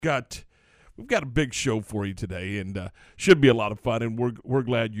we've got a big show for you today, and should be a lot of fun. And we're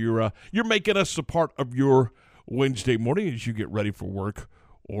glad you're making us a part of your Wednesday morning as you get ready for work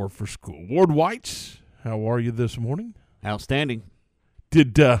or for school. Ward Whites, how are you this morning? Outstanding.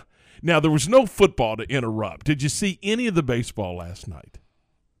 Now there was no football to interrupt. Did you see any of the baseball last night?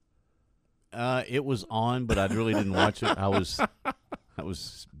 It was on, but I really didn't watch it. I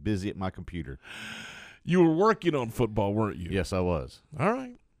was busy at my computer. You were working on football, weren't you? Yes, I was. All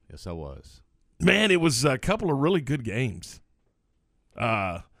right. Yes, I was. Man, it was a couple of really good games.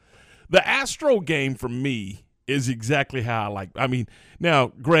 The Astro game for me is exactly how I like. I mean,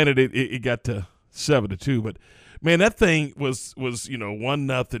 now granted it got to 7-2, but man, that thing was 1-0,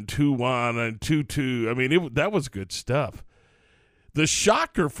 2-1, and 2-2. I mean, that was good stuff. The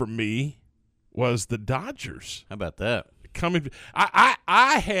shocker for me was the Dodgers. How about that?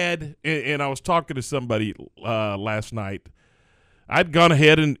 I had, and I was talking to somebody last night. I'd gone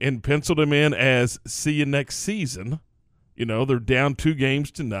ahead and penciled them in as see you next season. They're down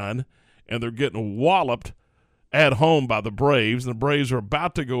 2-0, and they're getting walloped at home by the Braves. And the Braves are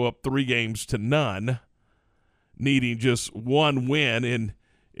about to go up 3-0, needing just one win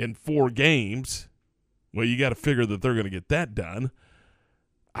in 4 games. Well, you got to figure that they're going to get that done.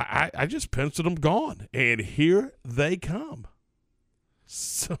 I just penciled them gone, and here they come.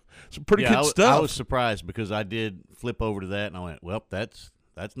 So, some pretty good stuff. I was surprised because I did flip over to that, and I went, well, that's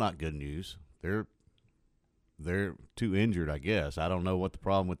not good news. They're too injured, I guess. I don't know what the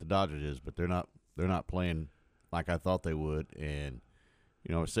problem with the Dodgers is, but they're not playing like I thought they would. And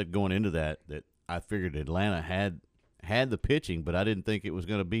I said going into that I figured Atlanta had the pitching, but I didn't think it was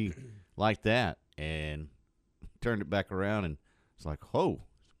going to be like that. And turned it back around, and it's like, oh.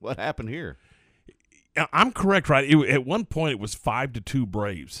 What happened here? I'm correct, right? At one point, it was 5-2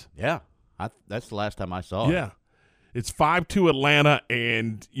 Braves. Yeah, that's the last time I saw it. Yeah, it's 5-2 Atlanta,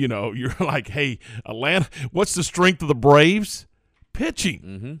 and you're like, hey, Atlanta, what's the strength of the Braves? Pitching.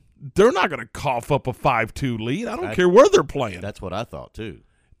 Mm-hmm. They're not going to cough up a 5-2 lead. I don't care where they're playing. That's what I thought too.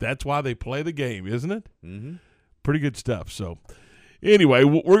 That's why they play the game, isn't it? Mm-hmm. Pretty good stuff. So. Anyway,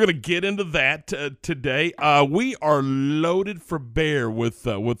 we're going to get into that today. We are loaded for bear with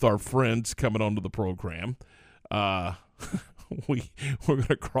our friends coming onto the program. We're going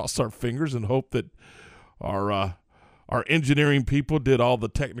to cross our fingers and hope that our engineering people did all the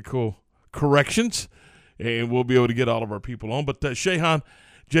technical corrections, and we'll be able to get all of our people on. But Shehan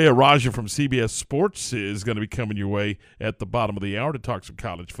Jayaraja from CBS Sports is going to be coming your way at the bottom of the hour to talk some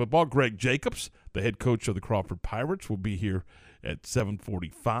college football. Greg Jacobs, the head coach of the Crawford Pirates, will be here at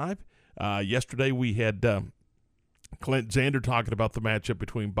 7:45. Yesterday we had Clint Zander talking about the matchup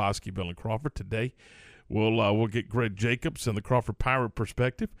between Bosqueville and Crawford. Today we'll get Greg Jacobs and the Crawford Pirate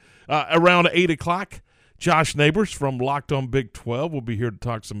perspective. Around 8 o'clock, Josh Neighbors from Locked On Big 12 will be here to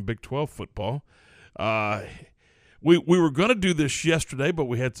talk some Big 12 football. We were going to do this yesterday, but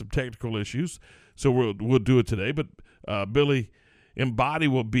we had some technical issues, so we'll do it today. But Billy Embody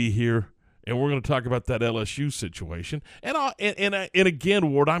will be here, and we're going to talk about that LSU situation. And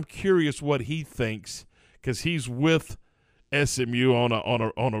again, Ward, I'm curious what he thinks because he's with SMU on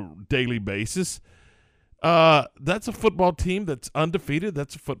a daily basis. That's a football team that's undefeated.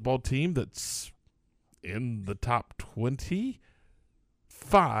 That's a football team that's in the top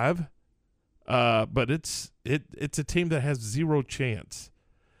 25. But it's a team that has zero chance.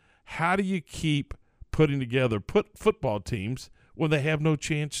 How do you keep putting together football teams when they have no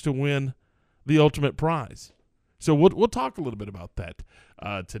chance to win the ultimate prize? So we'll talk a little bit about that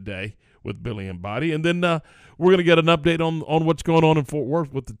today with Billy Embody. And then we're going to get an update on what's going on in Fort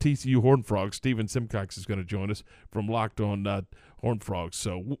Worth with the TCU Horned Frogs. Steven Simcox is going to join us from Locked On Horned Frogs.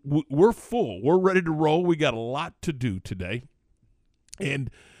 So we're full. We're ready to roll. We got a lot to do today.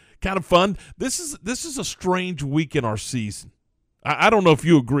 And kind of fun. This is a strange week in our season. I don't know if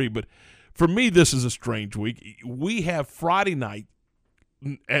you agree, but for me, this is a strange week. We have Friday night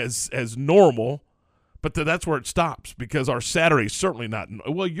as normal, but that's where it stops because our Saturday is certainly not.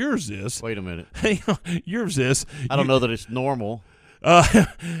 Well, yours is. Wait a minute. Yours is. I don't know that it's normal.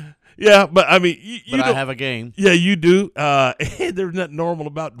 Yeah, but I mean, you I have a game. Yeah, you do. There's nothing normal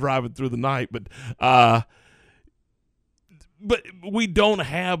about driving through the night, but we don't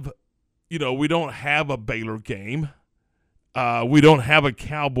have, we don't have a Baylor game. We don't have a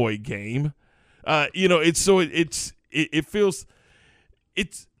Cowboy game. It feels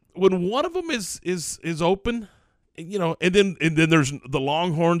when one of them is open, and then there's the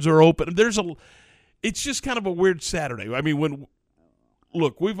Longhorns are open. It's just kind of a weird Saturday. I mean,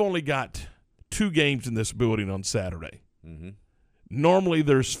 we've only got 2 games in this building on Saturday. Mm-hmm. Normally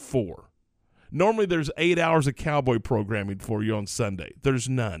there's 4. Normally there's 8 hours of cowboy programming for you on Sunday. There's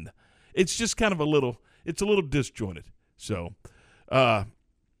none. It's just kind of a little disjointed. So,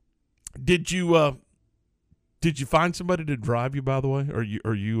 did you find somebody to drive you, by the way?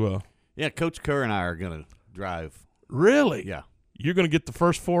 Are you Yeah, Coach Kerr and I are going to drive. Really? Yeah. You're going to get the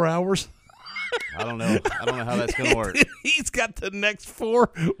first 4 hours? I don't know how that's going to work. He's got the next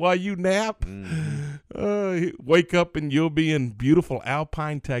 4 while you nap. Mm-hmm. Wake up and you'll be in beautiful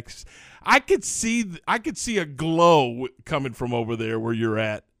Alpine, Texas. I could see a glow coming from over there where you're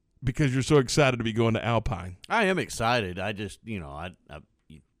at because you're so excited to be going to Alpine. I am excited. I just, you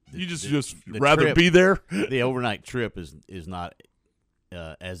just the rather trip, be there. The overnight trip is not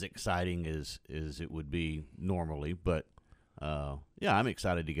as exciting as it would be normally, but yeah, I'm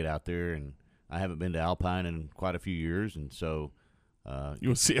excited to get out there, and I haven't been to Alpine in quite a few years, and so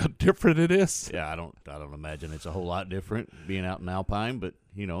You'll see how different it is. yeah, I don't imagine it's a whole lot different being out in Alpine, but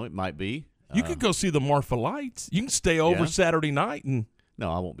it might be. You could go see the Marfa Lights. You can stay over Yeah. Saturday night and.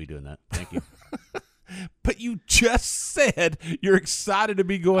 No, I won't be doing that. Thank you. But you just said you're excited to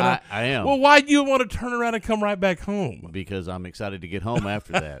be going out. I am. Well, why do you want to turn around and come right back home? Because I'm excited to get home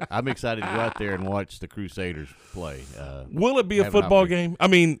after that. I'm excited to go out there and watch the Crusaders play. Will it be a have an football opportunity. game? I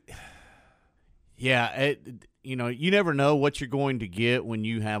mean, Yeah, you never know what you're going to get when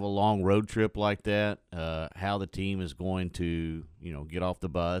you have a long road trip like that. How the team is going to, get off the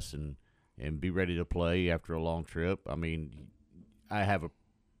bus and be ready to play after a long trip. I mean, I have a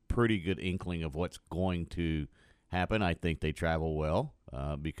pretty good inkling of what's going to happen. I think they travel well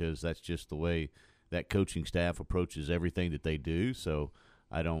because that's just the way that coaching staff approaches everything that they do. So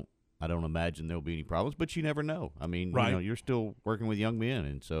I don't imagine there'll be any problems. But you never know. I mean, Right. You're still working with young men,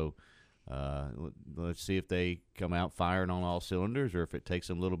 and so. Let's see if they come out firing on all cylinders or if it takes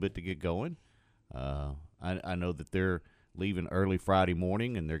them a little bit to get going. I know that they're leaving early Friday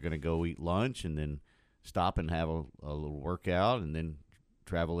morning and they're going to go eat lunch and then stop and have a little workout and then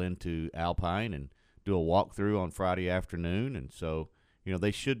travel into Alpine and do a walkthrough on Friday afternoon. And so,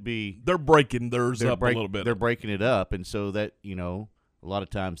 they should be they're breaking theirs up a little bit. They're breaking it up. And so that, a lot of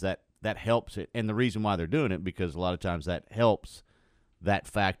times that helps it. And the reason why they're doing it, because a lot of times that helps that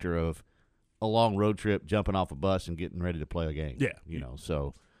factor of a long road trip, jumping off a bus and getting ready to play a game. Yeah.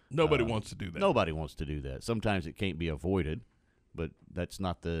 So Nobody wants to do that. nobody wants to do that. Sometimes it can't be avoided, but that's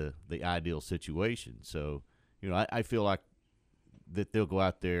not the ideal situation. So, I feel like that they'll go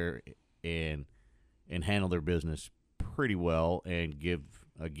out there and handle their business pretty well and give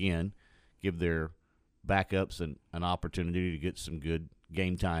their backups an opportunity to get some good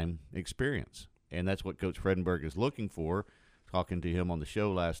game time experience. And that's what Coach Fredenberg is looking for. Talking to him on the show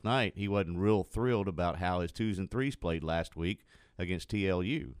last night, he wasn't real thrilled about how his 2s and 3s played last week against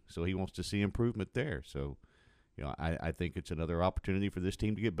TLU. So he wants to see improvement there. So, I think it's another opportunity for this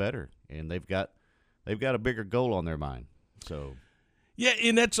team to get better, and they've got a bigger goal on their mind. So, Yeah,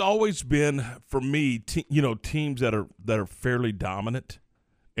 and that's always been for me. Teams that are fairly dominant,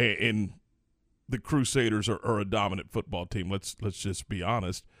 and the Crusaders are a dominant football team. Let's just be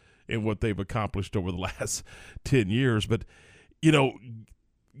honest in what they've accomplished over the last 10 years, but.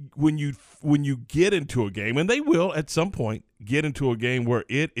 When you get into a game, and they will at some point get into a game where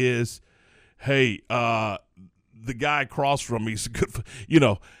it is, hey, the guy across from me is good,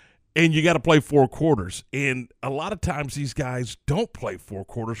 and you got to play 4 quarters. And a lot of times these guys don't play 4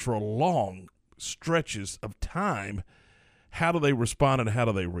 quarters for long stretches of time. How do they respond and how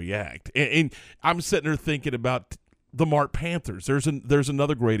do they react? And I'm sitting there thinking about the Mart Panthers. There's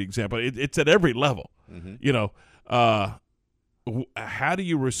another great example. It's at every level, how do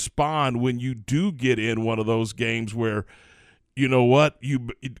you respond when you do get in one of those games where, you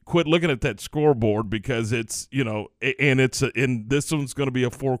quit looking at that scoreboard because it's, and this one's going to be a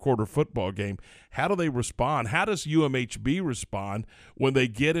 4-quarter football game. How do they respond? How does UMHB respond when they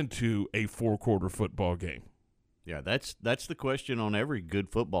get into a 4-quarter football game? yeah, that's the question on every good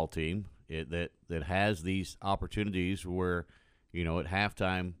football team that has these opportunities where, at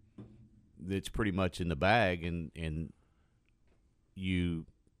halftime it's pretty much in the bag and you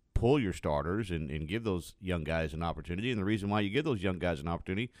pull your starters and give those young guys an opportunity. And the reason why you give those young guys an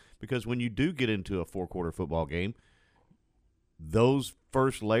opportunity, because when you do get into a 4-quarter football game, those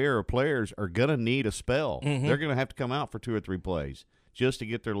first layer of players are going to need a spell. Mm-hmm. They're going to have to come out for 2 or 3 plays just to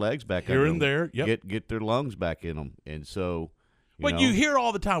get their legs back Here under and them, there, yep. get their lungs back in them. And so, But you hear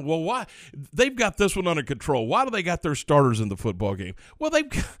all the time, well, why? They've got this one under control. Why do they got their starters in the football game? Well,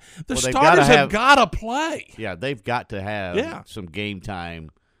 starters have got to play. Yeah, they've got to have Yeah. some game time.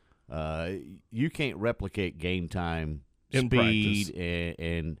 You can't replicate game time In speed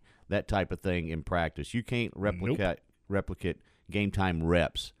and that type of thing in practice. You can't replicate game time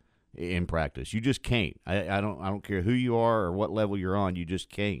reps in practice. You just can't. I don't care who you are or what level you're on. You just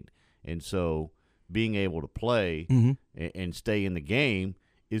can't. And so being able to play and stay in the game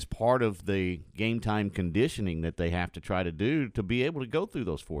is part of the game time conditioning that they have to try to do to be able to go through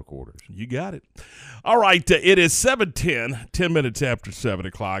those 4 quarters. You got it. All right, it is 7:10, 10 minutes after 7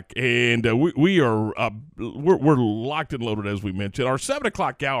 o'clock, and we're locked and loaded, as we mentioned. Our 7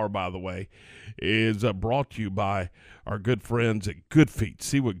 o'clock hour, by the way, is brought to you by our good friends at Good Feet.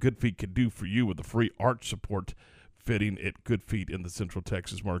 See what Good Feet can do for you with the free arch support fitting at Good Feet in the Central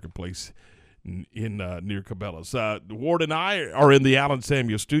Texas Marketplace in near Cabela's. Ward and I are in the Allen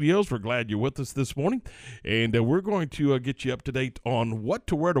Samuel Studios. We're glad you're with us this morning, and we're going to get you up to date on what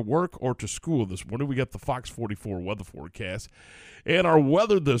to wear to work or to school this morning. We got the Fox 44 weather forecast, and our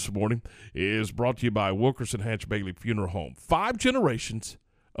weather this morning is brought to you by Wilkerson Hatch Bailey Funeral Home. 5 generations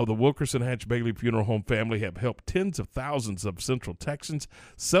of the Wilkerson Hatch Bailey Funeral Home family have helped tens of thousands of Central Texans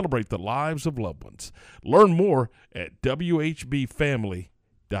celebrate the lives of loved ones. Learn more at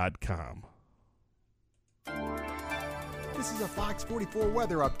WHBfamily.com. This is a Fox 44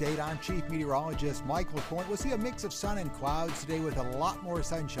 weather update. I'm Chief Meteorologist Mike LaPointe. We'll see a mix of sun and clouds today with a lot more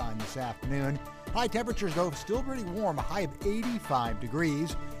sunshine this afternoon. High temperatures, though, still pretty warm, a high of 85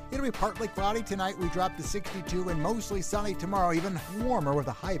 degrees. It'll be partly cloudy tonight. We drop to 62 and mostly sunny tomorrow, even warmer with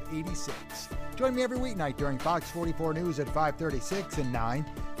a high of 86. Join me every weeknight during Fox 44 News at 5:36 and 9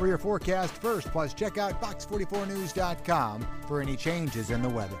 for your forecast first. Plus, check out fox44news.com for any changes in the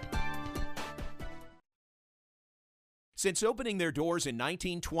weather. Since opening their doors in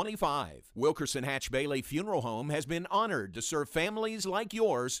 1925, Wilkerson Hatch Bailey Funeral Home has been honored to serve families like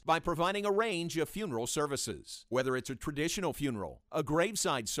yours by providing a range of funeral services. Whether it's a traditional funeral, a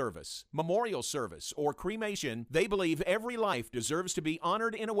graveside service, memorial service, or cremation, they believe every life deserves to be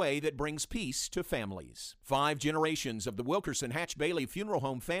honored in a way that brings peace to families. 5 generations of the Wilkerson Hatch Bailey Funeral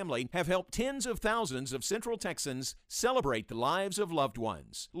Home family have helped tens of thousands of Central Texans celebrate the lives of loved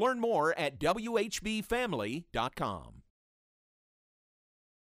ones. Learn more at WHBfamily.com.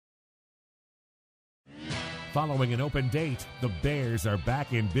 Following an open date, the Bears are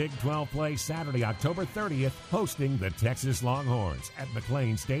back in Big 12 play Saturday, October 30th, hosting the Texas Longhorns at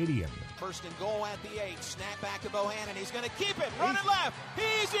McLean Stadium. First and goal at the 8. Snap back to Bohannon. He's going to keep it. Run it left.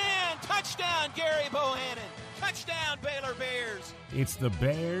 He's in. Touchdown, Gary Bohannon. Touchdown, Baylor Bears. It's the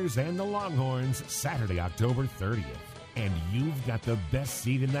Bears and the Longhorns Saturday, October 30th. And you've got the best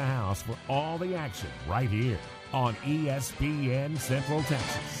seat in the house for all the action right here on ESPN Central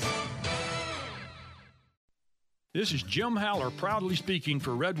Texas. This is Jim Haller proudly speaking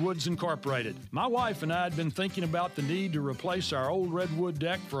for Redwoods Incorporated. My wife and I had been thinking about the need to replace our old redwood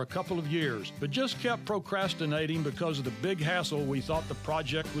deck for a couple of years, but just kept procrastinating because of the big hassle we thought the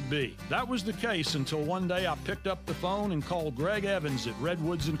project would be. That was the case until one day I picked up the phone and called Greg Evans at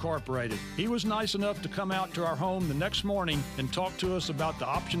Redwoods Incorporated. He was nice enough to come out to our home the next morning and talk to us about the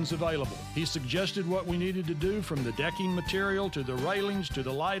options available. He suggested what we needed to do, from the decking material to the railings to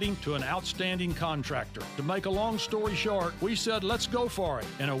the lighting, to an outstanding contractor. To make a long story short, we said let's go for it.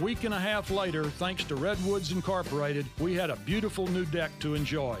 And a week and a half later, thanks to Redwoods Incorporated, we had a beautiful new deck to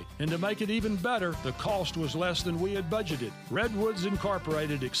enjoy. And to make it even better, the cost was less than we had budgeted. Redwoods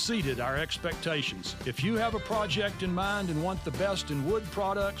Incorporated exceeded our expectations. If you have a project in mind and want the best in wood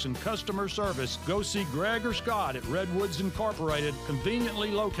products and customer service, go see Greg or Scott at Redwoods Incorporated, conveniently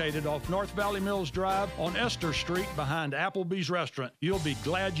located off North Valley Mills Drive on Esther Street behind Applebee's Restaurant. You'll be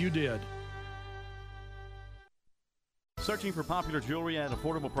glad you did. Searching for popular jewelry at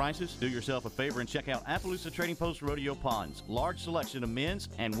affordable prices? Do yourself a favor and check out Appaloosa Trading Post Rodeo Ponds. Large selection of men's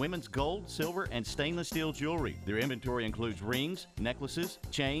and women's gold, silver, and stainless steel jewelry. Their inventory includes rings, necklaces,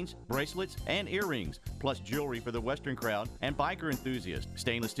 chains, bracelets, and earrings, plus jewelry for the Western crowd and biker enthusiasts.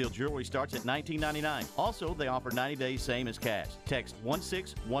 Stainless steel jewelry starts at $19.99. Also, they offer 90 days same as cash. Text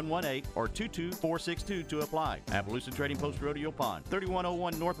 16118 or 22462 to apply. Appaloosa Trading Post Rodeo Pond,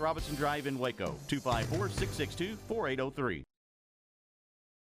 3101 North Robinson Drive in Waco, 254-662-4803.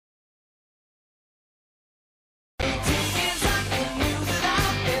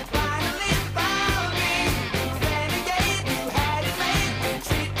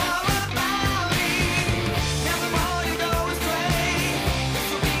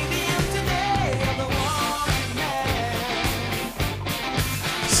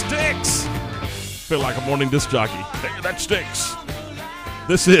 Sticks! Feel like a morning disc jockey. Hey, that sticks.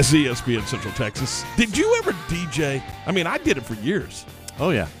 This is ESPN Central Texas. Did you ever DJ? I mean, I did it for years.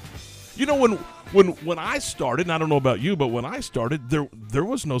 Oh, yeah. You know, when I started, and I don't know about you, but when I started, there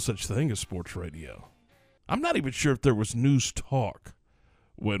was no such thing as sports radio. I'm not even sure if there was news talk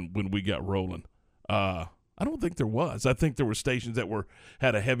when we got rolling. I I don't think there was. I think there were stations that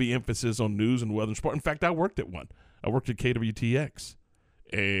had a heavy emphasis on news and weather and sport. In fact, I worked at one. I worked at KWTX,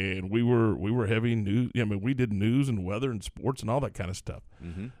 and we were heavy news. I mean, we did news and weather and sports and all that kind of stuff.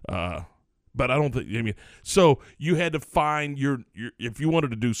 But I don't think. I mean, so you had to find your if you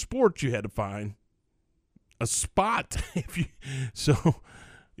wanted to do sports, you had to find a spot.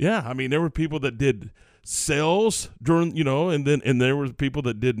 Yeah. I mean, there were people that did sales during, and there were people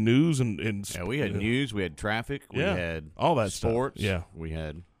that did news and yeah, we had news, we had traffic, we had all that sports, stuff. Yeah, we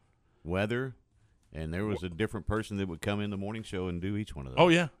had weather, and there was a different person that would come in the morning show and do each one of those. Oh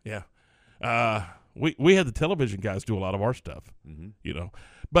yeah. We had the television guys do a lot of our stuff,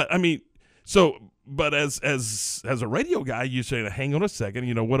 but I mean, but as a radio guy, you say, hang on a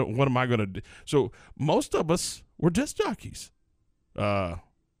second, what am I going to do? So most of us were disc jockeys,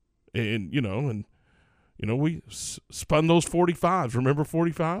 we spun those 45s. Remember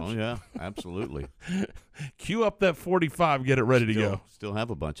 45s? Oh, yeah, absolutely. Cue up that 45, get it ready to go. Still have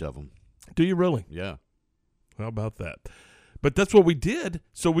a bunch of them. Do you really? Yeah. How about that? But that's what we did,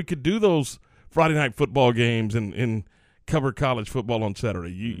 so we could do those Friday night football games and cover college football on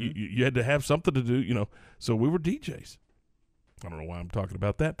Saturday. You had to have something to do, so we were DJs. I don't know why I'm talking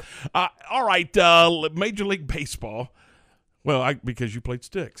about that. All right, Major League Baseball. Well, because you played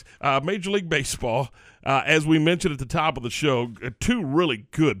sticks. Major League Baseball, as we mentioned at the top of the show, 2 really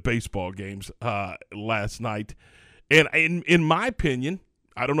good baseball games last night. And in my opinion,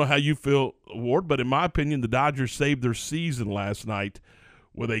 I don't know how you feel, Ward, but in my opinion, the Dodgers saved their season last night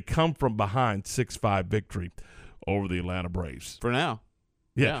with a come-from-behind 6-5 victory over the Atlanta Braves. For now.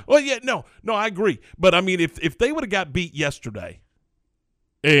 Yeah. Well, yeah, no, I agree. But, I mean, if they would have got beat yesterday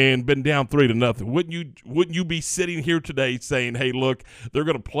and been down 3-0, wouldn't you be sitting here today saying, hey, look, they're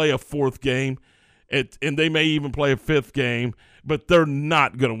going to play a 4th game, and they may even play a 5th game, but they're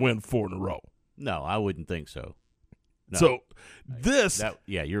not going to win 4 in a row? No, I wouldn't think so. No. So this –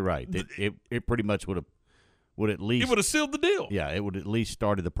 yeah, you're right. It pretty much would at least – it would have sealed the deal. Yeah, it would at least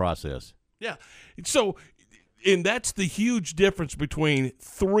started the process. Yeah. So – and that's the huge difference between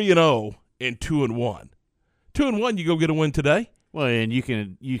 3-0 and 2-1. 2-1, you go get a win today. Well, and you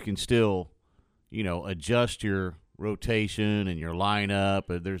can still, adjust your rotation and your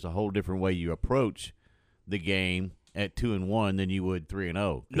lineup. There's a whole different way you approach the game at 2-1 than you would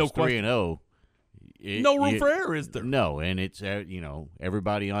 3-0. No question. 3-0, no room for error, is there? No, and it's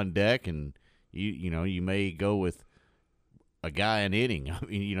everybody on deck, and you may go with a guy an inning. I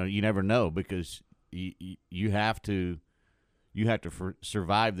mean, you never know because you have to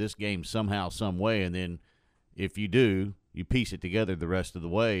survive this game somehow, some way, and then if you do, you piece it together the rest of the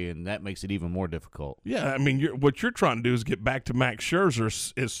way, and that makes it even more difficult. Yeah, I mean, what you're trying to do is get back to Max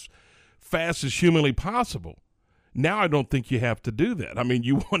Scherzer as fast as humanly possible. Now I don't think you have to do that. I mean,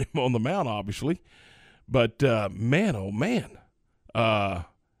 you want him on the mound, obviously, but man, oh man, 2-1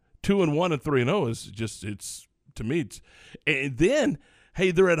 and 3-0 is just to me. And then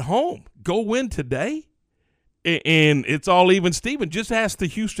hey, they're at home. Go win today, and it's all even Steven. Just ask the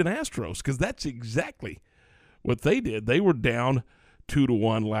Houston Astros because that's exactly what they did. They were down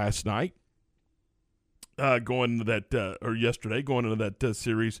 2-1 last night, going into that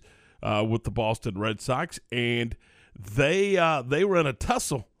series with the Boston Red Sox, and they were in a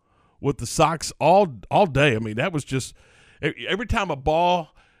tussle with the Sox all day. I mean, that was just every time a ball.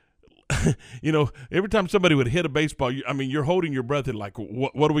 Every time somebody would hit a baseball, you're holding your breath and like,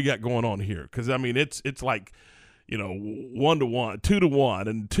 what do we got going on here? Because it's like, 1-1, 2-1,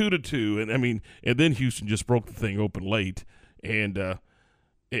 and 2-2, and and then Houston just broke the thing open late, and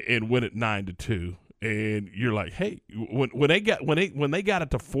win it 9-2, and you're like, hey, when they got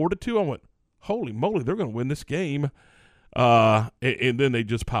it to 4-2, I went, holy moly, they're going to win this game, and then they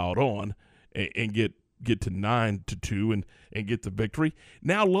just piled on and get to 9-2 and get the victory.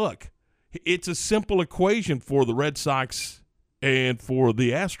 Now look. It's a simple equation for the Red Sox and for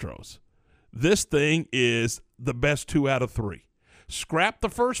the Astros. This thing is the best 2 out of 3. Scrap the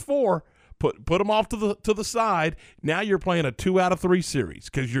first 4, put them off to the side. Now you're playing a 2 out of 3 series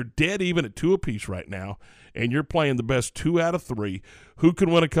because you're dead even at 2 apiece right now, and you're playing the best 2 out of 3 who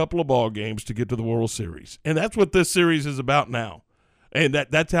can win a couple of ball games to get to the World Series. And that's what this series is about now. And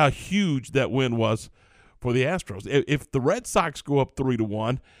that's how huge that win was for the Astros. If the Red Sox go up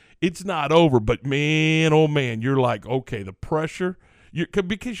 3-1, it's not over, but man, oh man, you're like, okay, the pressure,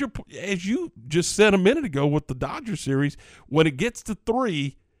 because you're, as you just said a minute ago with the Dodger series, when it gets to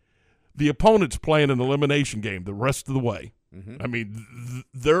 3, the opponent's playing an elimination game the rest of the way. Mm-hmm.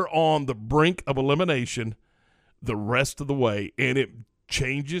 They're on the brink of elimination the rest of the way, and it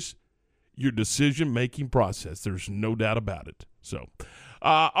changes your decision-making process. There's no doubt about it. So,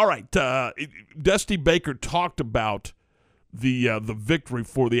 All right. Dusty Baker talked about the victory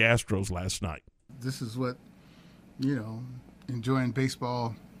for the Astros last night. This is what, enjoying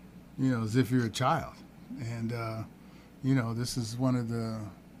baseball, as if you're a child. And, this is one of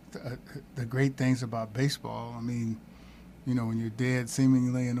the great things about baseball. I mean, when you're dead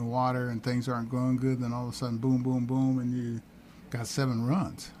seemingly in the water and things aren't going good, then all of a sudden, boom, boom, boom, and you got 7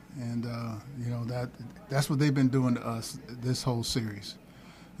 runs. And, that's what they've been doing to us this whole series.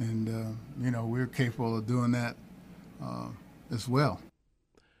 And, we're capable of doing that as well.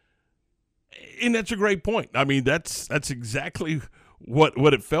 And that's a great point. I mean, that's exactly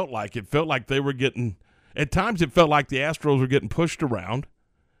what it felt like. It felt like they were getting – at times it felt like the Astros were getting pushed around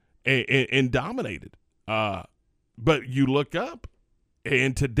and dominated. But you look up,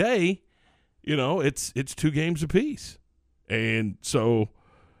 and today, it's 2 games apiece. And so –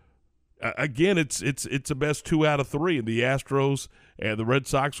 again, it's a best 2 out of 3, and the Astros and the Red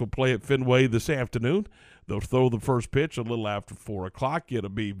Sox will play at Fenway this afternoon. They'll throw the first pitch a little after 4 o'clock.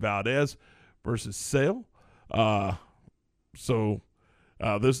 It'll be Valdez versus Sale. So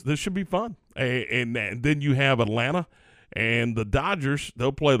this should be fun. And then you have Atlanta and the Dodgers.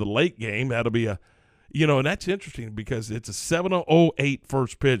 They'll play the late game. That'll be and that's interesting because it's a 7:08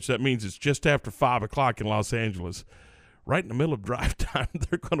 first pitch. That means it's just after 5 o'clock in Los Angeles. Right in the middle of drive time,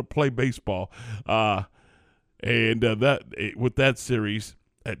 they're going to play baseball. With that series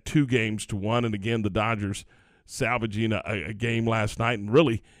at 2-1, and again, the Dodgers salvaging a game last night, and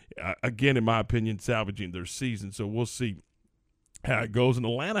really, again, in my opinion, salvaging their season. So we'll see how it goes. And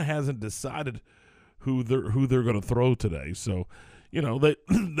Atlanta hasn't decided who they're going to throw today. So,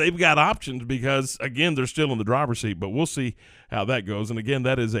 they've got options because, again, they're still in the driver's seat. But we'll see how that goes. And again,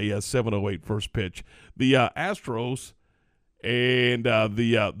 that is a 7:08 first pitch. The Astros and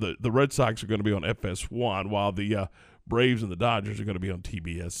the Red Sox are going to be on FS1, while the Braves and the Dodgers are going to be on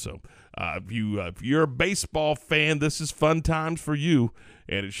TBS. So if you're a baseball fan, this is fun times for you,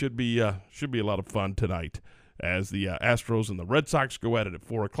 and it should be a lot of fun tonight as the Astros and the Red Sox go at it at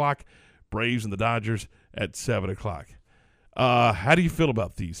 4 o'clock, Braves and the Dodgers at 7 o'clock. How do you feel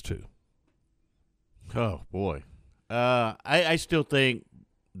about these two? Oh, boy. I still think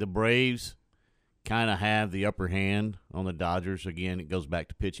the Braves kind of have the upper hand on the Dodgers. Again, it goes back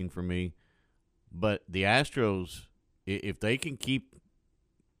to pitching for me. But the Astros, if they can keep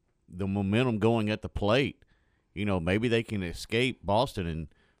the momentum going at the plate, maybe they can escape Boston and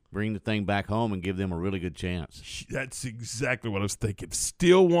bring the thing back home and give them a really good chance. That's exactly what I was thinking.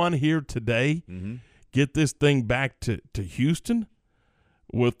 Still one here today. Mm-hmm. Get this thing back to Houston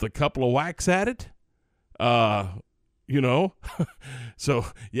with a couple of whacks at it. So,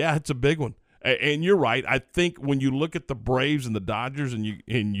 yeah, it's a big one. And you're right. I think when you look at the Braves and the Dodgers, and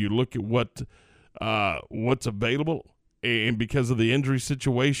you look at what's available, and because of the injury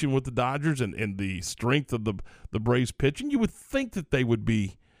situation with the Dodgers and the strength of the Braves pitching, you would think that they would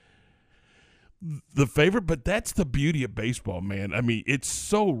be the favorite. But that's the beauty of baseball, man. I mean, it's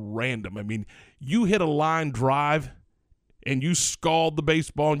so random. I mean, you hit a line drive and you scald the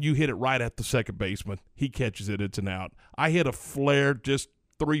baseball and you hit it right at the second baseman. He catches it. It's an out. I hit a flare just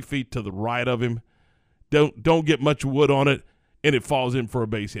 3 feet to the right of him, don't get much wood on it, and it falls in for a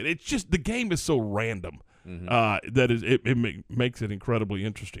base hit. It's just the game is so random that it makes it incredibly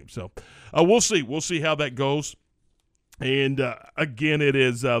interesting. So we'll see how that goes. And again, it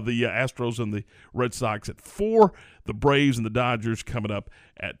is the Astros and the Red Sox at 4, the Braves and the Dodgers coming up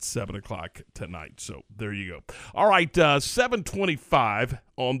at 7 o'clock tonight. So there you go. All right, 7:25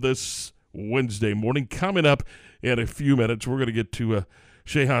 on this Wednesday morning. Coming up in a few minutes, we're going to get to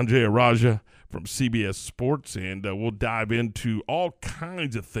Shehan Jayaraja from CBS Sports, and we'll dive into all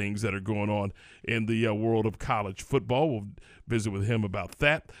kinds of things that are going on in the world of college football. We'll visit with him about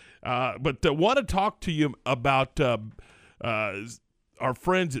that. But want to talk to you about our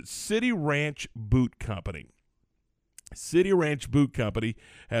friends at City Ranch Boot Company. City Ranch Boot Company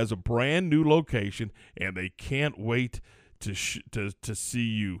has a brand new location, and they can't wait to see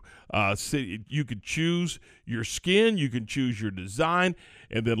you. You can choose your skin, you can choose your design,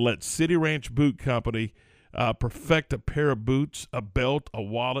 and then let City Ranch Boot Company perfect a pair of boots, a belt, a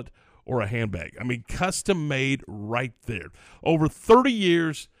wallet, or a handbag. I mean, custom made right there. Over 30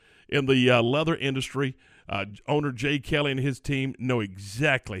 years in the leather industry, owner Jay Kelly and his team know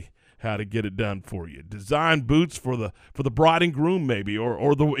exactly how to get it done for you. Design boots for the bride and groom, maybe,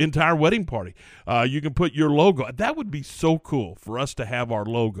 or the entire wedding party. You can put your logo. That would be so cool for us to have our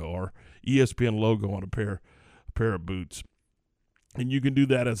logo, our ESPN logo, on a pair of boots. And you can do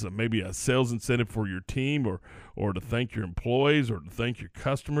that as maybe a sales incentive for your team or to thank your employees or to thank your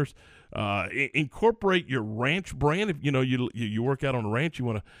customers. Incorporate your ranch brand. If you work out on a ranch, you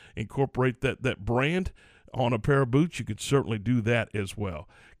want to incorporate that brand on a pair of boots, you could certainly do that as well.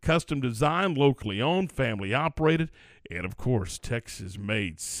 Custom designed, locally owned, family operated, and of course, Texas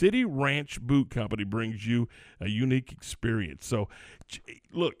made. City Ranch Boot Company brings you a unique experience. So,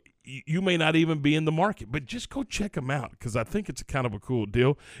 look, you may not even be in the market, but just go check them out because I think it's a kind of a cool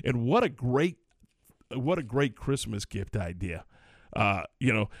deal. And what a great Christmas gift idea.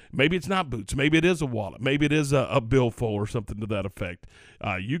 Maybe it's not boots. Maybe it is a wallet. Maybe it is a billfold or something to that effect.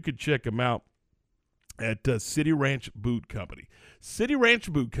 You could check them out at City Ranch Boot Company. City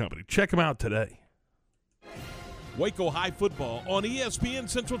Ranch Boot Company. Check them out today. Waco High football on ESPN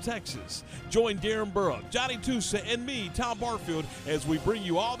Central Texas. Join Darren Burrow, Johnny Tusa, and me, Tom Barfield, as we bring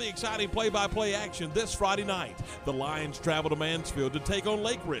you all the exciting play-by-play action this Friday night. The Lions travel to Mansfield to take on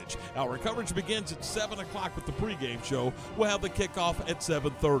Lake Ridge. Our coverage begins at 7 o'clock with the pregame show. We'll have the kickoff at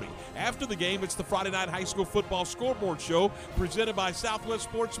 7:30. After the game, it's the Friday Night High School Football Scoreboard Show presented by Southwest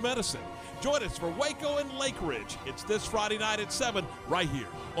Sports Medicine. Join us for Waco and Lake Ridge. It's this Friday night at 7 right here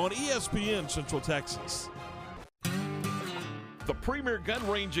on ESPN Central Texas. The premier gun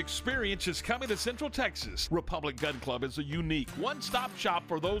range experience is coming to Central Texas. Republic Gun Club is a unique one-stop shop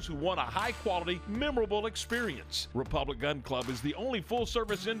for those who want a high-quality, memorable experience. Republic Gun Club is the only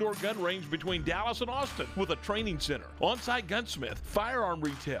full-service indoor gun range between Dallas and Austin with a training center, on-site gunsmith, firearm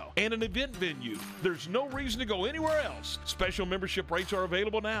retail, and an event venue. There's no reason to go anywhere else. Special membership rates are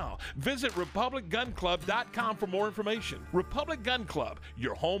available now. Visit RepublicGunClub.com for more information. Republic Gun Club,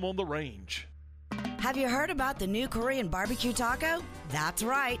 your home on the range. Have you heard about the new Korean barbecue taco? That's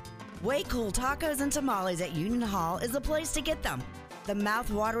right. Way Cool Tacos and Tamales at Union Hall is the place to get them. The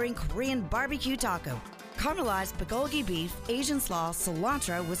mouth-watering Korean barbecue taco. Caramelized bulgogi beef, Asian slaw,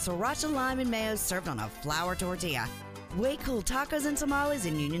 cilantro with sriracha lime and mayo served on a flour tortilla. Way Cool Tacos and Tamales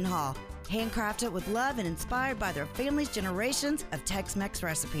in Union Hall. Handcrafted with love and inspired by their family's generations of Tex-Mex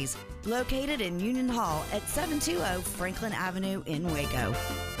recipes. Located in Union Hall at 720 Franklin Avenue in Waco.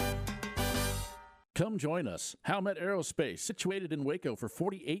 Come join us. Howmet Aerospace, situated in Waco for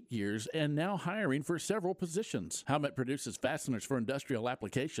 48 years and now hiring for several positions. Howmet produces fasteners for industrial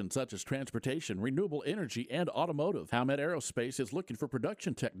applications such as transportation, renewable energy, and automotive. Howmet Aerospace is looking for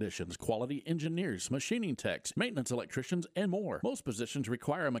production technicians, quality engineers, machining techs, maintenance electricians, and more. Most positions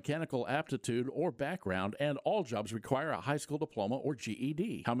require a mechanical aptitude or background, and all jobs require a high school diploma or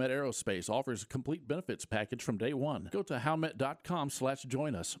GED. Howmet Aerospace offers a complete benefits package from day one. Go to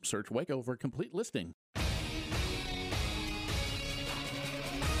howmet.com/join us. Search Waco for a complete listing.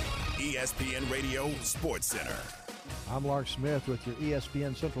 ESPN Radio Sports Center. I'm Lark Smith with your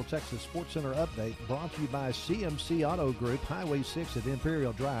ESPN Central Texas Sports Center update, brought to you by CMC Auto Group, Highway 6 at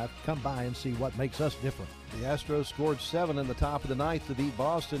Imperial Drive. Come by and see what makes us different. The Astros scored 7 in the top of the ninth to beat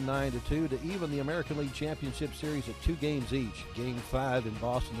Boston 9-2 to even the American League Championship Series at 2 games each. Game 5 in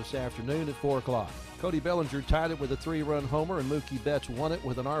Boston this afternoon at 4 o'clock. Cody Bellinger tied it with a 3-run homer, and Mookie Betts won it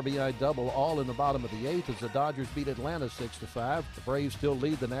with an RBI double, all in the bottom of the 8th as the Dodgers beat Atlanta 6-5. The Braves still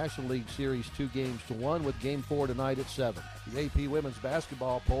lead the National League Series 2-1 with Game 4 tonight at 7. The AP Women's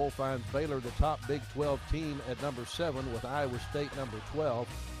Basketball poll finds Baylor the top Big 12 team at number 7, with Iowa State number 12,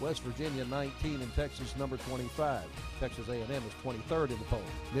 West Virginia 19, and Texas number 25. Texas A&M is 23rd in the poll.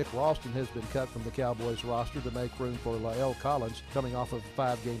 Nick Ralston has been cut from the Cowboys roster to make room for Lael Collins, coming off of a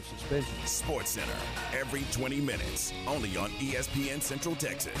 5-game suspension. Sports Center, every 20 minutes, only on ESPN Central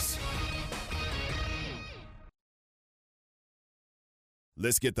Texas.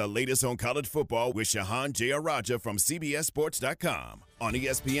 Let's get the latest on college football with Shahan Jayaraja from CBSSports.com on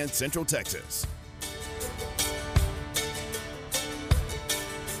ESPN Central Texas.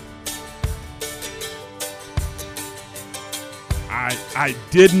 I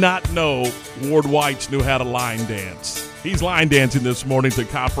did not know Ward Whites knew how to line dance. He's line dancing this morning to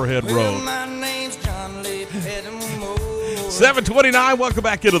Copperhead Road. My name's John Lee Pettimore. 7:29. Welcome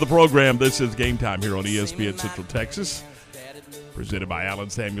back into the program. This is Game Time here on ESPN Central Texas. Presented by Allen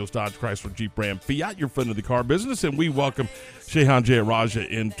Samuels, Dodge Chrysler Jeep Ram Fiat, your friend of the car business. And we welcome Shahan Jayaraja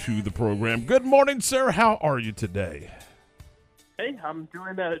into the program. Good morning, sir. How are you today? Hey, I'm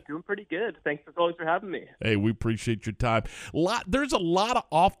doing pretty good. Thanks as always for having me. Hey, we appreciate your time. There's a lot of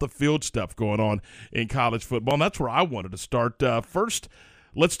off-the-field stuff going on in college football, and that's where I wanted to start. First,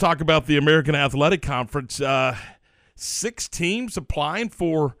 let's talk about the American Athletic Conference. 6 teams applying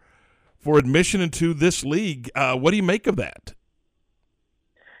for admission into this league. What do you make of that?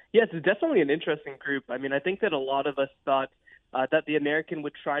 Yes, it's definitely an interesting group. I mean, I think that a lot of us thought that the American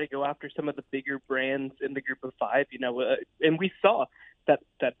would try to go after some of the bigger brands in the group of five, and we saw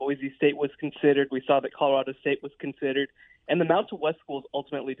that Boise State was considered. We saw that Colorado State was considered. And the Mountain West schools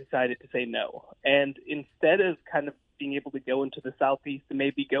ultimately decided to say no. And instead of kind of being able to go into the Southeast and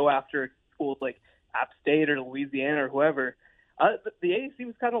maybe go after schools like App State or Louisiana or whoever, the AAC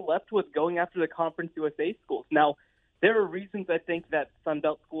was kind of left with going after the Conference USA schools. Now, there are reasons I think that Sun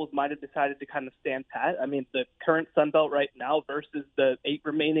Belt schools might have decided to kind of stand pat. I mean, the current Sun Belt right now versus the 8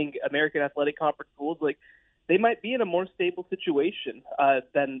 remaining American Athletic Conference schools, they might be in a more stable situation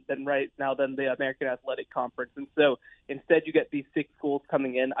than right now than the American Athletic Conference. And so instead you get these 6 schools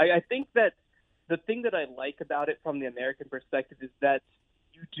coming in. I think that the thing that I like about it from the American perspective is that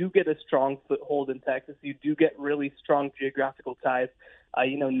you do get a strong foothold in Texas. You do get really strong geographical ties.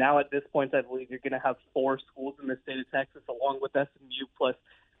 Now at this point, I believe you're going to have 4 schools in the state of Texas along with SMU plus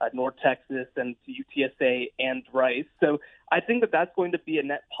North Texas and UTSA and Rice. So I think that that's going to be a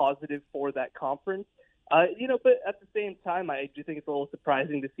net positive for that conference. But at the same time, I do think it's a little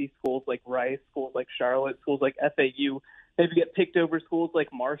surprising to see schools like Rice, schools like Charlotte, schools like FAU maybe get picked over schools like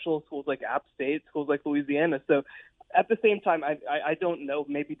Marshall, schools like App State, schools like Louisiana. So at the same time, I don't know.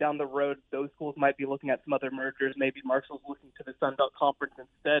 Maybe down the road, those schools might be looking at some other mergers. Maybe Marshall's looking to the Sun Belt Conference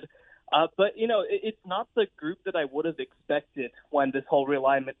instead. But it's not the group that I would have expected when this whole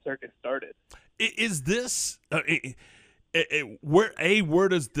realignment circus started. Is this where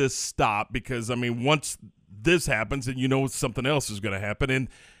does this stop? Because, I mean, once this happens, and something else is going to happen. And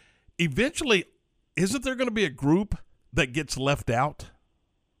eventually, isn't there going to be a group that gets left out?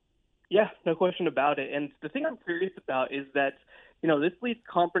 Yeah, no question about it. And the thing I'm curious about is that, this leads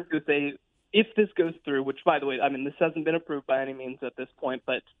Conference USA, if this goes through, which, by the way, I mean, this hasn't been approved by any means at this point,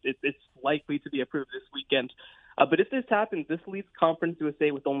 but it's likely to be approved this weekend. But if this happens, this leaves Conference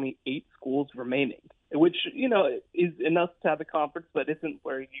USA with only 8 schools remaining, which, is enough to have a conference, but isn't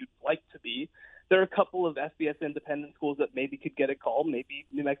where you'd like to be. There are a couple of FBS independent schools that maybe could get a call. Maybe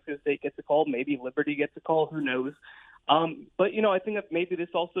New Mexico State gets a call. Maybe Liberty gets a call. Who knows? But, I think that maybe this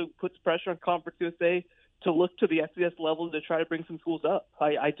also puts pressure on Conference USA to look to the FBS level to try to bring some schools up.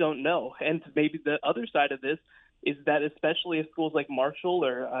 I don't know. And maybe the other side of this is that especially if schools like Marshall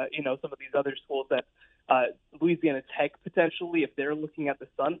or, some of these other schools that Louisiana Tech potentially, if they're looking at the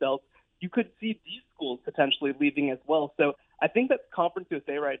Sun Belt, you could see these schools potentially leaving as well. So I think that Conference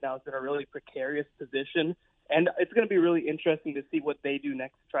USA right now is in a really precarious position. And it's going to be really interesting to see what they do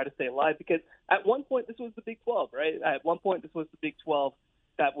next to try to stay alive, because at one point this was the Big 12, right? At one point this was the Big 12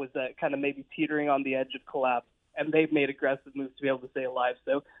 that was kind of maybe teetering on the edge of collapse, and they've made aggressive moves to be able to stay alive.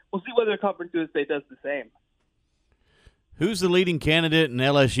 So we'll see whether Conference USA does the same. Who's the leading candidate in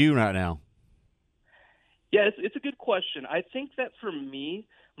LSU right now? Yeah, it's a good question. I think that for me,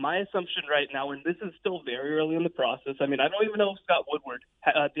 my assumption right now, and this is still very early in the process, I mean, I don't even know if Scott Woodward,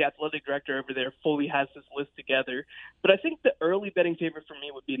 the athletic director over there, fully has this list together, but I think the early betting favorite for me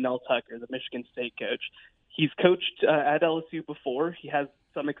would be Mel Tucker, the Michigan State coach. He's coached at LSU before. He has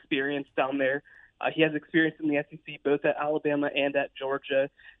some experience down there. He has experience in the SEC, both at Alabama and at Georgia,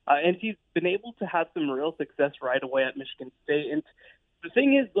 and he's been able to have some real success right away at Michigan State. And the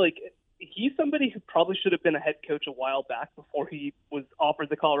thing is, he's somebody who probably should have been a head coach a while back before he was offered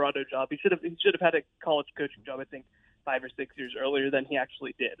the Colorado job. He should have had a college coaching job, I think, 5 or 6 years earlier than he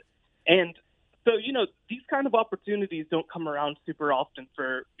actually did. And so, these kind of opportunities don't come around super often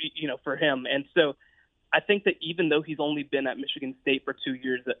for him. And so I think that even though he's only been at Michigan State for 2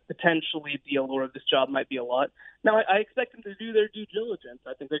 years, that potentially the allure of this job might be a lot. Now, I expect them to do their due diligence.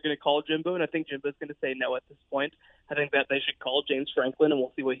 I think they're going to call Jimbo, and I think Jimbo's going to say no at this point. I think that they should call James Franklin, and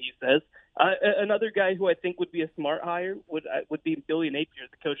we'll see what he says. Another guy who I think would be a smart hire would be Billy Napier,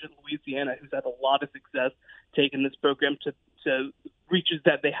 the coach at Louisiana, who's had a lot of success taking this program to reaches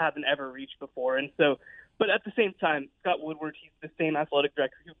that they haven't ever reached before. And so, but at the same time, Scott Woodward, he's the same athletic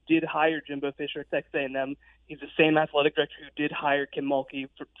director who did hire Jimbo Fisher at Texas A&M. He's the same athletic director who did hire Kim Mulkey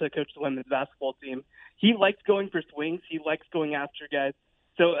to coach the women's basketball team. He likes going for swings. He likes going after guys.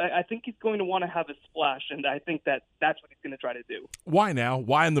 So I think he's going to want to have a splash, and I think that's what he's going to try to do. Why now?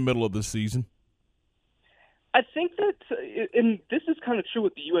 Why in the middle of the season? I think that, and this is kind of true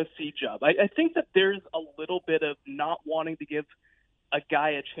with the USC job, I think that there's a little bit of not wanting to give a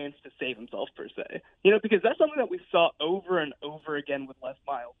guy a chance to save himself, per se. Because that's something that we saw over and over again with Les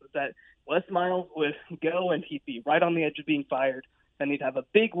Miles, is that Les Miles would go and he'd be right on the edge of being fired. Then he'd have a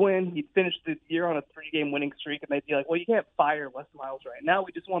big win. He'd finish the year on a 3-game winning streak, and they'd be like, well, you can't fire Les Miles right now.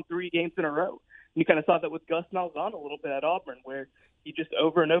 We just won 3 games in a row. And you kind of saw that with Gus Malzahn a little bit at Auburn, where he just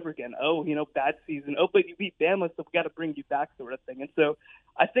over and over again, bad season. Oh, but you beat Bama, so we got to bring you back, sort of thing. And so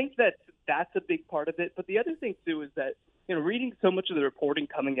I think that that's a big part of it. But the other thing, too, is that, reading so much of the reporting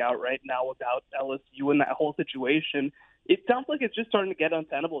coming out right now about LSU and that whole situation, it sounds like it's just starting to get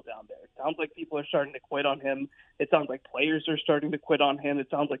untenable down there. It sounds like people are starting to quit on him. It sounds like players are starting to quit on him. It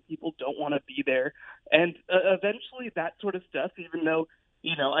sounds like people don't want to be there. And eventually that sort of stuff, even though,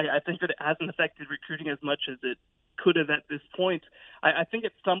 I think that it hasn't affected recruiting as much as it could have at this point, I think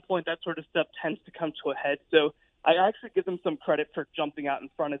at some point that sort of stuff tends to come to a head. So I actually give them some credit for jumping out in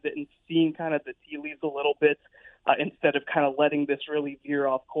front of it and seeing kind of the tea leaves a little bit instead of kind of letting this really veer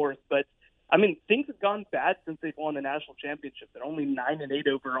off course. But, I mean, things have gone bad since they've won the national championship. They're only 9-8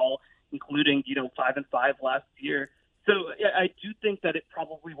 overall, including, 5-5 last year. So I do think that it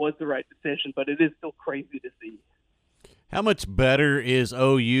probably was the right decision, but it is still crazy to see. How much better is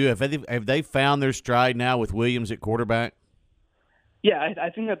OU? Have they found their stride now with Williams at quarterback? Yeah, I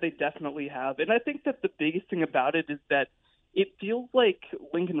think that they definitely have. And I think that the biggest thing about it is that it feels like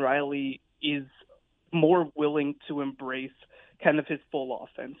Lincoln Riley is more willing to embrace kind of his full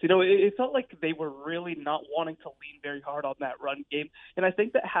offense. It felt like they were really not wanting to lean very hard on that run game. And I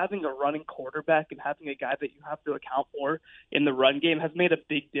think that having a running quarterback and having a guy that you have to account for in the run game has made a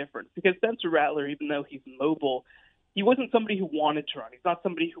big difference. Because Spencer Rattler, even though he's mobile, he wasn't somebody who wanted to run. He's not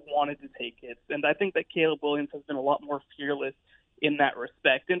somebody who wanted to take hits. And I think that Caleb Williams has been a lot more fearless in that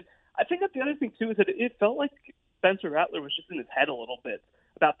respect. And I think that the other thing, too, is that it felt like Spencer Rattler was just in his head a little bit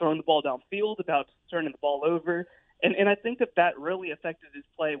about throwing the ball downfield, about turning the ball over. And I think that really affected his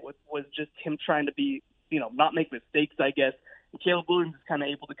play was just him trying to be, not make mistakes, I guess. And Caleb Williams is kind of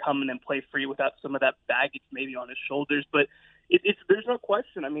able to come in and play free without some of that baggage maybe on his shoulders. But there's no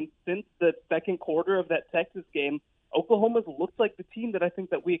question. I mean, since the second quarter of that Texas game, Oklahoma's looked like the team that I think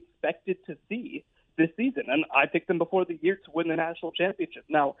that we expected to see this season. And I picked them before the year to win the national championship.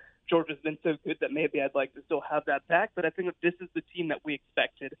 Now, Georgia's been so good that maybe I'd like to still have that back, but I think that this is the team that we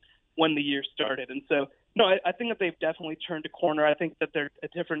expected when the year started. And so, no, I think that they've definitely turned a corner. I think that they're a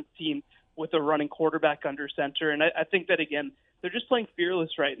different team with a running quarterback under center. And I think that, again, they're just playing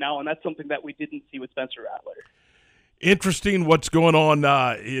fearless right now, and that's something that we didn't see with Spencer Rattler. Interesting what's going on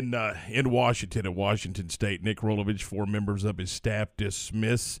in Washington, at Washington State. Nick Rolovich, 4 members of his staff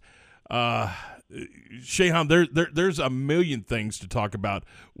dismiss. Shehan, there's a million things to talk about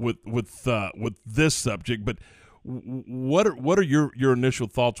with this subject, but what are your initial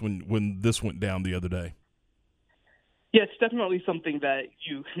thoughts when this went down the other day? Yeah, it's definitely something that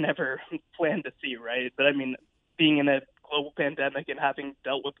you never planned to see, right? But I mean, being in a global pandemic and having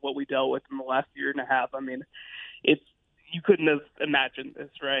dealt with what we dealt with in the last year and a half, I mean, you couldn't have imagined this,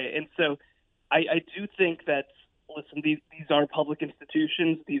 right? And so I do think that, listen, these are public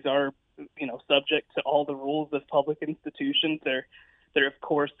institutions. These are, subject to all the rules of public institutions. They're of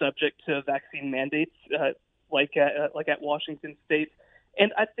course subject to vaccine mandates, like at Washington State.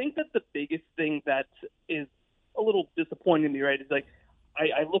 And I think that the biggest thing that is a little disappointing to me, right, is like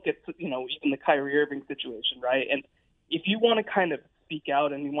I look at even the Kyrie Irving situation, right? And if you want to kind of speak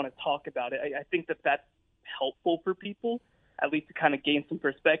out and you want to talk about it, I think that that's helpful for people, at least to kind of gain some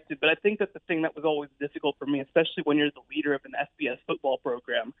perspective. But I think that the thing that was always difficult for me, especially when you're the leader of an FBS football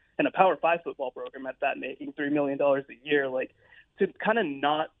program and a Power 5 football program at that, making $3 million a year, like to kind of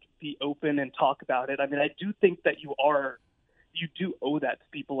not be open and talk about it. I mean, I do think that you do owe that to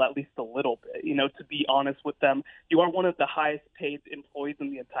people at least a little bit, to be honest with them. You are one of the highest paid employees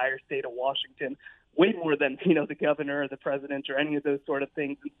in the entire state of Washington, way more than, the governor or the president or any of those sort of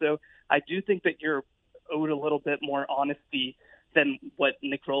things. And so I do think that you're owed a little bit more honesty than what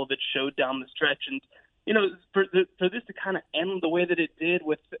Nick Rolovich showed down the stretch. And, for this to kind of end the way that it did,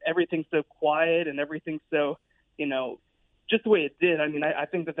 with everything so quiet and everything so, just the way it did, I mean, I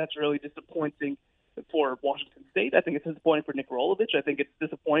think that that's really disappointing for Washington State. I think it's disappointing for Nick Rolovich. I think it's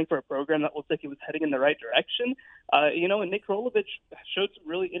disappointing for a program that looks like it was heading in the right direction. And Nick Rolovich showed some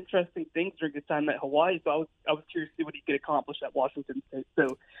really interesting things during his time at Hawaii. So I was curious to see what he could accomplish at Washington State.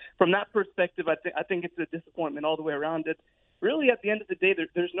 So from that perspective, I think it's a disappointment all the way around. It really, at the end of the day,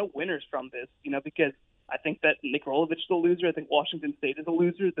 there's no winners from this, because I think that Nick Rolovich is a loser. I think Washington State is a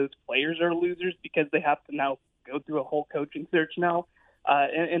loser. Those players are losers because they have to now go through a whole coaching search now.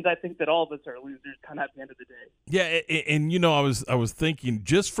 And I think that all of us are losers kind of at the end of the day. Yeah, and I was thinking,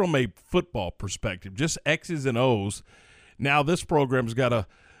 just from a football perspective, just X's and O's. Now this program's got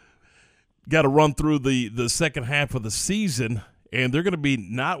to run through the second half of the season, and they're going to be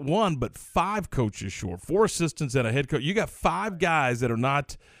not 1 but 5 coaches short, 4 assistants and a head coach. You got 5 guys that are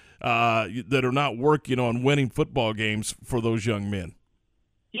not working on winning football games for those young men.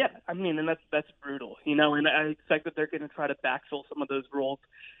 Yeah, I mean, and that's brutal, and I expect that they're going to try to backfill some of those roles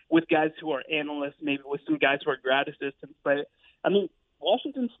with guys who are analysts, maybe with some guys who are grad assistants. But, I mean,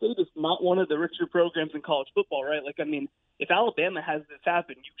 Washington State is not one of the richer programs in college football, right? Like, I mean, if Alabama has this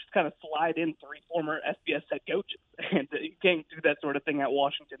happen, you just kind of slide in 3 former FBS head coaches. And you can't do that sort of thing at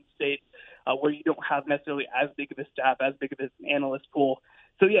Washington State, where you don't have necessarily as big of a staff, as big of an analyst pool.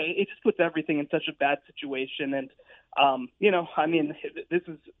 So, yeah, it just puts everything in such a bad situation. And, this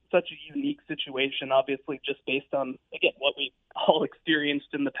is such a unique situation, obviously, just based on, again, what we all experienced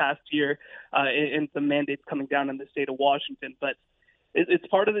in the past year and some mandates coming down in the state of Washington. But it's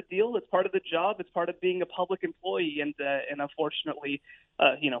part of the deal. It's part of the job. It's part of being a public employee. And unfortunately,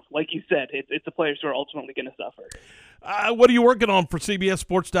 like you said, it's the players who are ultimately going to suffer. What are you working on for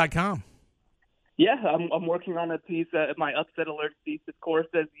CBSSports.com? Yeah, I'm working on a piece, my upset alert piece, of course,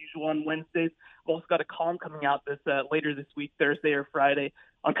 as usual on Wednesdays. I've also got a column coming out later this week, Thursday or Friday,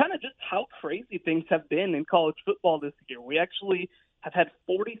 on kind of just how crazy things have been in college football this year. We actually have had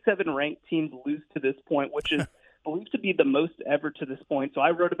 47 ranked teams lose to this point, which is believed to be the most ever to this point. So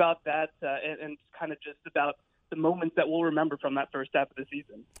I wrote about that and kind of just about the moments that we'll remember from that first half of the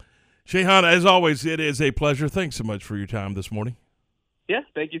season. Shehan, as always, it is a pleasure. Thanks so much for your time this morning. Yeah,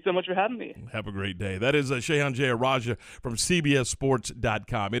 thank you so much for having me. Have a great day. That is Shehan Jeyarajah from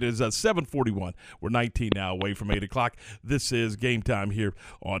CBSSports.com. It is 7:41. We're 19 now away from 8 o'clock. This is Game Time here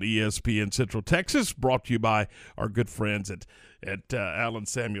on ESPN Central Texas, brought to you by our good friends at Allen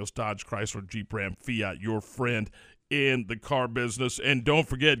Samuels Dodge Chrysler Jeep Ram Fiat, your friend in the car business. And don't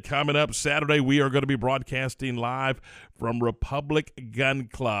forget, coming up Saturday, we are going to be broadcasting live from Republic Gun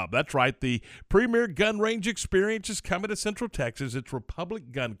Club. That's right, the premier gun range experience is coming to Central Texas. It's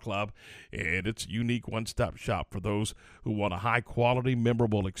Republic Gun Club, and it's a unique one-stop shop for those who want a high-quality,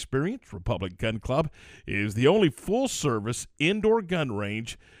 memorable experience. Republic Gun Club is the only full-service indoor gun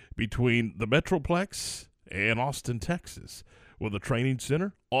range between the Metroplex and Austin, Texas, with a training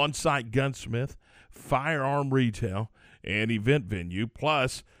center, on-site gunsmith, firearm retail, and event venue.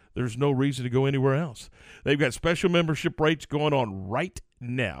 Plus, there's no reason to go anywhere else. They've got special membership rates going on right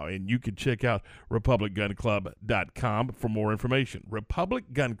now, and you can check out RepublicGunClub.com for more information.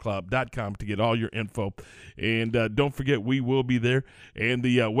 RepublicGunClub.com to get all your info. And don't forget, we will be there, and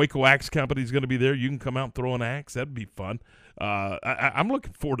the Waco Axe Company is going to be there. You can come out and throw an axe. That'd be fun. I'm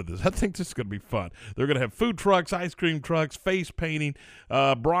looking forward to this. I think this is going to be fun. They're going to have food trucks, ice cream trucks, face painting.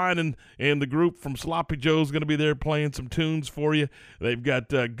 Brian and the group from Sloppy Joe's going to be there playing some tunes for you. They've got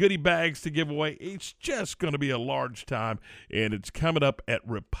goodie bags to give away. It's just going to be a large time, and it's coming up at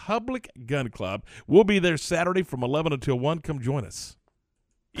Republic Gun Club. We'll be there Saturday from 11 until 1. Come join us.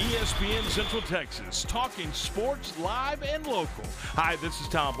 ESPN Central Texas, talking sports live and local. Hi, this is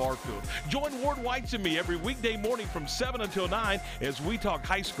Tom Barfield. Join Ward Whites and me every weekday morning from 7 until 9 as we talk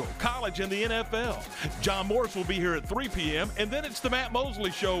high school, college, and the NFL. John Morris will be here at 3 p.m., and then it's the Matt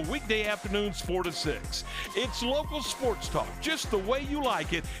Mosley Show weekday afternoons 4 to 6. It's local sports talk, just the way you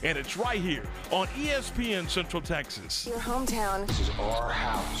like it, and it's right here on ESPN Central Texas. Your hometown. This is our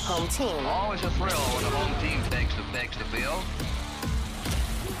house. Home team. Always a thrill when the home team takes the field.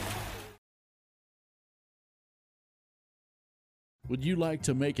 Would you like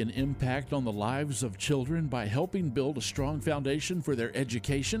to make an impact on the lives of children by helping build a strong foundation for their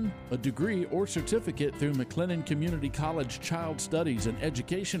education? A degree or certificate through McLennan Community College Child Studies and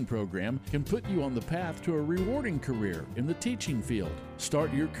Education Program can put you on the path to a rewarding career in the teaching field.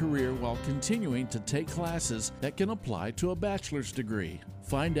 Start your career while continuing to take classes that can apply to a bachelor's degree.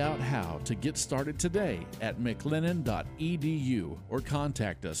 Find out how to get started today at mclennan.edu or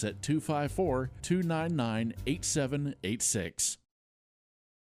contact us at 254-299-8786.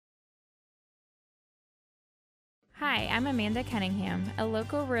 Hi, I'm Amanda Cunningham, a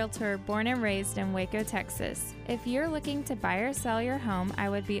local realtor born and raised in Waco, Texas. If you're looking to buy or sell your home, I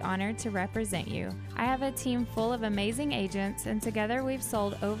would be honored to represent you. I have a team full of amazing agents, and together we've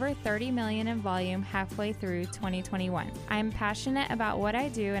sold over $30 million in volume halfway through 2021. I'm passionate about what I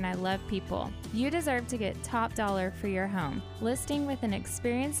do, and I love people. You deserve to get top dollar for your home. Listing with an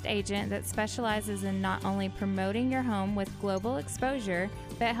experienced agent that specializes in not only promoting your home with global exposure,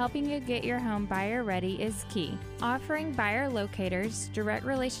 but helping you get your home buyer ready is key. Offering buyer locators, direct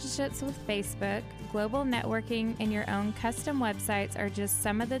relationships with Facebook, global networking, and your own custom websites are just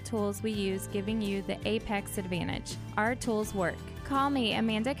some of the tools we use, giving you the apex advantage. Our tools work. Call me,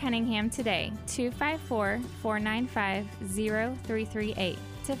 Amanda Cunningham, today, 254-495-0338.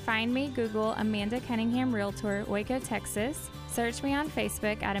 To find me, Google Amanda Cunningham Realtor, Waco, Texas. Search me on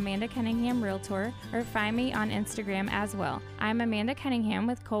Facebook at Amanda Cunningham Realtor, or find me on Instagram as well. I'm Amanda Cunningham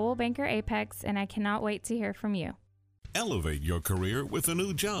with Coldwell Banker Apex, and I cannot wait to hear from you. Elevate your career with a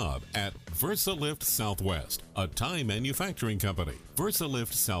new job at VersaLift Southwest, a Thai manufacturing company.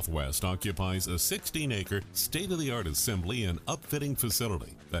 VersaLift Southwest occupies a 16-acre, state-of-the-art assembly and upfitting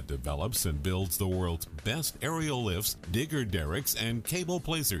facility that develops and builds the world's best aerial lifts, digger derricks, and cable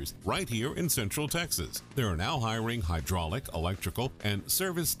placers right here in Central Texas. They are now hiring hydraulic, electrical, and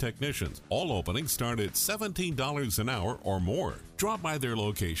service technicians. All openings start at $17 an hour or more. Drop by their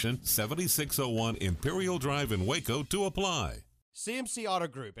location, 7601 Imperial Drive in Waco, to apply. CMC Auto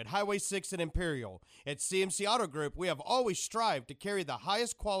Group at Highway 6 and Imperial. At CMC Auto Group, we have always strived to carry the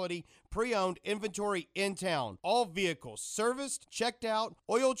highest quality pre-owned inventory in town. All vehicles serviced, checked out,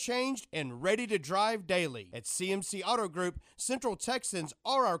 oil changed, and ready to drive daily. At CMC Auto Group, Central Texans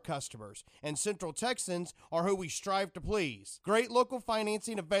are our customers, and Central Texans are who we strive to please. Great local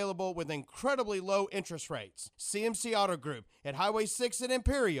financing available with incredibly low interest rates. CMC Auto Group at Highway 6 and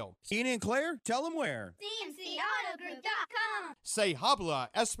Imperial. Ian and Claire, tell them where. CMCAutogroup.com. Say habla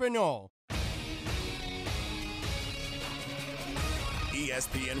español.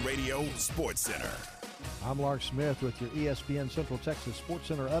 ESPN Radio Sports Center. I'm Lark Smith with your ESPN Central Texas Sports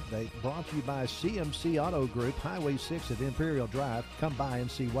Center update, brought to you by CMC Auto Group, Highway 6 at Imperial Drive. Come by and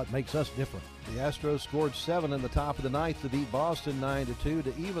see what makes us different. The Astros scored 7 in the top of the ninth to beat Boston 9-2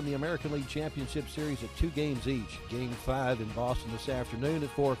 to even the American League Championship Series at 2 games each. Game 5 in Boston this afternoon at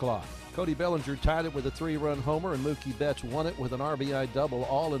 4 o'clock. Cody Bellinger tied it with a 3-run homer, and Mookie Betts won it with an RBI double,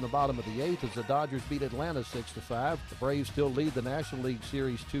 all in the bottom of the 8th as the Dodgers beat Atlanta 6-5. The Braves still lead the National League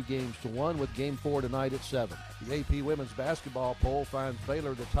Series 2-1 with Game 4 tonight at 7. The AP Women's Basketball poll finds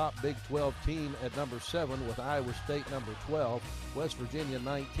Baylor the top Big 12 team at number 7, with Iowa State number 12, West Virginia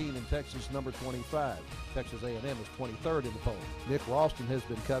 19, and Texas number 25. Texas A&M is 23rd in the poll. Nick Ralston has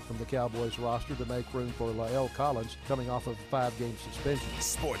been cut from the Cowboys roster to make room for Lael Collins, coming off of a 5-game suspension.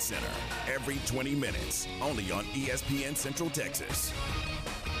 Sports Center, every 20 minutes, only on ESPN Central Texas.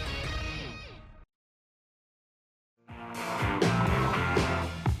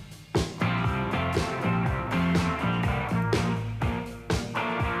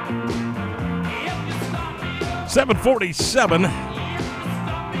 $7:47.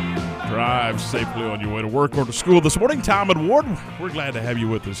 Drive safely on your way to work or to school this morning. Tom and Ward, we're glad to have you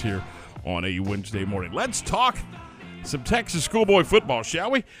with us here on a Wednesday morning. Let's talk some Texas schoolboy football,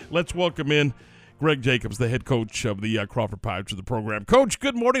 shall we? Let's welcome in Greg Jacobs, the head coach of the Crawford Pirates, to the program. Coach,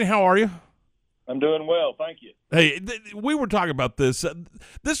 good morning. How are you? I'm doing well, thank you. Hey, we were talking about this.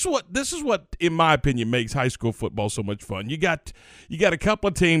 This is what, in my opinion, makes high school football so much fun. You got a couple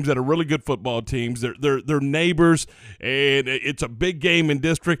of teams that are really good football teams. They're neighbors, and it's a big game in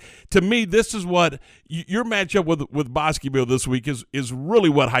district. To me, this is what your matchup with Bosqueville this week is really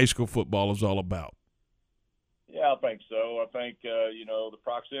what high school football is all about. Yeah, I think so. I think the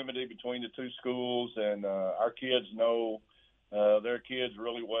proximity between the two schools, and our kids know their kids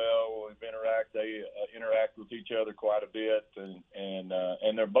really well. They interact with each other quite a bit, and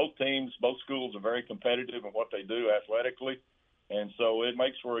they're both teams. Both schools are very competitive in what they do athletically, and so it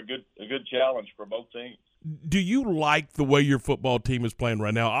makes for a good challenge for both teams. Do you like the way your football team is playing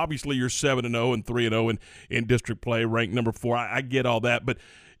right now? Obviously, you're 7-0 and 3-0 in district play, ranked number 4. I get all that, but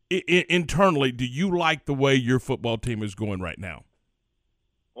internally, do you like the way your football team is going right now?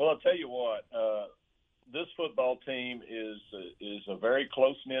 Well, I'll tell you what. This football team is a very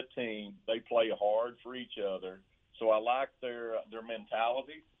close-knit team. They play hard for each other. So I like their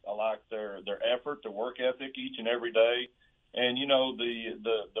mentality. I like their effort, their work ethic each and every day. And,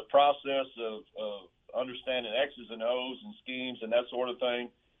 the process of understanding X's and O's and schemes and that sort of thing,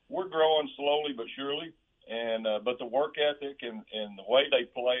 we're growing slowly but surely. And but the work ethic and the way they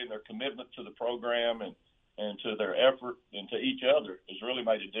play and their commitment to the program and to their effort and to each other has really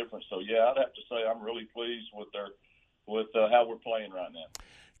made a difference. So, yeah, I'd have to say I'm really pleased with how we're playing right now.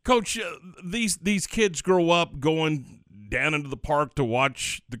 Coach, these kids grow up going down into the park to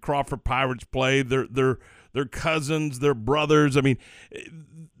watch the Crawford Pirates play. They're cousins, they're brothers. I mean,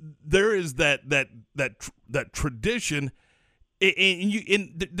 there is that tradition,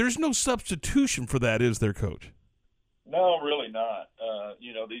 and there's no substitution for that, is there, Coach? No, really not.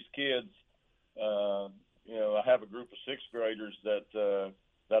 These kids. I have a group of 6th graders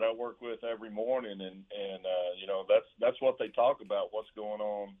that I work with every morning, and that's what they talk about, what's going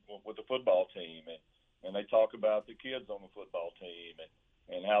on with the football team, and they talk about the kids on the football team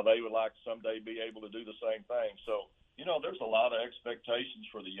and how they would like to someday be able to do the same thing. So, there's a lot of expectations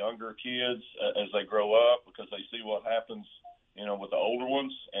for the younger kids as they grow up because they see what happens, with the older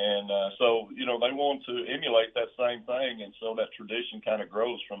ones, and so they want to emulate that same thing, and so that tradition kind of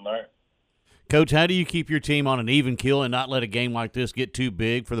grows from there. Coach, how do you keep your team on an even keel and not let a game like this get too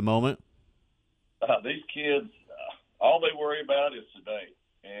big for the moment? These kids, all they worry about is today.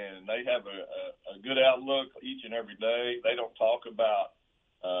 and they have a good outlook each and every day. They don't talk about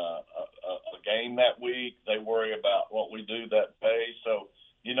a game that week. They worry about what we do that day. So,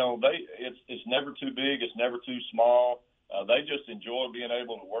 it's never too big. It's never too small. They just enjoy being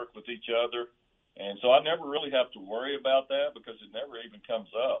able to work with each other. And so I never really have to worry about that because it never even comes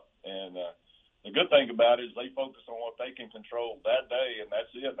up. And the good thing about it is they focus on what they can control that day, and that's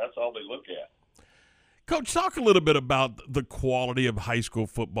it. That's all they look at. Coach, talk a little bit about the quality of high school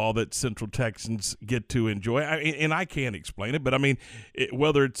football that Central Texans get to enjoy. And I can't explain it, but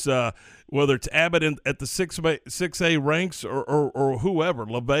whether it's Abbott at the 6A ranks or whoever,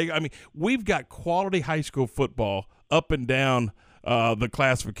 La Vega. We've got quality high school football up and down the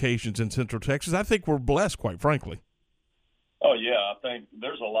classifications in Central Texas. I think we're blessed, quite frankly. Oh yeah, I think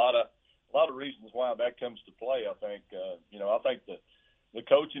there's a lot of reasons why that comes to play. I think I think the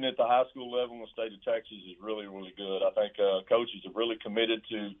coaching at the high school level in the state of Texas is really, really good. I think coaches are really committed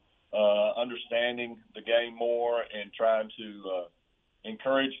to understanding the game more and trying to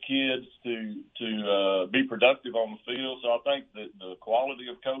encourage kids to be productive on the field. So I think that the quality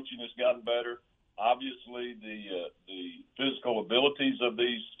of coaching has gotten better. Obviously, the physical abilities of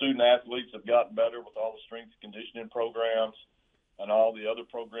these student athletes have gotten better with all the strength and conditioning programs and all the other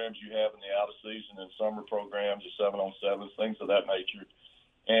programs you have in the out-of-season and summer programs, the 7-on-7s, things of that nature.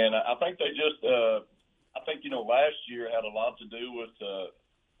 And I think they just last year had a lot to do with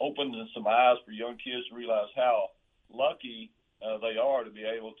opening some eyes for young kids to realize how lucky they are to be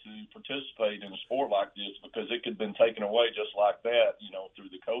able to participate in a sport like this, because it could have been taken away just like that,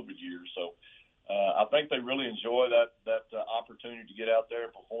 through the COVID years. So I think they really enjoy that opportunity to get out there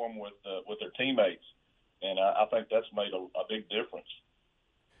and perform with their teammates. And I think that's made a big difference.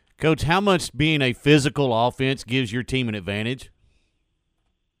 Coach, how much being a physical offense gives your team an advantage?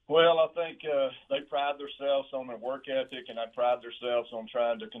 Well, I think they pride themselves on their work ethic, and they pride themselves on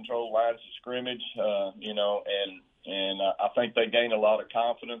trying to control lines of scrimmage, and I think they gain a lot of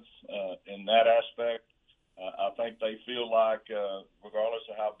confidence in that aspect. I think they feel like regardless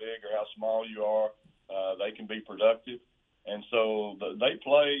of how big or how small you are, they can be productive. And so they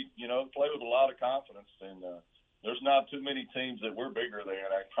play with a lot of confidence, and there's not too many teams that we're bigger than,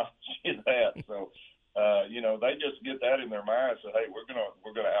 I promise you that. So, they just get that in their mind. So, hey, we're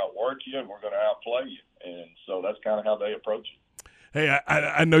gonna outwork you and we're gonna outplay you, and so that's kind of how they approach it. Hey,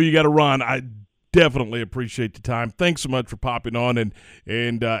 I know you got to run. I definitely appreciate the time. Thanks so much for popping on, and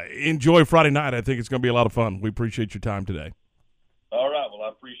enjoy Friday night. I think it's going to be a lot of fun. We appreciate your time today. All right. Well, I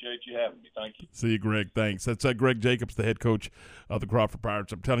appreciate you having me. Thank you. See you, Greg. Thanks. That's Greg Jacobs, the head coach of the Crawford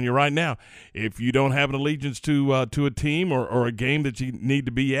Pirates. I'm telling you right now, if you don't have an allegiance to a team or a game that you need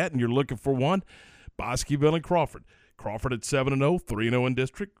to be at and you're looking for one, Bosqueville and Crawford. Crawford at 7-0, 3-0 in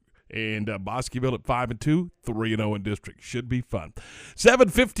district. And Bosqueville at 5-2, 3-0 in district. Should be fun.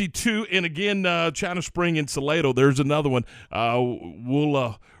 7:52, and again, China Spring and Salado. There's another one.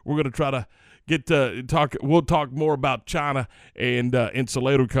 We're going to try to talk. We'll talk more about China and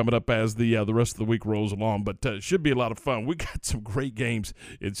Salado coming up as the rest of the week rolls along. But it should be a lot of fun. We got some great games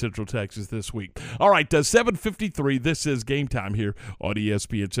in Central Texas this week. All right, 7:53. This is Game Time here on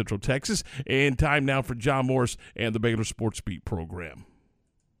ESPN Central Texas, and time now for John Morris and the Baylor Sports Beat program.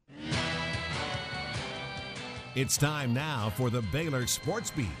 It's time now for the Baylor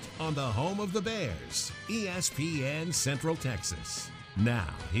Sports Beat on the home of the Bears, ESPN Central Texas. Now,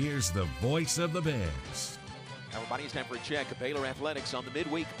 here's the voice of the Bears. Everybody, it's time for a check of Baylor Athletics on the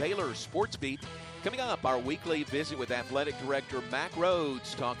midweek Baylor Sports Beat. Coming up, our weekly visit with Athletic Director Mac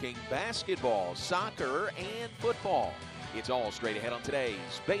Rhodes, talking basketball, soccer, and football. It's all straight ahead on today's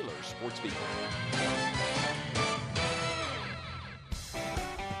Baylor Sports Beat.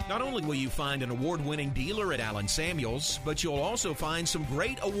 Not only will you find an award-winning dealer at Allen Samuels, but you'll also find some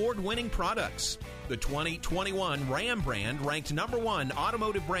great award-winning products. The 2021 Ram brand ranked #1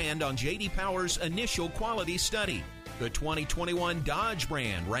 automotive brand on J.D. Power's initial quality study. The 2021 Dodge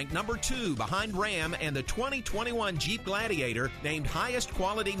brand ranked #2 behind Ram, and the 2021 Jeep Gladiator named highest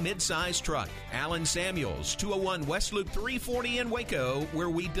quality midsize truck. Allen Samuels, 201 West Loop 340 in Waco, where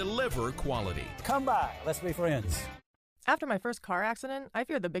we deliver quality. Come by. Let's be friends. After my first car accident, I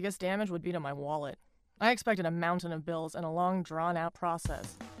feared the biggest damage would be to my wallet. I expected a mountain of bills and a long, drawn-out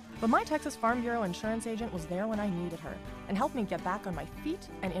process. But my Texas Farm Bureau insurance agent was there when I needed her and helped me get back on my feet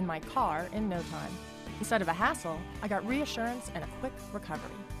and in my car in no time. Instead of a hassle, I got reassurance and a quick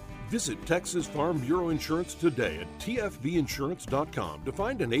recovery. Visit Texas Farm Bureau Insurance today at tfbinsurance.com to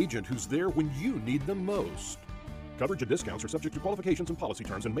find an agent who's there when you need them most. Coverage and discounts are subject to qualifications and policy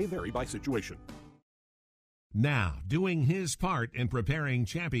terms and may vary by situation. Now, doing his part in preparing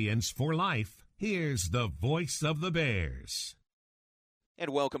champions for life, here's the voice of the Bears. And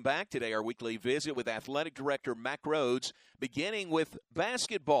welcome back. Today, our weekly visit with Athletic Director Mack Rhoades, beginning with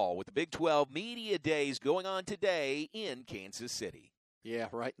basketball with the Big 12 Media Days going on today in Kansas City. Yeah,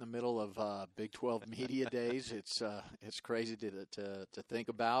 right in the middle of Big 12 Media Days. It's crazy to think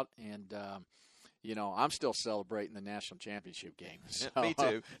about, and I'm still celebrating the national championship game. So, me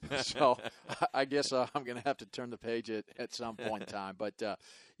too. So I guess I'm going to have to turn the page at some point in time. But to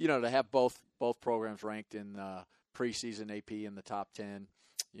have both programs ranked in preseason AP in the top 10,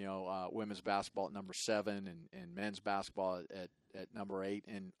 women's basketball at number 7 and men's basketball at number 8,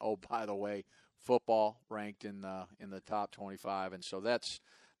 and by the way, football ranked in the top 25, and so that's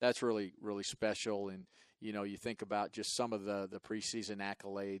really, really special. And you think about just some of the preseason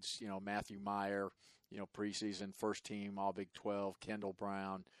accolades. Matthew Meyer, preseason first team All Big 12. Kendall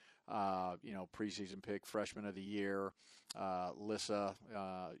Brown, preseason pick freshman of the year. Lissa,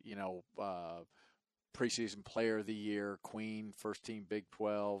 preseason player of the year. Queen, first team Big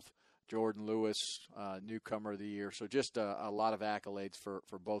 12. Jordan Lewis, newcomer of the year. So just a lot of accolades for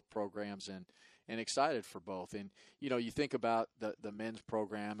both programs, and excited for both. And, you think about the men's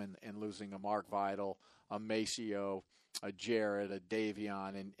program and losing a Mark Vidal, a Maceo, a Jared, a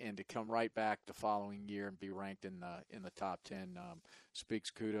Davion, and to come right back the following year and be ranked in the top 10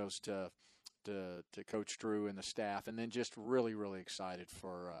 speaks kudos to Coach Drew and the staff. And then just really, really excited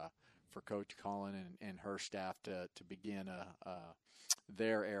for Coach Cullen and her staff to begin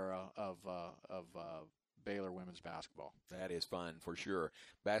their era of Baylor women's basketball. That is fun for sure.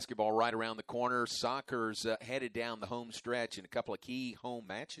 Basketball right around the corner. Soccer's headed down the home stretch in a couple of key home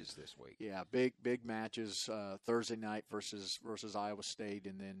matches this week. Yeah, big matches. Thursday night versus Iowa State,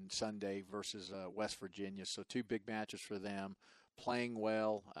 and then Sunday versus West Virginia. So 2 big matches for them, playing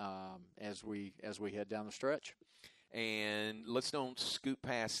well as we head down the stretch. And let's don't scoot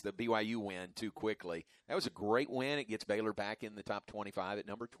past the BYU win too quickly. That was a great win. It gets Baylor back in the top 25 at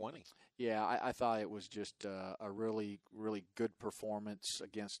number 20. Yeah, I thought it was just a really, really good performance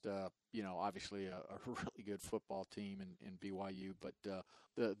against, obviously a really good football team in BYU. But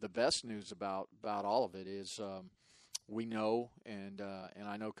the best news about all of it is we know, and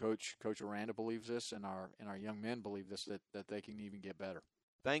I know Coach Aranda believes this, and our young men believe this, that they can even get better.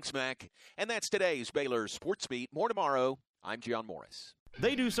 Thanks, Mac. And that's today's Baylor Sports Beat. More tomorrow. I'm John Morris.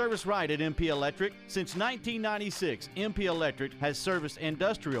 They do service right at MP Electric. Since 1996, MP Electric has serviced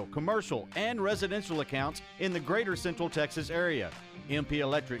industrial, commercial, and residential accounts in the greater Central Texas area. MP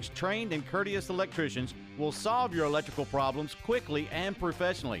Electric's trained and courteous electricians will solve your electrical problems quickly and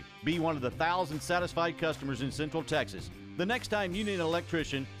professionally. Be one of the 1,000 satisfied customers in Central Texas. The next time you need an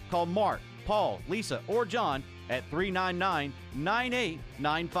electrician, call Mark, Paul, Lisa, or John at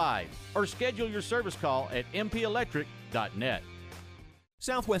 399-9895 or schedule your service call at mpelectric.net.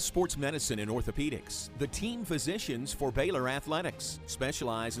 Southwest Sports Medicine and Orthopedics, the team physicians for Baylor Athletics,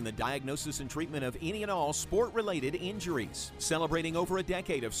 specialize in the diagnosis and treatment of any and all sport-related injuries. Celebrating over a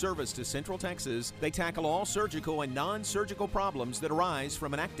decade of service to Central Texas, they tackle all surgical and non-surgical problems that arise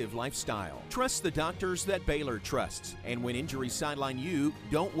from an active lifestyle. Trust the doctors that Baylor trusts, and when injuries sideline you,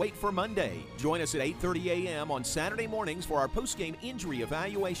 don't wait for Monday. Join us at 8:30 a.m. on Saturday mornings for our post-game injury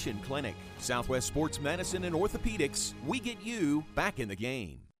evaluation clinic. Southwest Sports Medicine and Orthopedics, we get you back in the game.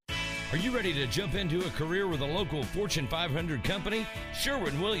 Are you ready to jump into a career with a local Fortune 500 company?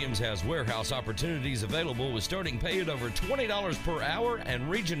 Sherwin-Williams has warehouse opportunities available with starting pay at over $20 per hour and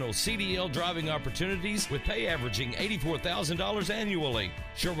regional CDL driving opportunities with pay averaging $84,000 annually.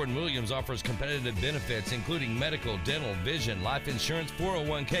 Sherwin-Williams offers competitive benefits including medical, dental, vision, life insurance,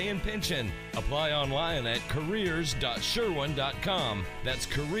 401k, and pension. Apply online at careers.sherwin.com. That's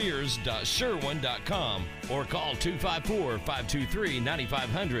careers.sherwin.com or call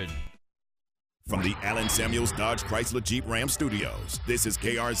 254-523-9500. From the Allen Samuels Dodge Chrysler Jeep Ram Studios, this is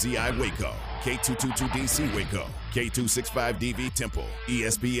KRZI Waco, K222DC Waco, K265DV Temple,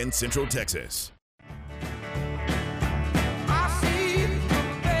 ESPN Central Texas.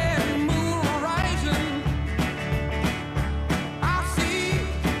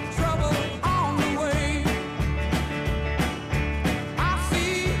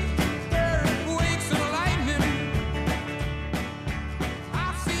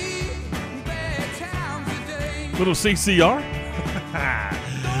 Little CCR.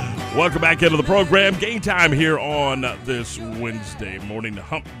 Welcome back into the program. Game time here on this Wednesday morning,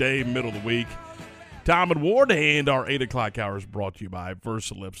 hump day, middle of the week. Tom and Ward, and our 8 o'clock hour is brought to you by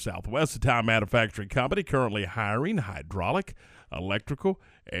VersaLift Southwest, a tire manufacturing company currently hiring hydraulic, electrical,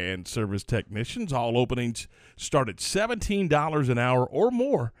 and service technicians. All openings start at $17 an hour or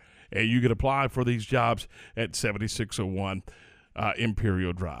more, and you can apply for these jobs at 7601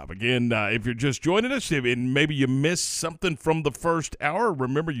 Imperial Drive. Again, if you're just joining us and maybe you missed something from the first hour,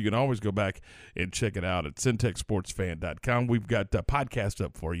 remember you can always go back and check it out at syntechsportsfan.com. We've got a podcast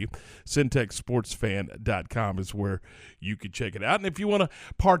up for you. syntechsportsfan.com is where you can check it out. And if you want to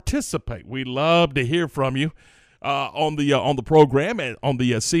participate, we'd love to hear from you. On the program and on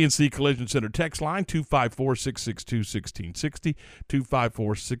the CNC Collision Center text line, 254-662-1660,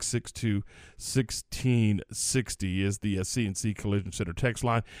 254-662-1660 is the CNC Collision Center text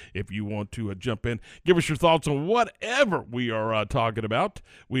line. If you want to jump in, give us your thoughts on whatever we are talking about.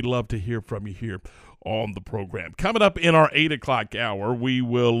 We'd love to hear from you here on the program. Coming up in our 8 o'clock hour, we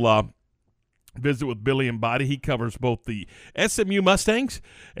will visit with Billy Embody. He covers both the SMU Mustangs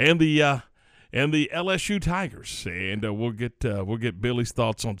and the LSU Tigers, and we'll get Billy's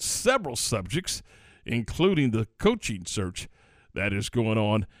thoughts on several subjects, including the coaching search that is going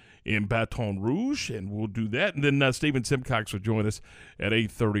on in Baton Rouge, and we'll do that. And then Stephen Simcox will join us at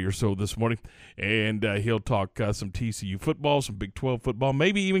 8:30 or so this morning, and he'll talk some TCU football, some Big 12 football,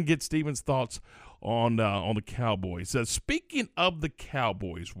 maybe even get Stephen's thoughts on the Cowboys. Speaking of the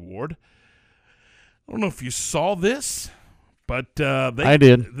Cowboys, Ward, I don't know if you saw this. But I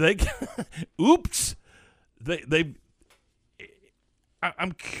did. Oops.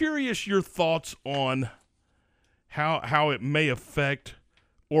 I'm curious your thoughts on how it may affect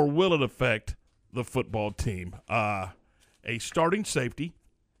or will it affect the football team. A starting safety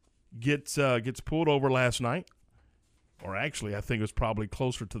gets pulled over last night, or actually I think it was probably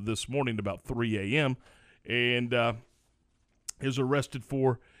closer to this morning, about 3 a.m., and is arrested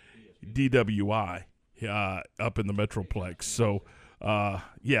for DWI. Up in the Metroplex. So, DeMonte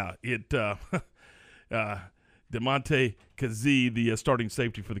Kazee, the starting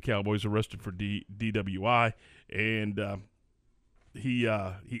safety for the Cowboys, arrested for DWI, and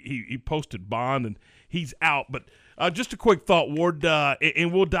he posted bond, and he's out. But just a quick thought, Ward,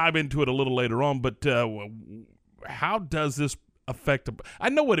 and we'll dive into it a little later on, but how does this affect – I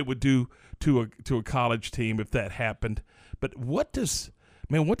know what it would do to a college team if that happened, but what does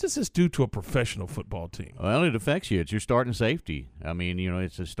this do to a professional football team? Well, it affects you. It's your starting safety. I mean,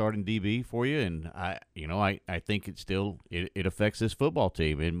 it's a starting DB for you, and I think it affects this football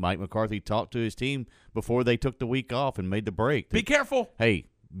team. And Mike McCarthy talked to his team before they took the week off and made the break. Be careful. Hey,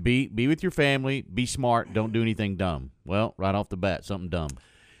 be with your family. Be smart. Don't do anything dumb. Well, right off the bat, something dumb.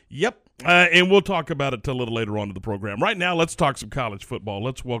 Yep. And we'll talk about it a little later on in the program. Right now, let's talk some college football.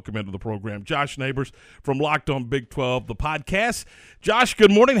 Let's welcome into the program Josh Neighbors from Locked On Big 12, the podcast. Josh,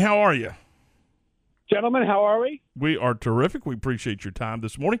 good morning. How are you? Gentlemen, how are we? We are terrific. We appreciate your time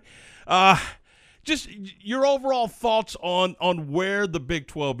this morning. Just your overall thoughts on where the Big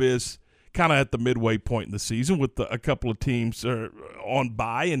 12 is kind of at the midway point in the season with a couple of teams on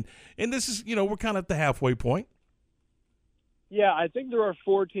bye. And this is, we're kind of at the halfway point. Yeah, I think there are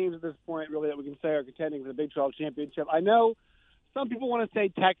 4 teams at this point, really, that we can say are contending for the Big 12 championship. I know some people want to say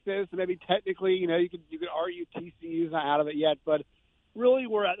Texas, and maybe technically, you could argue TCU's not out of it yet, but really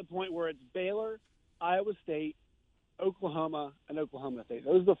we're at the point where it's Baylor, Iowa State, Oklahoma, and Oklahoma State.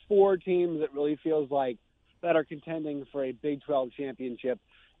 Those are the 4 teams that really feels like that are contending for a Big 12 championship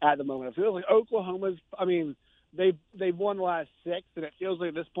at the moment. It feels like Oklahoma's, they've won the last 6, and it feels like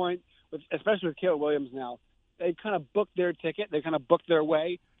at this point, especially with Caleb Williams now, they've kind of booked their ticket. They kind of booked their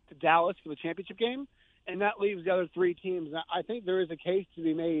way to Dallas for the championship game, and that leaves the other 3 teams. And I think there is a case to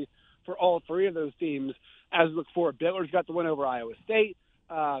be made for all 3 of those teams as we look forward. Baylor's got the win over Iowa State.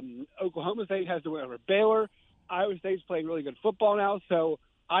 Oklahoma State has the win over Baylor. Iowa State's playing really good football now. So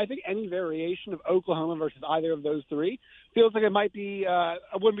I think any variation of Oklahoma versus either of those 3 feels like it might be I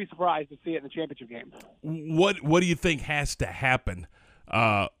wouldn't be surprised to see it in the championship game. What do you think has to happen?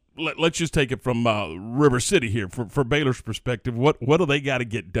 Let's just take it from River City here. For Baylor's perspective, what do they got to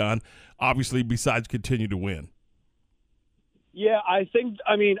get done, obviously, besides continue to win? Yeah,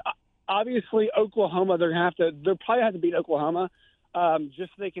 obviously Oklahoma, they'll probably have to beat Oklahoma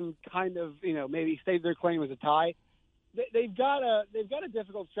just so they can kind of, maybe stave their claim as a tie. They've got a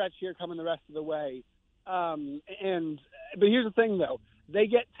difficult stretch here coming the rest of the way. But here's the thing, though. They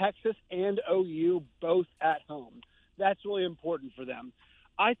get Texas and OU both at home. That's really important for them.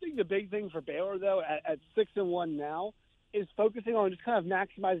 I think the big thing for Baylor, though, at 6-1 now, is focusing on just kind of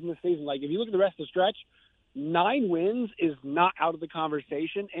maximizing the season. Like, if you look at the rest of the stretch, 9 wins is not out of the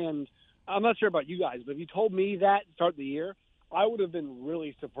conversation. And I'm not sure about you guys, but if you told me that to start the year, I would have been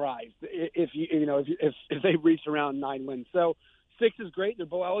really surprised if they reached around 9 wins. So 6 is great. They're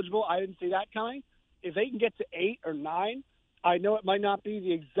bowl eligible. I didn't see that coming. If they can get to 8 or 9, I know it might not be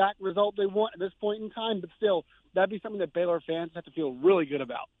the exact result they want at this point in time, but still, that'd be something that Baylor fans have to feel really good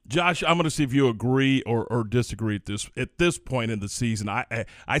about. Josh, I'm going to see if you agree or disagree at this point in the season. I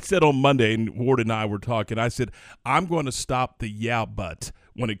said on Monday, and Ward and I were talking, I said, I'm going to stop the yeah but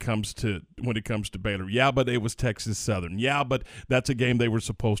when it comes to Baylor. Yeah, but it was Texas Southern. Yeah, but that's a game they were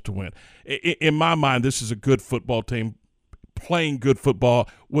supposed to win. In my mind, this is a good football team playing good football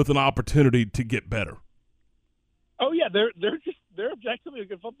with an opportunity to get better. Oh yeah, they're objectively a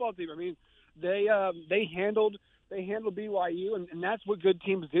good football team. I mean, they handled BYU, and that's what good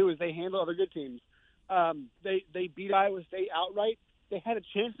teams do, is they handle other good teams. They beat Iowa State outright. They had a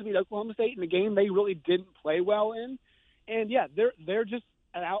chance to beat Oklahoma State in a game they really didn't play well in. And yeah, they're just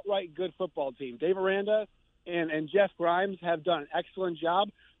an outright good football team. Dave Aranda and Jeff Grimes have done an excellent job.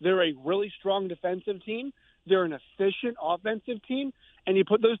 They're a really strong defensive team. They're an efficient offensive team. And you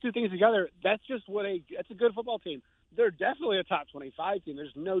put those two things together, that's a good football team. They're definitely a top 25 team.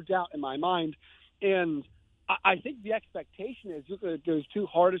 There's no doubt in my mind. And I think the expectation is, look at those two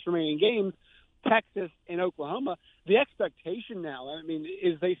hardest remaining games, Texas and Oklahoma. The expectation now, I mean,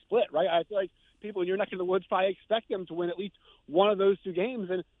 is they split, right? I feel like people in your neck of the woods probably expect them to win at least one of those two games.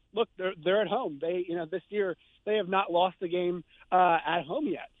 And look, they're at home. This year they have not lost a game at home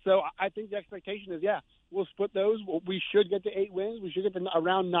yet. So I think the expectation is, we'll split those. We should get to 8 wins. We should get to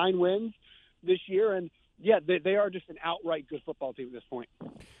around 9 wins this year. And they are just an outright good football team at this point.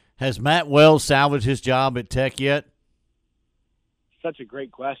 Has Matt Wells salvaged his job at Tech yet? Such a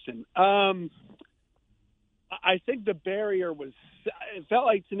great question. I think the barrier was, it felt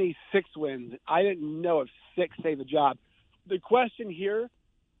like to me 6 wins. I didn't know if 6 saved the job. The question here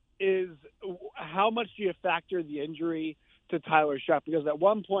is, how much do you factor the injury to Tyler Shuck? Because at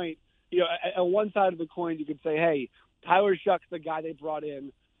one point, at one side of the coin, you could say, hey, Tyler Shuck's the guy they brought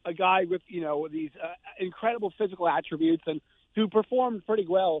in, a guy with, these incredible physical attributes and who performed pretty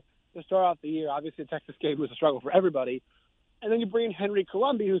well to start off the year. Obviously, the Texas game was a struggle for everybody. And then you bring in Henry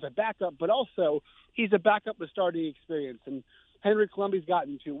Colombi, who's a backup, but also he's a backup with starting experience. And Henry Colombi's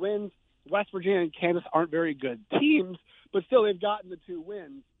gotten 2 wins. West Virginia and Kansas aren't very good teams, but still they've gotten the 2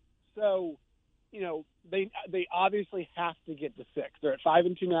 wins. So, they obviously have to get to 6. They're at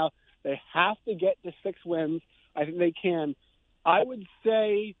 5-2 now. They have to get to 6 wins. I think they can. I would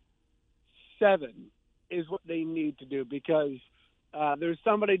say 7 is what they need to do, because there's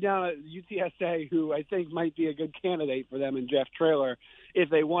somebody down at UTSA who I think might be a good candidate for them in Jeff Traylor if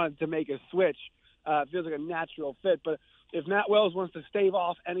they wanted to make a switch. It feels like a natural fit. But if Matt Wells wants to stave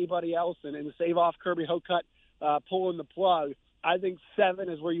off anybody else and stave off Kirby Hocutt pulling the plug, I think 7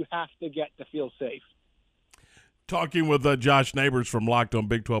 is where you have to get to feel safe. Talking with Josh Neighbors from Locked On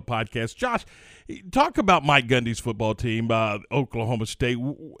Big 12 Podcast. Josh, talk about Mike Gundy's football team, Oklahoma State.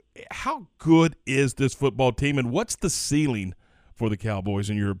 How good is this football team, and what's the ceiling for the Cowboys,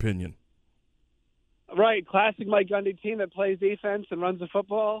 in your opinion? Right, classic Mike Gundy team that plays defense and runs the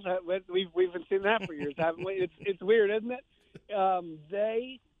football. We've been seeing that for years, haven't we? It's weird, isn't it?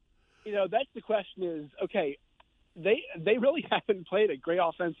 That's the question is, okay, they really haven't played a great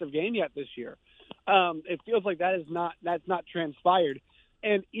offensive game yet this year. It feels like that's not transpired.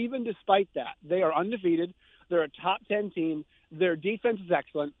 And even despite that, they are undefeated. They're a top 10 team. Their defense is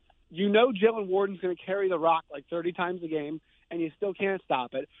excellent. Jalen Warden's going to carry the rock like 30 times a game, and you still can't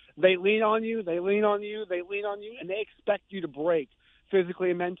stop it. They lean on you, and they expect you to break physically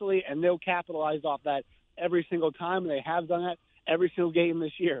and mentally, and they'll capitalize off that every single time, and they have done that every single game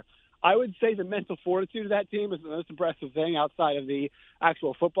this year. I would say the mental fortitude of that team is the most impressive thing outside of the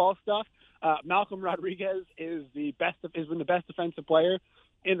actual football stuff. Malcolm Rodriguez has been the best defensive player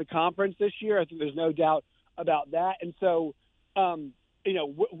in the conference this year. I think there's no doubt about that. And so,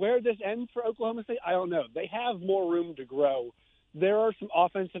 where this ends for Oklahoma State, I don't know. They have more room to grow. There are some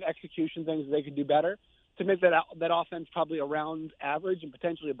offensive execution things they could do better to make that offense probably around average and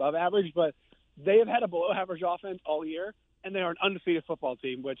potentially above average. But they have had a below-average offense all year, and they are an undefeated football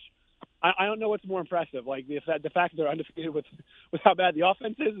team, which I don't know what's more impressive, like the fact that they're undefeated with how bad the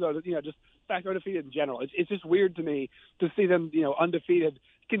offense is, or just the fact they're undefeated in general. It's just weird to me to see them undefeated,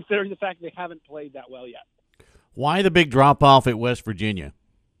 considering the fact they haven't played that well yet. Why the big drop off at West Virginia?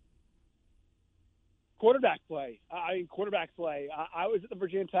 Quarterback play. I was at the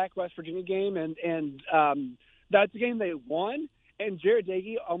Virginia Tech West Virginia game, and that's the game they won. And Jared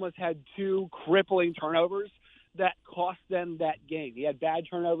Dagey almost had 2 crippling turnovers that cost them that game. He had bad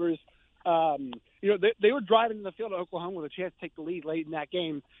turnovers. They were driving in the field of Oklahoma with a chance to take the lead late in that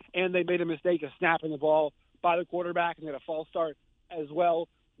game, and they made a mistake of snapping the ball by the quarterback and had a false start as well.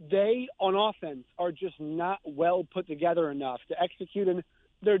 They, on offense, are just not well put together enough to execute, and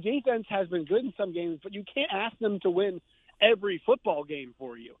their defense has been good in some games, but you can't ask them to win every football game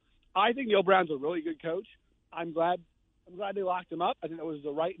for you. I think Neil Brown's a really good coach. I'm glad they locked him up. I think that was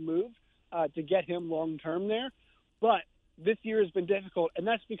the right move to get him long term there. But this year has been difficult, and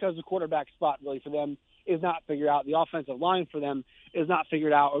that's because the quarterback spot really for them is not figured out. The offensive line for them is not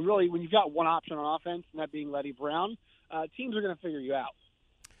figured out. Or really, when you've got one option on offense, and that being Letty Brown, teams are going to figure you out.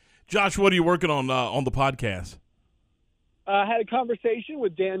 Josh, what are you working on the podcast? I had a conversation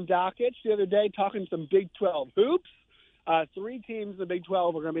with Dan Dockich the other day talking some Big 12 hoops. 3 teams in the Big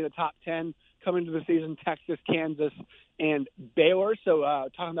 12 are going to be in the top 10 coming into the season, Texas, Kansas, and Baylor. So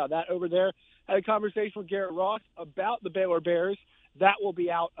talking about that over there. Had a conversation with Garrett Ross about the Baylor Bears. That will be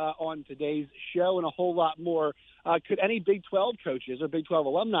out on today's show and a whole lot more. Could any Big 12 coaches or Big 12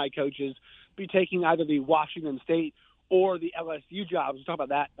 alumni coaches be taking either the Washington State or the LSU jobs? We'll talk about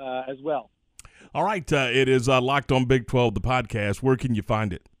that as well. All right. It is Locked on Big 12, the podcast. Where can you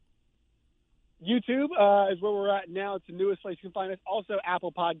find it? YouTube is where we're at now. It's the newest place you can find us. Also,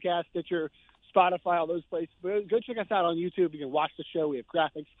 Apple Podcasts, Stitcher, Spotify, all those places. But go check us out on YouTube. You can watch the show. We have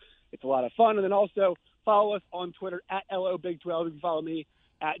graphics. It's a lot of fun. And then also follow us on Twitter at LOBig12. You can follow me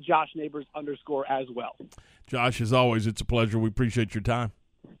at JoshNeighbors_ as well. Josh, as always, it's a pleasure. We appreciate your time.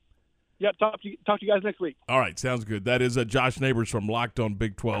 Yep, talk to you guys next week. All right, sounds good. That is Josh Neighbors from Locked on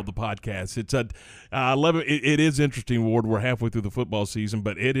Big 12, the podcast. It's 11. It is interesting, Ward. We're halfway through the football season,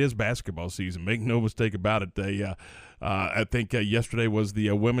 but it is basketball season. Make no mistake about it. I think yesterday was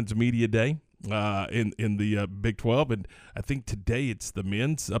the Women's Media Day in the Big 12, and I think today it's the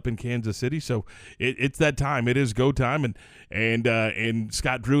men's up in Kansas City. So it's that time. It is go time, and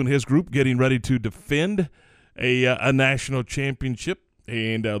Scott Drew and his group getting ready to defend a national championship.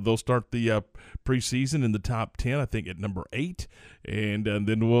 And they'll start the preseason in the top 10, I think, at number 8. And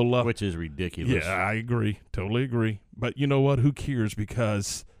then we'll which is ridiculous. Yeah, I agree. Totally agree. But you know what? Who cares?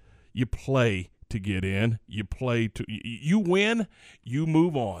 Because you play to get in. You win, you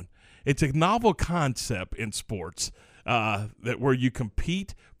move on. It's a novel concept in sports that where you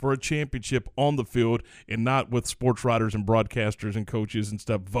compete for a championship on the field and not with sports writers and broadcasters and coaches and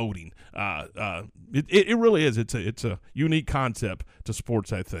stuff voting. It really is. It's a unique concept to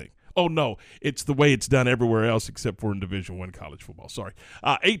sports, I think. Oh, no, it's the way it's done everywhere else except for in Division I college football. Sorry.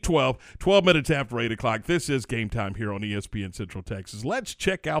 8:12, 12 minutes after 8 o'clock. This is Game Time here on ESPN Central Texas. Let's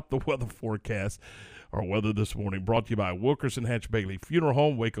check out the weather forecast. Our weather this morning brought to you by Wilkerson Hatch Bailey Funeral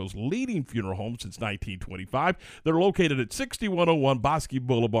Home, Waco's leading funeral home since 1925. They're located at 6101 Bosque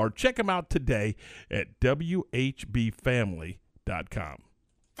Boulevard. Check them out today at WHBFamily.com.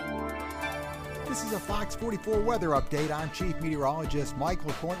 This is a Fox 44 weather update. I'm Chief Meteorologist Mike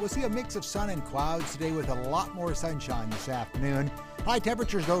LaPointe. We'll see a mix of sun and clouds today with a lot more sunshine this afternoon. High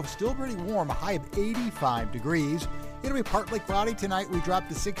temperatures, though, still pretty warm, a high of 85 degrees. It'll be partly cloudy tonight. We drop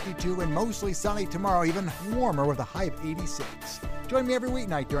to 62 and mostly sunny tomorrow, even warmer with a high of 86. Join me every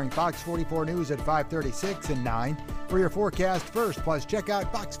weeknight during Fox 44 News at 5:30, 6, and 9 for your forecast first. Plus, check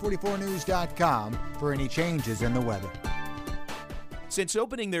out fox44news.com for any changes in the weather. Since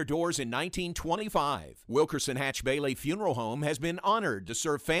opening their doors in 1925, Wilkerson Hatch Bailey Funeral Home has been honored to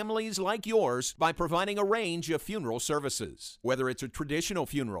serve families like yours by providing a range of funeral services. Whether it's a traditional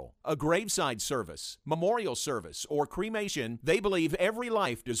funeral, a graveside service, memorial service, or cremation, they believe every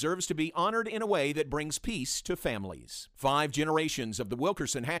life deserves to be honored in a way that brings peace to families. 5 generations of the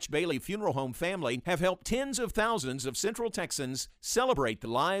Wilkerson Hatch Bailey Funeral Home family have helped tens of thousands of Central Texans celebrate the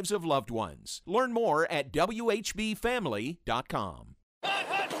lives of loved ones. Learn more at WHBFamily.com.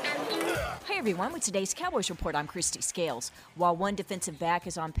 Hey everyone, with today's Cowboys Report, I'm Christy Scales. While one defensive back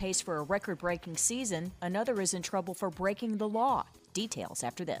is on pace for a record-breaking season, another is in trouble for breaking the law. Details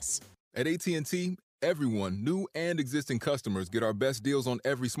after this. At AT&T, everyone, new and existing customers, get our best deals on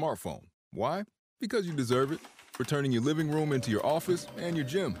every smartphone. Why? Because you deserve it. For turning your living room into your office and your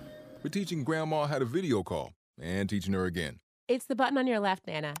gym. For teaching Grandma how to video call and teaching her again. It's the button on your left,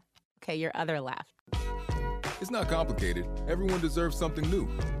 Nana. Okay, your other left. It's not complicated. Everyone deserves something new.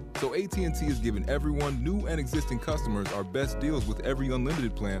 So AT&T is giving everyone, new and existing customers, our best deals with every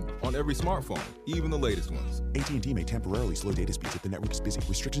unlimited plan on every smartphone, even the latest ones. AT&T may temporarily slow data speeds if the network is busy.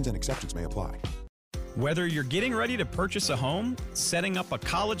 Restrictions and exceptions may apply. Whether you're getting ready to purchase a home, setting up a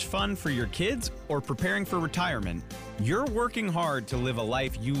college fund for your kids, or preparing for retirement, you're working hard to live a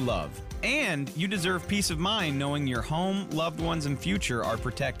life you love. And you deserve peace of mind knowing your home, loved ones, and future are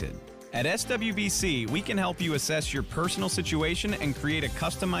protected. At SWBC, we can help you assess your personal situation and create a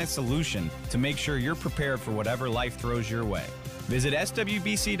customized solution to make sure you're prepared for whatever life throws your way. Visit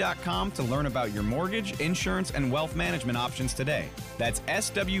SWBC.com to learn about your mortgage, insurance, and wealth management options today. That's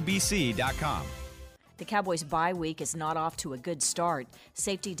SWBC.com. The Cowboys' bye week is not off to a good start.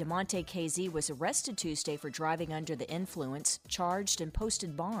 Safety DeMonte KZ was arrested Tuesday for driving under the influence, charged and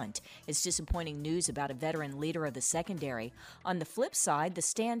posted bond. It's disappointing news about a veteran leader of the secondary. On the flip side, the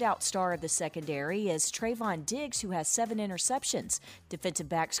standout star of the secondary is Trayvon Diggs, who has 7 interceptions. Defensive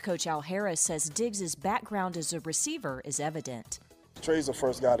backs coach Al Harris says Diggs' background as a receiver is evident. Trey's the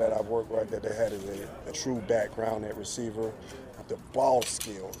first guy that I've worked with that had a true background at receiver. The ball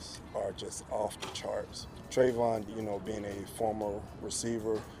skills are just off the charts. Trayvon, being a former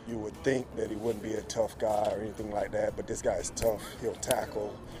receiver, you would think that he wouldn't be a tough guy or anything like that, but this guy is tough. He'll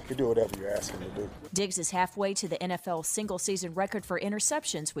tackle. He'll do whatever you ask him to do. Diggs is halfway to the NFL single-season record for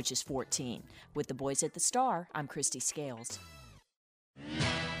interceptions, which is 14. With the boys at the Star, I'm Christy Scales.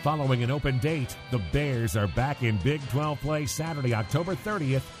 Following an open date, the Bears are back in Big 12 play Saturday, October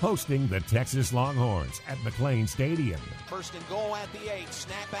 30th, hosting the Texas Longhorns at McLean Stadium. First and goal at the 8.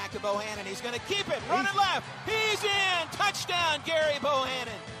 Snap back to Bohannon. He's going to keep it. Running left. He's in. Touchdown, Gary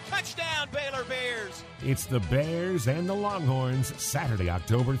Bohannon. Touchdown, Baylor Bears. It's the Bears and the Longhorns Saturday,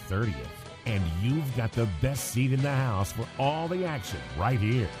 October 30th. And you've got the best seat in the house for all the action right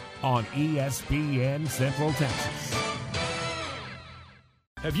here on ESPN Central Texas.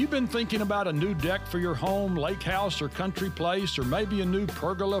 Have you been thinking about a new deck for your home, lake house, or country place, or maybe a new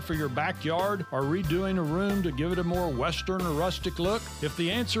pergola for your backyard, or redoing a room to give it a more western or rustic look? If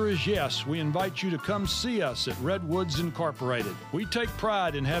the answer is yes, we invite you to come see us at Redwoods Incorporated. We take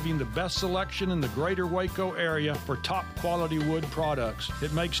pride in having the best selection in the greater Waco area for top quality wood products.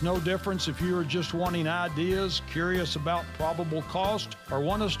 It makes no difference if you are just wanting ideas, curious about probable cost, or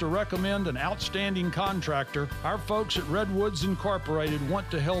want us to recommend an outstanding contractor. Our folks at Redwoods Incorporated want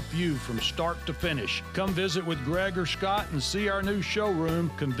to help you from start to finish. Come visit with Greg or Scott and see our new showroom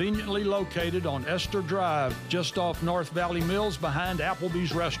conveniently located on Esther Drive, just off North Valley Mills behind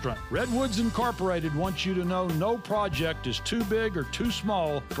Applebee's restaurant. Redwoods Incorporated wants you to know no project is too big or too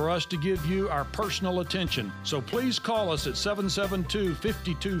small for us to give you our personal attention. So please call us at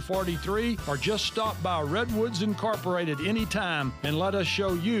 772-5243 or just stop by Redwoods Incorporated anytime and let us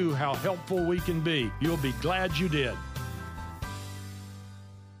show you how helpful we can be. You'll be glad you did.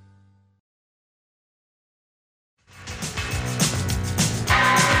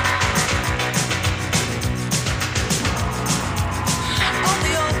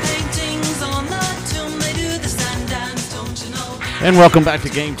 And welcome back to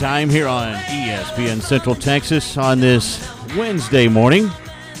Game Time here on ESPN Central Texas on this Wednesday morning.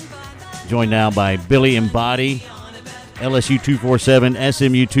 Joined now by Billy Embody, LSU 247,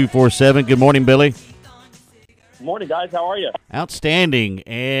 SMU 247. Good morning, Billy. Good morning, guys. How are you? Outstanding.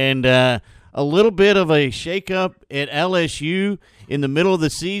 And a little bit of a shakeup at LSU in the middle of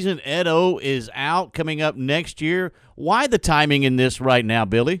the season. Ed O is out coming up next year. Why the timing in this right now,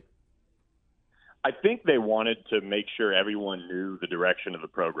 Billy? I think they wanted to make sure everyone knew the direction of the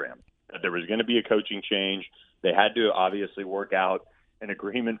program, that there was going to be a coaching change. They had to obviously work out an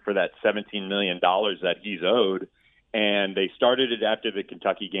agreement for that $17 million that he's owed, and they started it after the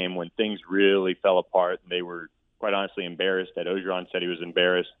Kentucky game when things really fell apart, and they were quite honestly embarrassed. Ed Orgeron said he was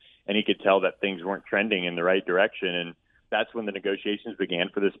embarrassed, and he could tell that things weren't trending in the right direction, and that's when the negotiations began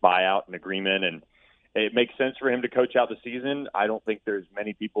for this buyout and agreement, and it makes sense for him to coach out the season. I don't think there's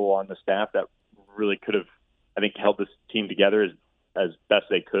many people on the staff that really could have, I think, held this team together as best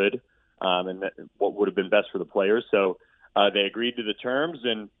they could, and what would have been best for the players. So they agreed to the terms,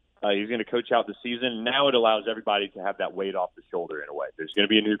 and he's going to coach out the season. Now it allows everybody to have that weight off the shoulder in a way. There's going to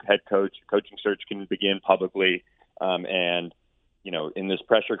be a new head coach. Coaching search can begin publicly, and in this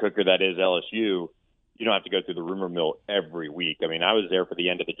pressure cooker that is LSU, you don't have to go through the rumor mill every week. I mean, I was there for the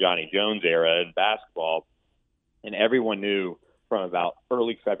end of the Johnny Jones era in basketball, and everyone knew from about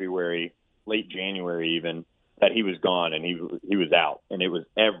early February, late January even, that he was gone and he was out. And it was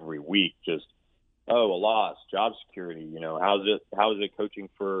every week just, a loss, job security, how is it coaching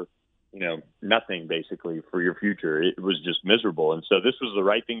for, nothing basically for your future. It was just miserable. And so this was the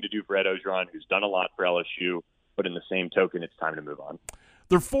right thing to do for Ed Orgeron, who's done a lot for LSU, but in the same token, it's time to move on.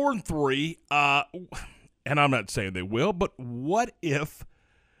 They're 4-3, and I'm not saying they will, but what if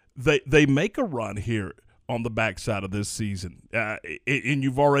they make a run here on the backside of this season, and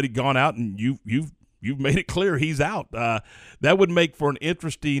you've already gone out and you've made it clear he's out? That would make for an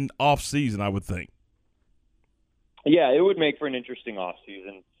interesting off season, I would think. Yeah, it would make for an interesting off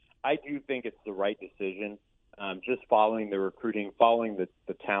season. I do think it's the right decision. Just following the recruiting, following the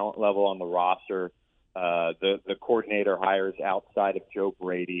talent level on the roster, the coordinator hires outside of Joe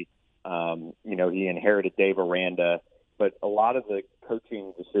Brady. He inherited Dave Aranda. But a lot of the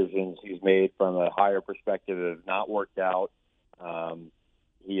coaching decisions he's made from a higher perspective have not worked out.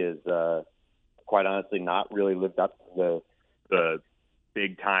 He has quite honestly not really lived up to the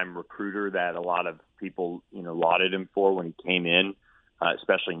big-time recruiter that a lot of people, lauded him for when he came in,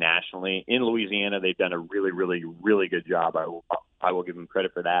 especially nationally. In Louisiana, they've done a really, really, really good job. I will give them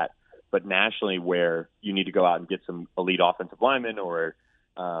credit for that. But nationally, where you need to go out and get some elite offensive linemen or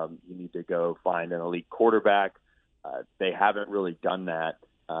you need to go find an elite quarterback, they haven't really done that.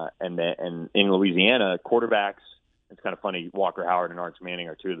 And in Louisiana, quarterbacks, it's kind of funny, Walker Howard and Arch Manning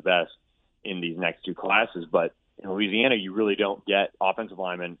are two of the best in these next two classes, but in Louisiana, you really don't get offensive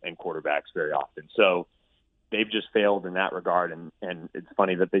linemen and quarterbacks very often. So they've just failed in that regard. And it's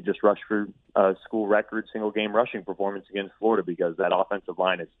funny that they just rushed for a school record single-game rushing performance against Florida because that offensive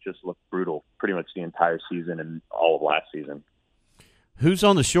line has just looked brutal pretty much the entire season and all of last season. Who's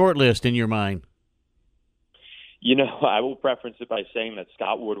on the short list in your mind? I will preference it by saying that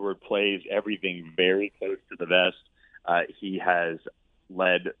Scott Woodward plays everything very close to the vest. He has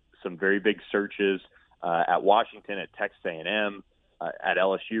led some very big searches at Washington, at Texas A&M, at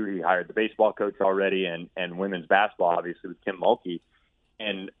LSU. He hired the baseball coach already and women's basketball, obviously, with Kim Mulkey.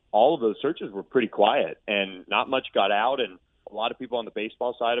 And all of those searches were pretty quiet, and not much got out. And a lot of people on the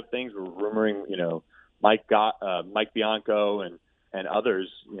baseball side of things were rumoring, Mike Bianco and others,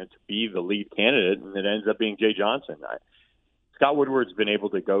 to be the lead candidate, and it ends up being Jay Johnson. Scott Woodward's been able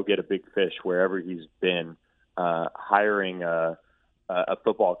to go get a big fish wherever he's been, hiring a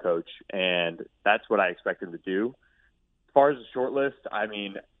football coach, and that's what I expect him to do. As far as the short list, I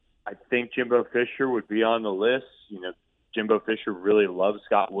think Jimbo Fisher would be on the list. Jimbo Fisher really loves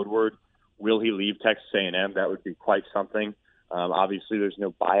Scott Woodward. Will he leave Texas A&M? That would be quite something. Obviously, there's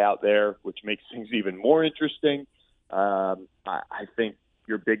no buyout there, which makes things even more interesting. I think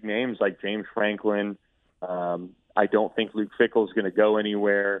your big names like James Franklin, I don't think Luke Fickell is going to go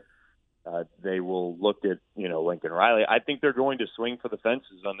anywhere. They will look at, Lincoln Riley. I think they're going to swing for the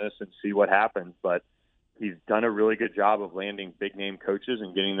fences on this and see what happens, but he's done a really good job of landing big-name coaches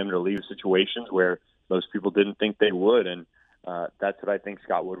and getting them to leave situations where most people didn't think they would, and that's what I think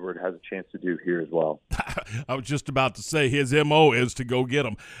Scott Woodward has a chance to do here as well. I was just about to say his MO is to go get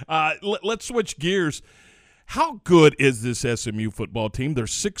them. Let's switch gears. How good is this SMU football team? They're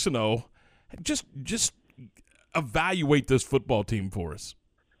 6-0. Just evaluate this football team for us.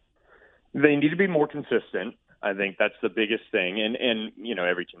 They need to be more consistent. I think that's the biggest thing, and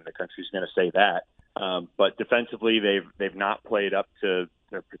every team in the country is going to say that. But defensively, they've not played up to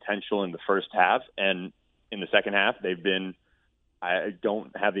their potential in the first half, and in the second half, they've been. I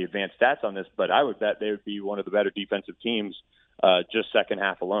don't have the advanced stats on this, but I would bet they would be one of the better defensive teams just second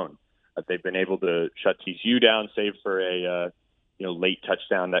half alone. They've been able to shut TCU down, save for a late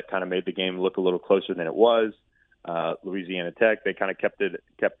touchdown that kind of made the game look a little closer than it was. Louisiana Tech, they kind of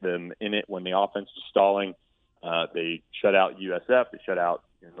kept them in it when the offense was stalling. They shut out USF. They shut out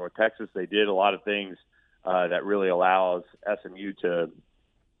North Texas. They did a lot of things that really allows SMU to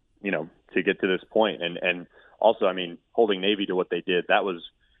get to this point. And also, holding Navy to what they did, that was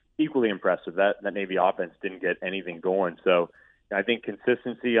equally impressive. That Navy offense didn't get anything going. So I think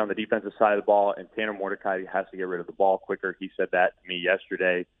consistency on the defensive side of the ball, and Tanner Mordecai has to get rid of the ball quicker. He said that to me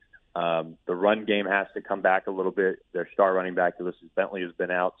yesterday. The run game has to come back a little bit. Their star running back, Ulysses Bentley, has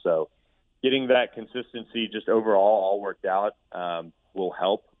been out. So getting that consistency just overall all worked out will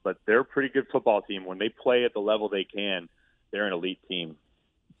help. But they're a pretty good football team. When they play at the level they can, they're an elite team.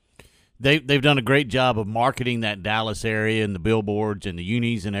 They've done a great job of marketing that Dallas area and the billboards and the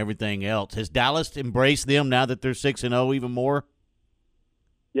unis and everything else. Has Dallas embraced them now that they're 6-0 even more?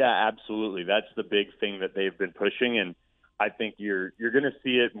 Yeah, absolutely. That's the big thing that they've been pushing, and I think you're going to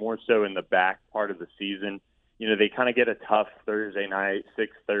see it more so in the back part of the season. They kind of get a tough Thursday night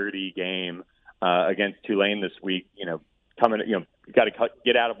 6:30 game against Tulane this week. You got to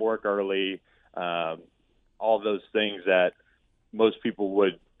get out of work early. All those things that most people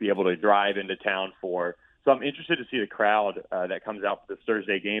would be able to drive into town for. So I'm interested to see the crowd that comes out for this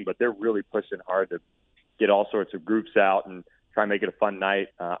Thursday game, but they're really pushing hard to get all sorts of groups out and try and make it a fun night.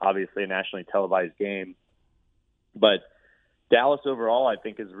 Obviously a nationally televised game, but Dallas overall, I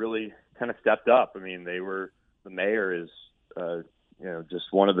think, has really kind of stepped up. The mayor is, just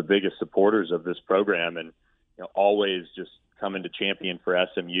one of the biggest supporters of this program, and always just coming to champion for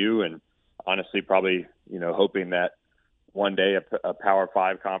SMU, and honestly, probably hoping that one day a Power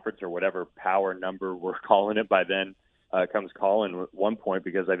 5 conference or whatever power number we're calling it by then comes calling at one point,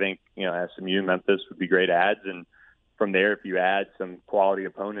 because I think SMU and Memphis would be great adds, and from there, if you add some quality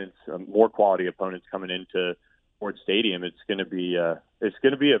opponents, more quality opponents coming into Ford Stadium, it's going to be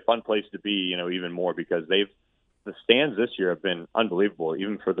a fun place to be, even more, because the stands this year have been unbelievable,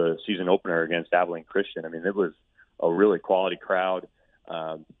 even for the season opener against Abilene Christian. It was a really quality crowd.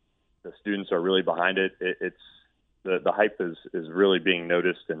 The students are really behind it. It's the hype is really being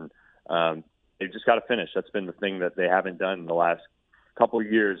noticed, and they've just got to finish. That's been the thing that they haven't done in the last couple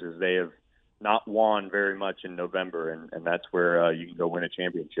of years, is they have not won very much in November, and that's where you can go win a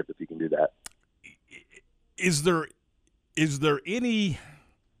championship if you can do that. Is there any?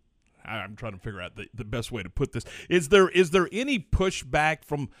 I'm trying to figure out the best way to put this. Is there any pushback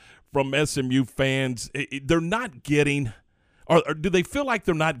from SMU fans? They're not getting, or do they feel like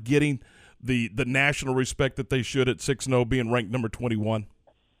they're not getting the national respect that they should at 6-0, being ranked number 21?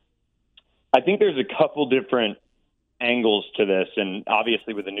 I think there's a couple different angles to this, and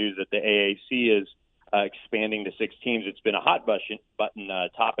obviously with the news that the AAC is expanding to 6 teams, it's been a hot button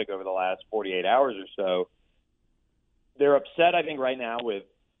topic over the last 48 hours or so. They're upset, I think, right now with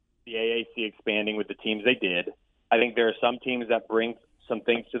the AAC expanding with the teams they did. I think there are some teams that bring some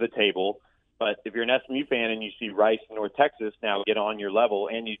things to the table, but if you're an SMU fan and you see Rice and North Texas now get on your level,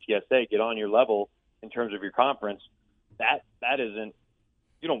 and UTSA get on your level in terms of your conference, that isn't,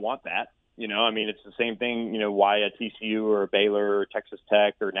 you don't want that. You know, I mean, it's the same thing, you know, why a TCU or a Baylor or Texas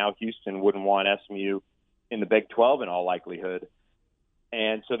Tech or now Houston wouldn't want SMU in the Big 12 in all likelihood.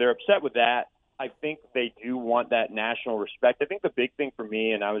 And so they're upset with that. I think they do want that national respect. I think the big thing for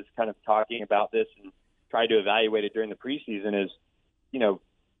me, and I was kind of talking about this and tried to evaluate it during the preseason, is, you know,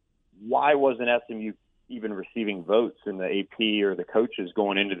 why wasn't SMU even receiving votes in the AP or the coaches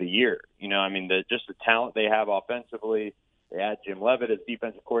going into the year? You know, I mean, just the talent they have offensively. They had Jim Leavitt as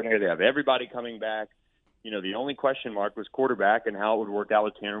defensive coordinator. They have everybody coming back. You know, the only question mark was quarterback and how it would work out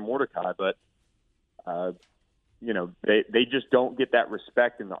with Tanner Mordecai. But, you know, they just don't get that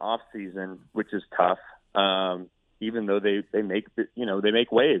respect in the off season, which is tough. Even though they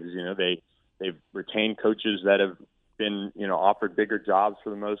make waves. You know, they've retained coaches that have been, you know, offered bigger jobs for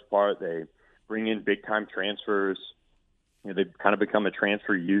the most part. They bring in big time transfers. You know, they've kind of become a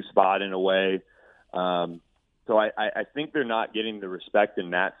transfer U spot in a way. So I think they're not getting the respect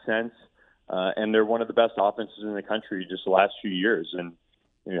in that sense. And they're one of the best offenses in the country just the last few years. And,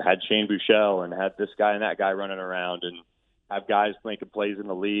 you know, had Shane Buechele and had this guy and that guy running around and have guys making plays in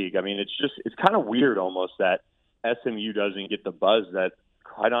the league. I mean, it's kind of weird almost that SMU doesn't get the buzz that,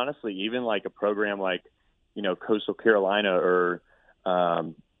 quite honestly, even like a program like, you know, Coastal Carolina or,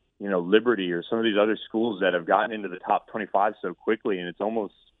 you know, Liberty or some of these other schools that have gotten into the top 25 so quickly. And it's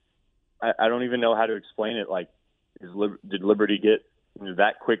almost, I don't even know how to explain it. Like, did Liberty get, you know,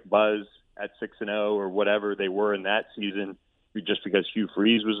 that quick buzz at 6-0 or whatever they were in that season just because Hugh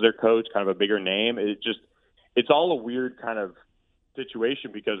Freeze was their coach, kind of a bigger name? It's all a weird kind of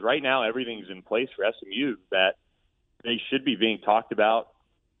situation because right now everything's in place for SMU that they should be being talked about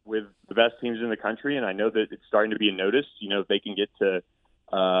with the best teams in the country. And I know that it's starting to be noticed. You know, if they can get to,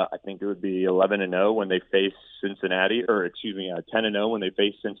 I think it would be 11-0 when they face Cincinnati, or 10-0 when they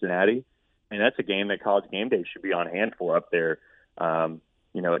face Cincinnati. And that's a game that College Game Day should be on hand for up there,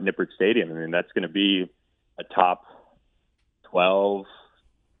 you know, at Nippert Stadium. I mean, that's going to be a top 12,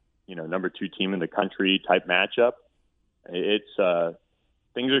 you know, number 2 team in the country type matchup. It's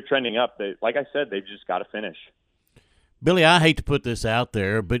things are trending up. Like I said, they've just got to finish. Billy, I hate to put this out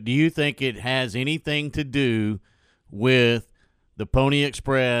there, but do you think it has anything to do with the Pony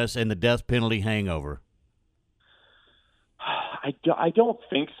Express and the death penalty hangover? I don't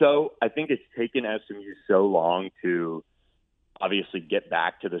think so. I think it's taken SMU so long to obviously get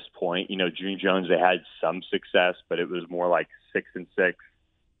back to this point. You know, June Jones, they had some success, but it was more like 6-6,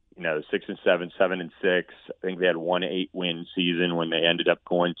 you know, 6-7, 7-6. I think they had 1 8-win season when they ended up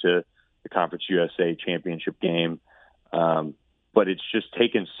going to the Conference USA championship game. But it's just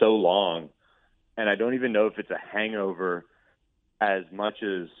taken so long. And I don't even know if it's a hangover as much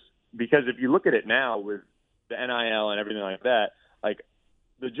as, because if you look at it now with the NIL and everything like that, like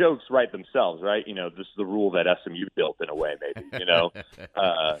the jokes write themselves, right? You know, this is the rule that SMU built in a way, maybe, you know,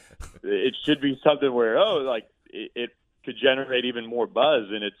 it should be something where, like it could generate even more buzz,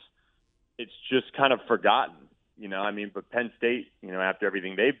 and it's just kind of forgotten, you know. I mean, but Penn State, you know, after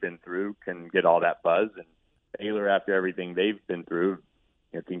everything they've been through can get all that buzz, and Baylor, after everything they've been through,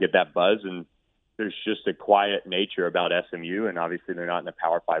 you know, can get that buzz. And there's just a quiet nature about SMU, and obviously they're not in the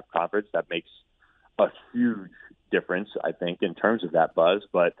Power 5 conference. That makes a huge difference, I think, in terms of that buzz.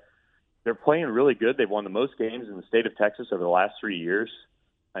 But they're playing really good. They've won the most games in the state of Texas over the last 3 years.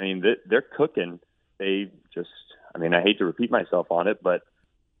 I mean, they're cooking. They just, I mean, I hate to repeat myself on it, but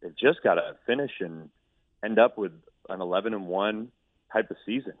they've just got to finish and end up with an 11-1 type of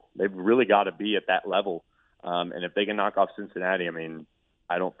season. They've really got to be at that level. And if they can knock off Cincinnati, I mean,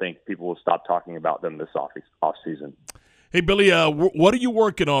 I don't think people will stop talking about them this off season. Hey, Billy, what are you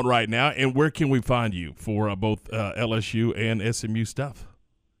working on right now, and where can we find you for both LSU and SMU stuff?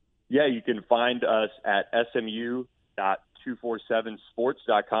 Yeah, you can find us at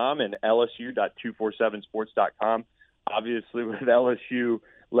smu.247sports.com and lsu.247sports.com. Obviously, with LSU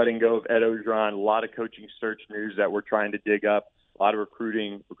letting go of Ed Orgeron, a lot of coaching search news that we're trying to dig up, a lot of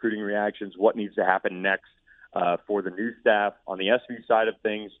recruiting reactions, what needs to happen next for the new staff. On the SMU side of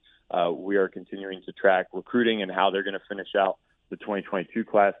things, we are continuing to track recruiting and how they're going to finish out the 2022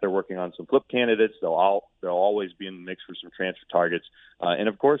 class. They're working on some flip candidates. They'll always be in the mix for some transfer targets. And,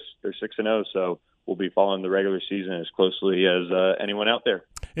 of course, they're 6-0, so we'll be following the regular season as closely as anyone out there.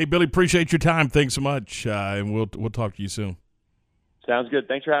 Hey, Billy, appreciate your time. Thanks so much, and we'll talk to you soon. Sounds good.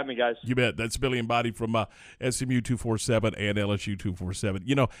 Thanks for having me, guys. You bet. That's Billy Embody from SMU 247 and LSU 247.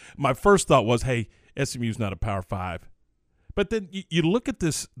 You know, my first thought was, hey, SMU's not a Power 5. But then you look at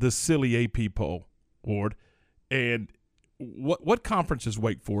this silly AP poll, Ward, and what conference is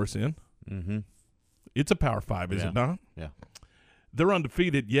Wake Forest in? Mm-hmm. It's a Power 5, is it not? Yeah. They're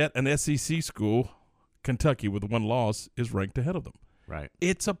undefeated, yet an SEC school, Kentucky, with one loss, is ranked ahead of them. Right.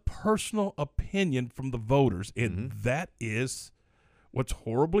 It's a personal opinion from the voters, and that is what's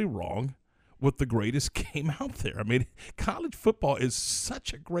horribly wrong with the greatest game out there. I mean, college football is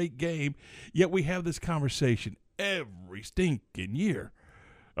such a great game, yet we have this conversation every stinking year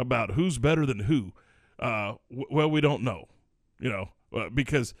about who's better than who. Well, we don't know,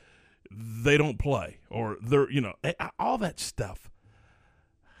 because they don't play or they're, all that stuff.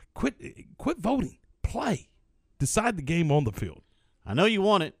 Quit voting. Play. Decide the game on the field. I know you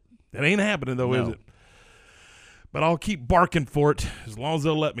want it. That ain't happening, though, is it? But I'll keep barking for it as long as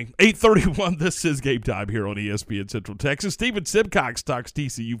they'll let me. 8:31, this is Game Time here on ESPN Central Texas. Steven Simcox talks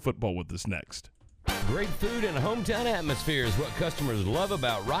TCU football with us next. Great food and hometown atmosphere is what customers love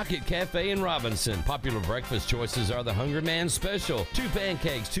about Rocket Cafe in Robinson. Popular breakfast choices are the Hungry Man Special, 2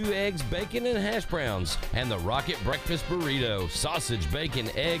 pancakes, 2 eggs, bacon, and hash browns, and the Rocket Breakfast Burrito, sausage, bacon,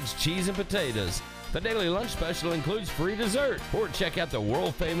 eggs, cheese, and potatoes. The daily lunch special includes free dessert. Or check out the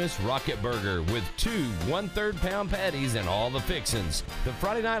world-famous Rocket Burger with 2 1/3 pound patties and all the fixins. The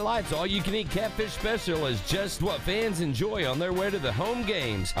Friday Night Lights all-you-can-eat catfish special is just what fans enjoy on their way to the home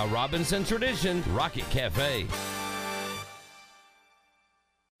games. A Robinson tradition, Rocket Cafe.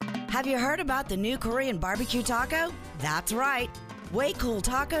 Have you heard about the new Korean barbecue taco? That's right. Way Cool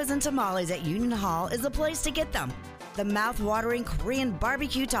Tacos and Tamales at Union Hall is the place to get them. The mouth-watering Korean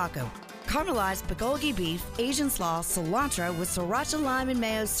barbecue taco. Caramelized bulgogi beef, Asian slaw, cilantro with sriracha lime and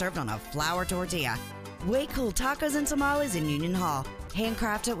mayo served on a flour tortilla. Way Cool Tacos and Tamales in Union Hall.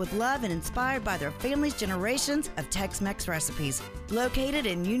 Handcrafted with love and inspired by their family's generations of Tex-Mex recipes. Located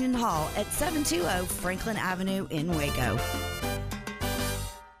in Union Hall at 720 Franklin Avenue in Waco.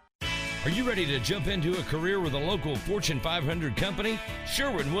 Are you ready to jump into a career with a local Fortune 500 company?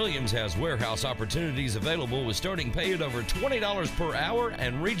 Sherwin-Williams has warehouse opportunities available with starting pay at over $20 per hour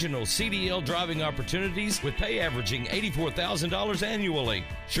and regional CDL driving opportunities with pay averaging $84,000 annually.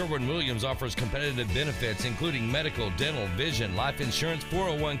 Sherwin-Williams offers competitive benefits including medical, dental, vision, life insurance,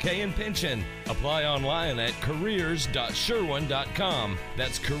 401k, and pension. Apply online at careers.sherwin.com.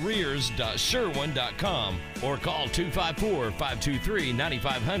 That's careers.sherwin.com or call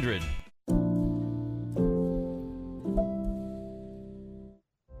 254-523-9500.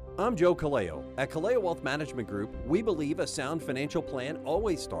 I'm Joe Kaleo. At Kaleo Wealth Management Group, we believe a sound financial plan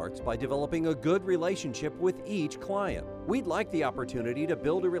always starts by developing a good relationship with each client. We'd like the opportunity to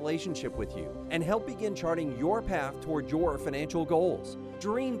build a relationship with you and help begin charting your path toward your financial goals.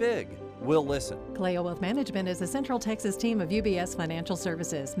 Dream big. We'll listen. Kaleo Wealth Management is a Central Texas team of UBS Financial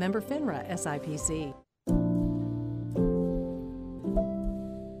Services, member FINRA SIPC.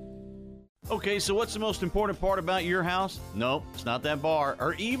 Okay, so what's the most important part about your house? Nope, it's not that bar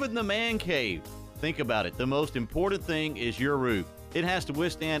or even the man cave. Think about it. The most important thing is your roof. It has to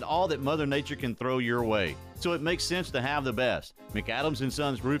withstand all that Mother Nature can throw your way. So it makes sense to have the best. McAdams &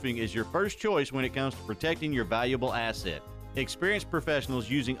 Sons Roofing is your first choice when it comes to protecting your valuable asset. Experienced professionals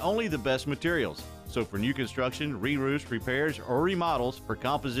using only the best materials. So for new construction, re-roofs, repairs, or remodels for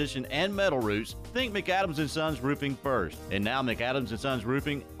composition and metal roofs, think McAdams & Sons Roofing first. And now McAdams & Sons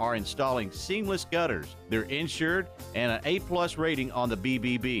Roofing are installing seamless gutters. They're insured and an A+ rating on the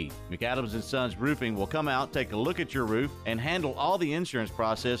BBB. McAdams & Sons Roofing will come out, take a look at your roof, and handle all the insurance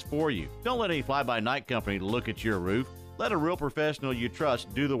process for you. Don't let any fly-by-night company look at your roof. Let a real professional you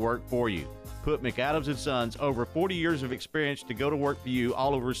trust do the work for you. Put McAdams & Sons over 40 years of experience to go to work for you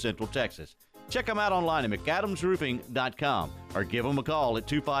all over Central Texas. Check them out online at McAdamsRoofing.com or give them a call at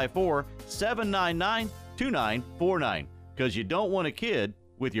 254-799-2949. Because you don't want a kid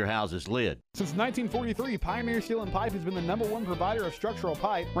with your house's lid. Since 1943, Pioneer Steel and Pipe has been the #1 provider of structural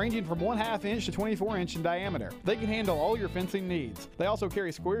pipe, ranging from 1/2 inch to 24 inch in diameter. They can handle all your fencing needs. They also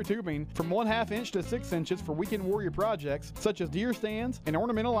carry square tubing from 1/2 inch to 6 inches for weekend warrior projects such as deer stands and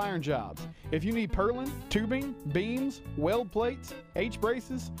ornamental iron jobs. If you need purlin, tubing, beams, weld plates,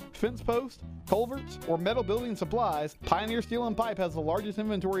 H-braces, fence posts, culverts, or metal building supplies, Pioneer Steel and Pipe has the largest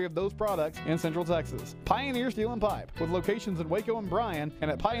inventory of those products in Central Texas. Pioneer Steel and Pipe, with locations in Waco and Bryan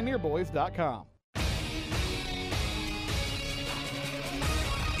and at pioneerboys.com.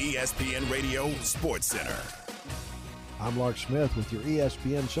 ESPN Radio Sports Center. I'm Lark Smith with your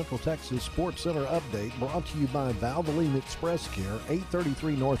ESPN Central Texas Sports Center update, brought to you by Valvoline Express Care,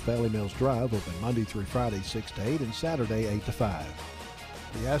 833 North Valley Mills Drive, open Monday through Friday 6 to 8 and Saturday 8 to 5.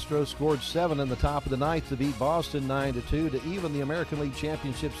 The Astros scored 7 in the top of the ninth to beat Boston 9-2 to even the American League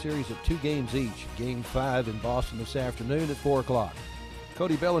Championship Series at 2 games each. Game 5 in Boston this afternoon at 4 o'clock.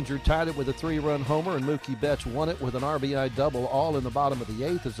 Cody Bellinger tied it with a 3-run homer, and Mookie Betts won it with an RBI double, all in the bottom of the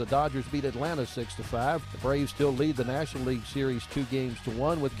 8th as the Dodgers beat Atlanta 6-5. The Braves still lead the National League Series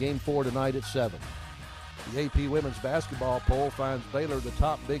 2-1 with Game 4 tonight at 7. The AP Women's Basketball poll finds Baylor the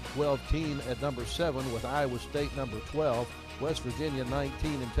top Big 12 team at number 7, with Iowa State number 12, West Virginia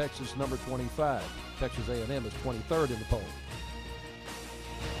 19, and Texas number 25. Texas A&M is 23rd in the poll.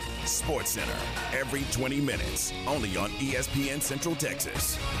 Sports Center, every 20 minutes, only on ESPN Central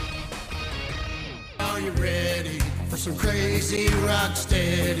Texas. Are you ready for some crazy rock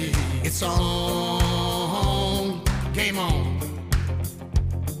steady? It's on, game on.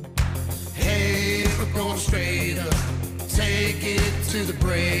 Hey, we're going straight up, take it to the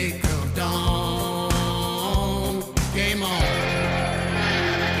break of dawn. Game on.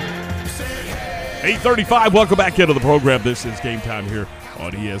 8:35, welcome back into the program. This is Game Time here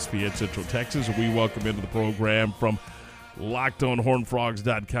on ESPN Central Texas. We welcome into the program from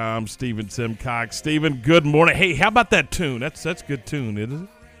LockedOnHornFrogs.com, Stephen Simcox. Stephen, good morning. Hey, how about that tune? That's a good tune, isn't it?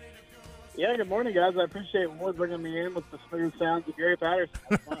 Yeah, good morning, guys. I appreciate Ward bringing me in with the smooth sounds of Gary Patterson.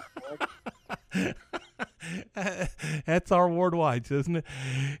 That's our Ward Whites, isn't it?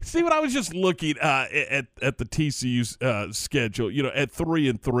 Stephen, I was just looking at the TCU schedule, at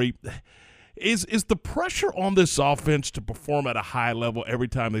 3-3. Is the pressure on this offense to perform at a high level every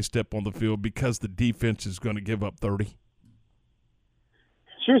time they step on the field because the defense is going to give up 30?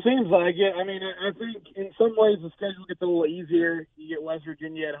 Sure seems like it. I mean, I think in some ways the schedule gets a little easier. You get West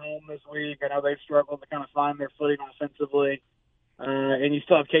Virginia at home this week. I know they've struggled to kind of find their footing offensively. And you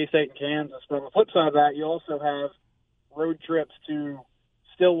still have K-State and Kansas. But on the flip side of that, you also have road trips to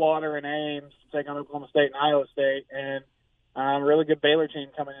Stillwater and Ames to take on Oklahoma State and Iowa State. And a really good Baylor team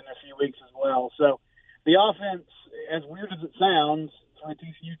coming in a few weeks as well. So the offense, as weird as it sounds, for a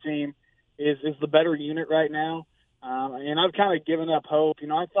TCU team, is the better unit right now. And I've kind of given up hope.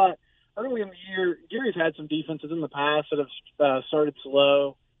 I thought early in the year, Gary's had some defenses in the past that have started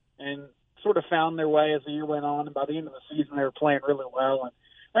slow and sort of found their way as the year went on. And by the end of the season, they were playing really well.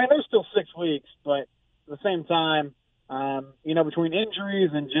 And there's still 6 weeks, but at the same time, between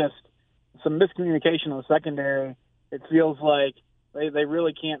injuries and just some miscommunication in the secondary, it feels like they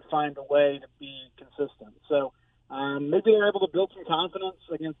really can't find a way to be consistent. So maybe they're able to build some confidence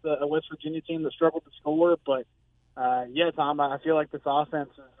against a West Virginia team that struggled to score. But, Tom, I feel like this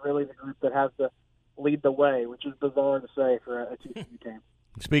offense is really the group that has to lead the way, which is bizarre to say for a TCU team.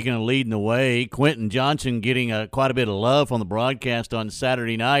 Speaking of leading the way, Quentin Johnson getting quite a bit of love on the broadcast on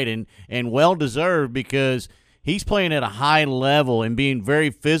Saturday night, and well-deserved because he's playing at a high level and being very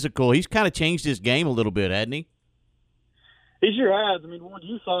physical. He's kind of changed his game a little bit, hasn't he? He sure has. I mean, when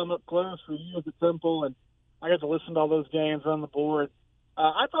you saw him up close for years at Temple, and I got to listen to all those games on the board,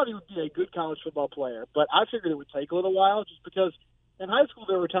 I thought he would be a good college football player, but I figured it would take a little while just because in high school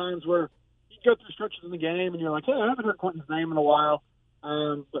there were times where you'd go through stretches in the game and you're like, hey, I haven't heard Quentin's name in a while.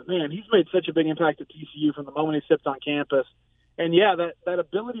 But, man, he's made such a big impact at TCU from the moment he stepped on campus. And, yeah, that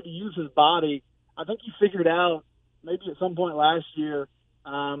ability to use his body, I think he figured out maybe at some point last year,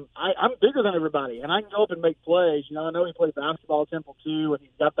 I'm bigger than everybody, and I can go up and make plays. I know he played basketball at Temple too, and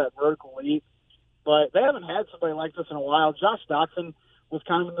he's got that vertical leap. But they haven't had somebody like this in a while. Josh Doctson was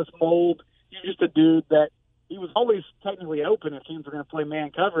kind of in this mold. He was just a dude that he was always technically open if teams were going to play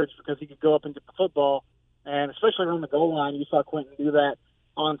man coverage because he could go up and get the football. And especially around the goal line, you saw Quentin do that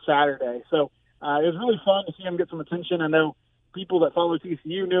on Saturday. So it was really fun to see him get some attention. I know people that follow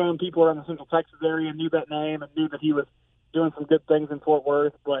TCU knew him. People around the Central Texas area knew that name and knew that he was doing some good things in Fort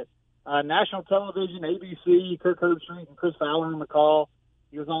Worth. But national television, ABC, Kirk Herbstreit and Chris Fowler on the call.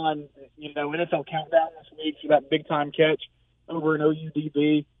 He was on, NFL Countdown this week for that big-time catch over in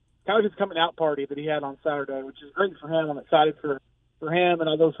OUDB. Kind of his coming out party that he had on Saturday, which is great for him. I'm excited for for him and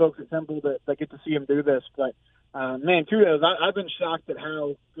all those folks at Temple that get to see him do this. But, man, kudos. I've been shocked at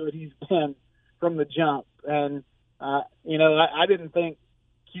how good he's been from the jump. And, I didn't think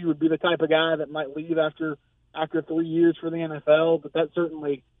Q would be the type of guy that might leave after 3 years for the NFL, but that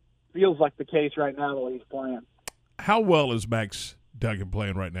certainly feels like the case right now the way he's playing. How well is Max Duggan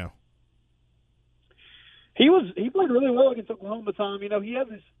playing right now? He played really well against Oklahoma, Tom. He had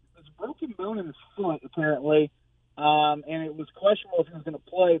this broken bone in his foot, apparently, and it was questionable if he was going to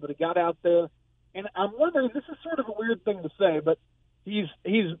play, but he got out there. And I'm wondering, this is sort of a weird thing to say, but he's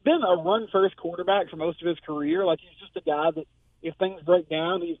been a run-first quarterback for most of his career. Like, he's just a guy that if things break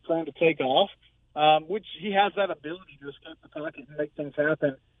down, he's trying to take off, which he has that ability to escape the pocket and make things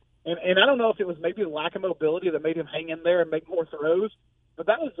happen. And I don't know if it was maybe the lack of mobility that made him hang in there and make more throws, but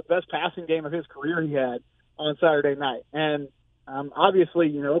that was the best passing game of his career he had on Saturday night. And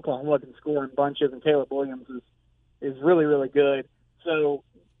obviously, Oklahoma can score in bunches, and Caleb Williams is really, really good. So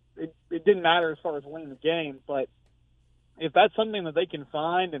it didn't matter as far as winning the game, but if that's something that they can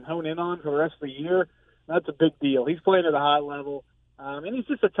find and hone in on for the rest of the year, that's a big deal. He's playing at a high level, and he's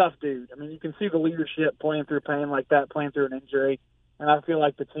just a tough dude. I mean, you can see the leadership playing through pain like that, playing through an injury, and I feel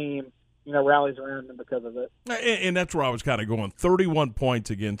like the team, rallies around him because of it. And that's where I was kind of going. 31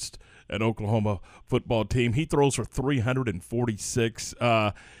 points against an Oklahoma football team. He throws for 346.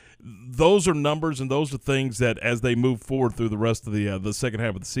 Those are numbers, and those are things that as they move forward through the rest of the second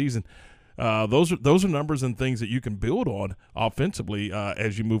half of the season, those are numbers and things that you can build on offensively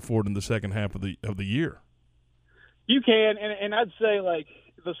as you move forward in the second half of the year. You can, and I'd say like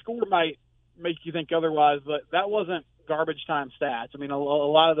the score might make you think otherwise, but that wasn't garbage time stats. I mean, a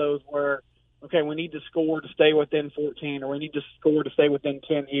lot of those were, okay, we need to score to stay within 14, or we need to score to stay within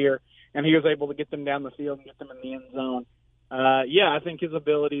 10 here, and he was able to get them down the field and get them in the end zone. I think his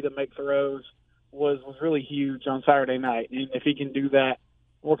ability to make throws was really huge on Saturday night, and if he can do that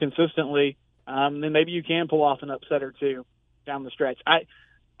more consistently, then maybe you can pull off an upset or two down the stretch.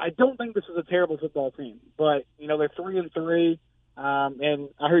 I don't think this is a terrible football team, but they're 3-3, and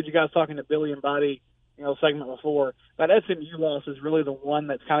I heard you guys talking to Billy and Buddy, segment before. That SMU loss is really the one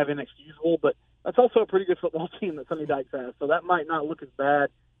that's kind of inexcusable, but that's also a pretty good football team that Sonny Dykes has, so that might not look as bad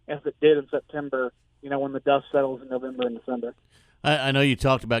as it did in September. When the dust settles in November and December. I know you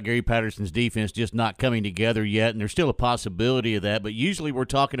talked about Gary Patterson's defense just not coming together yet, and there's still a possibility of that, but usually we're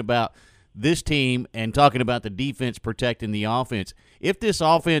talking about this team and talking about the defense protecting the offense. If this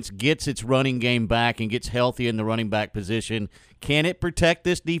offense gets its running game back and gets healthy in the running back position, can it protect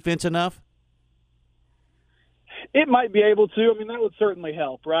this defense enough? It might be able to. I mean, that would certainly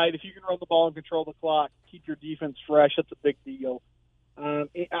help, right? If you can run the ball and control the clock, keep your defense fresh, that's a big deal.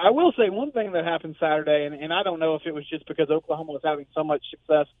 I will say one thing that happened Saturday, and I don't know if it was just because Oklahoma was having so much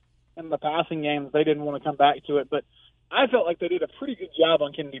success in the passing game that they didn't want to come back to it, but I felt like they did a pretty good job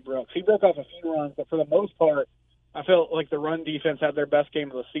on Kennedy Brooks. He broke off a few runs, but for the most part, I felt like the run defense had their best game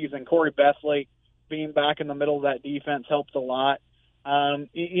of the season. Corey Bethley being back in the middle of that defense helped a lot.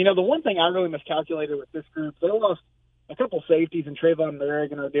 The one thing I really miscalculated with this group, they lost a couple safeties in Trayvon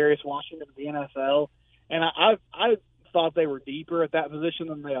Merrick and Darius Washington to the NFL, and I thought they were deeper at that position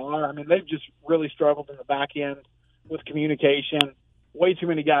than they are. I mean, they've just really struggled in the back end with communication. Way too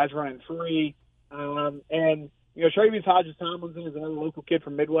many guys running free. Travius Hodges-Tomlinson is another local kid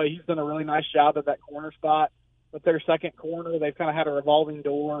from Midway. He's done a really nice job at that corner spot. But their second corner, they've kind of had a revolving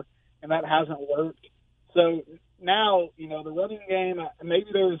door, and that hasn't worked. So now, the running game, maybe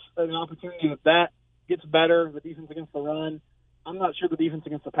there's an opportunity that gets better, the defense against the run. I'm not sure the defense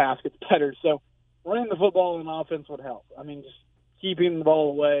against the pass gets better. So running the football in offense would help. I mean, just keeping the ball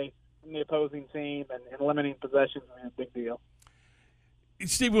away from the opposing team and limiting possessions is a big deal.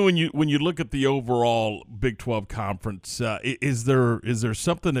 Stephen, when you look at the overall Big 12 conference, is there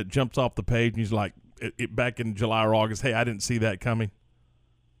something that jumps off the page and you're like, back in July or August, hey, I didn't see that coming?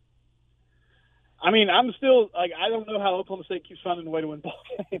 I mean, I'm still I don't know how Oklahoma State keeps finding a way to win ball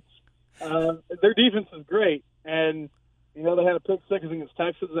games. Their defense is great, and they had a pick six against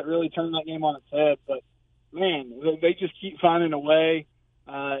Texas that really turned that game on its head. But man, they just keep finding a way.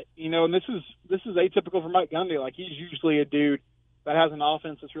 And this is atypical for Mike Gundy. Like, he's usually a dude that has an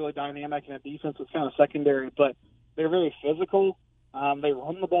offense that's really dynamic and a defense that's kind of secondary. But they're very physical. They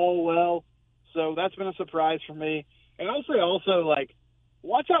run the ball well, so that's been a surprise for me. And I'll say also,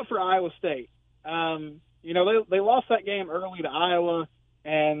 watch out for Iowa State. They lost that game early to Iowa,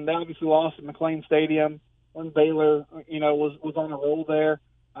 and they obviously lost at McLean Stadium when Baylor, was on a roll there.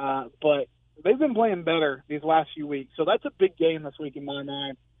 But they've been playing better these last few weeks. So that's a big game this week in my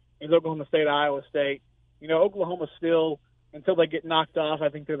mind, is Oklahoma State, Iowa State. Oklahoma still, until they get knocked off, I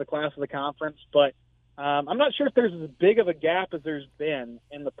think they're the class of the conference. But I'm not sure if there's as big of a gap as there's been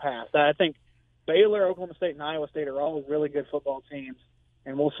in the past. I think Baylor, Oklahoma State, and Iowa State are all really good football teams,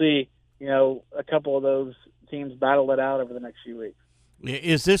 and we'll see, a couple of those teams battle it out over the next few weeks.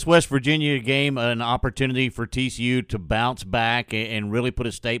 Is this West Virginia game an opportunity for TCU to bounce back and really put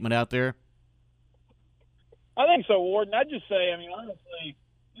a statement out there? I think so, Warden. I'd just say, honestly,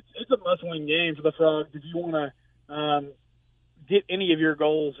 it's a must-win game for the Frogs if you want to get any of your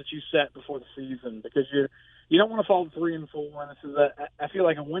goals that you set before the season, because you don't want to fall 3-4. This is I feel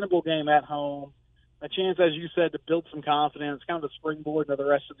like a winnable game at home, a chance, as you said, to build some confidence, kind of a springboard into the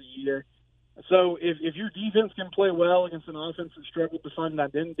rest of the year. So if your defense can play well against an offense that struggled to find an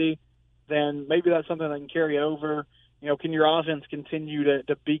identity, then maybe that's something that can carry over. Can your offense continue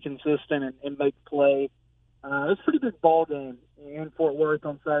to be consistent and make play? It's a pretty big ball game in Fort Worth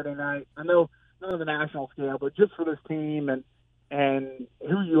on Saturday night. I know not on the national scale, but just for this team and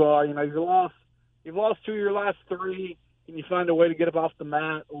who you are. You've lost 2 of your last 3. Can you find a way to get up off the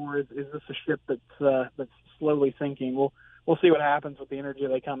mat, or is this a ship that's slowly sinking? We'll see what happens with the energy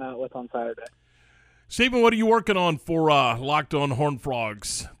they come out with on Saturday. Stephen, what are you working on for Locked On Horned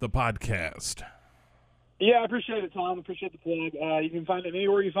Frogs, the podcast? Yeah, I appreciate it, Tom. I appreciate the plug. You can find it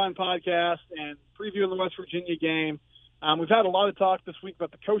anywhere you find podcasts, and previewing the West Virginia game. We've had a lot of talk this week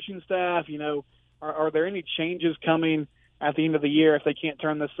about the coaching staff. Are there any changes coming at the end of the year if they can't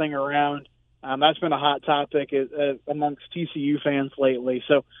turn this thing around? That's been a hot topic amongst TCU fans lately.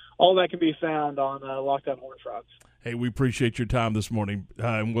 So all that can be found on Locked On Horned Frogs. Hey, we appreciate your time this morning,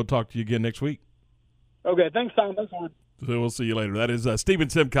 and we'll talk to you again next week. Okay, thanks, Tom. Thanks, Warren. So we'll see you later. That is Stephen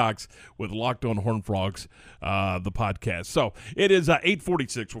Simcox with Locked On Horned Frogs, the podcast. So it is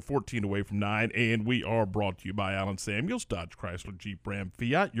 8:46. We're 14 away from 9, and we are brought to you by Allen Samuels, Dodge, Chrysler, Jeep, Ram,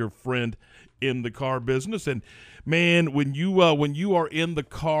 Fiat, your friend in the car business. And, man, when you are in the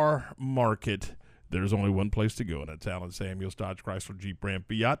car market, there's only one place to go, and that's Allen Samuels, Dodge, Chrysler, Jeep, Ram,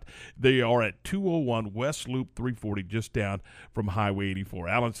 Fiat. They are at 201 West Loop 340, just down from Highway 84.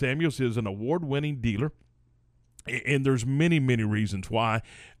 Allen Samuels is an award-winning dealer, and there's many, many reasons why.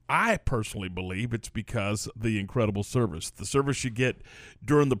 I personally believe it's because the incredible service. The service you get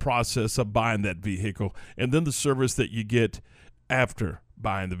during the process of buying that vehicle, and then the service that you get after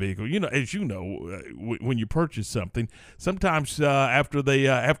buying the vehicle. As you know, when you purchase something, sometimes after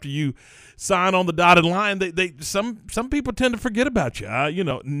you sign on the dotted line, some people tend to forget about you.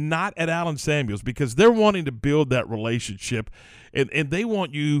 Not at Allen Samuels, because they're wanting to build that relationship, and they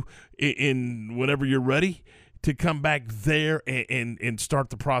want you in whenever you're ready to come back there and start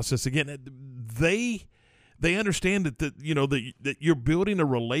the process again. They understand that you're building a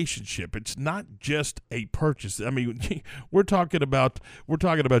relationship. It's not just a purchase. I mean, we're talking about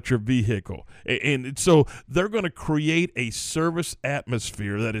your vehicle, and so they're going to create a service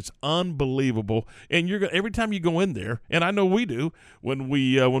atmosphere that is unbelievable. And every time you go in there, and I know we do when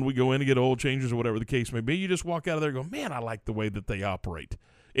we go in to get oil changes or whatever the case may be, you just walk out of there and go, man, I like the way that they operate.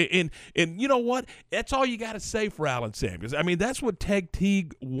 And you know what? That's all you got to say for Allen Samuels. I mean, that's what Teg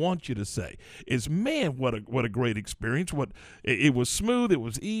Teague wants you to say is, man, what a great experience. It was smooth. It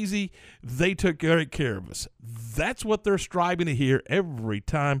was easy. They took great care of us. That's what they're striving to hear every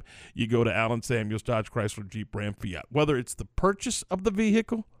time you go to Allen Samuels, Dodge, Chrysler, Jeep, Ram, Fiat, whether it's the purchase of the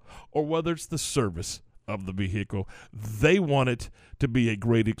vehicle or whether it's the service of the vehicle. They want it to be a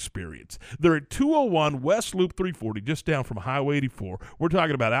great experience. They're at 201 West Loop 340, just down from Highway 84. We're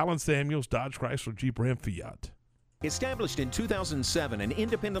talking about Allen Samuels, Dodge, Chrysler, Jeep, Ram, Fiat. Established in 2007 and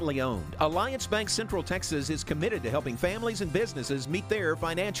independently owned, Alliance Bank Central Texas is committed to helping families and businesses meet their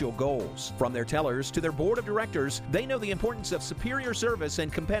financial goals. From their tellers to their board of directors, they know the importance of superior service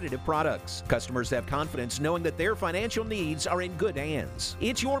and competitive products. Customers have confidence knowing that their financial needs are in good hands.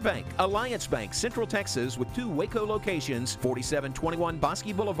 It's your bank, Alliance Bank Central Texas, with 2 Waco locations, 4721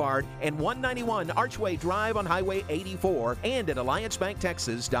 Bosque Boulevard and 191 Archway Drive on Highway 84, and at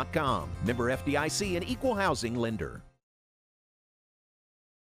AllianceBankTexas.com. Member FDIC and Equal Housing Lender.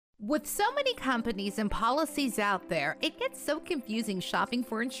 With so many companies and policies out there, it gets so confusing shopping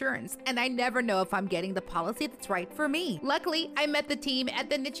for insurance, and I never know if I'm getting the policy that's right for me. Luckily, I met the team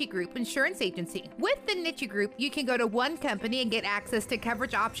at the Nitsche Group Insurance Agency. With the Nitsche Group, you can go to one company and get access to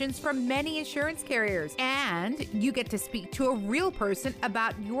coverage options from many insurance carriers, and you get to speak to a real person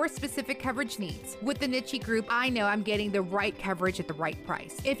about your specific coverage needs. With the Nitsche Group, I know I'm getting the right coverage at the right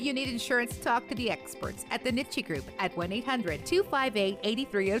price. If you need insurance, talk to the experts at the Nitsche Group at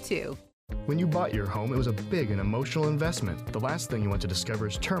 1-800-258-8302. When you bought your home, it was a big and emotional investment. The last thing you want to discover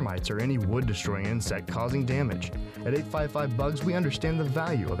is termites or any wood-destroying insect causing damage. At 855 Bugs, we understand the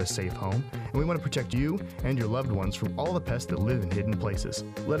value of a safe home, and we want to protect you and your loved ones from all the pests that live in hidden places.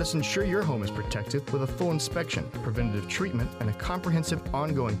 Let us ensure your home is protected with a full inspection, preventative treatment, and a comprehensive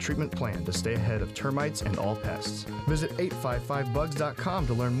ongoing treatment plan to stay ahead of termites and all pests. Visit 855bugs.com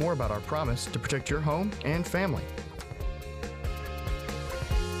to learn more about our promise to protect your home and family.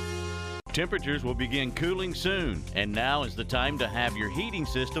 Temperatures will begin cooling soon, and now is the time to have your heating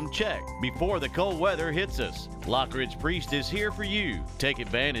system checked before the cold weather hits us. Lockridge Priest is here for you. Take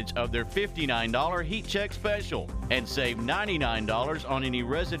advantage of their $59 heat check special and save $99 on any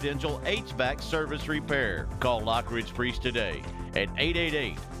residential HVAC service repair. Call Lockridge Priest today at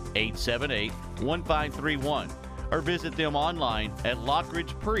 888-878-1531 or visit them online at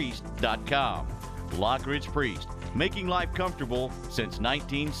lockridgepriest.com. Lockridge Priest, making life comfortable since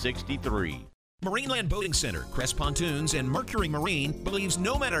 1963. Marineland Boating Center, Crest Pontoons, and Mercury Marine believes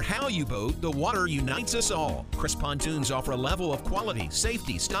no matter how you boat, the water unites us all. Crest Pontoons offer a level of quality,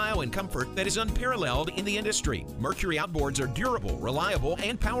 safety, style, and comfort that is unparalleled in the industry. Mercury outboards are durable, reliable,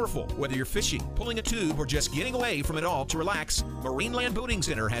 and powerful. Whether you're fishing, pulling a tube, or just getting away from it all to relax, Marineland Boating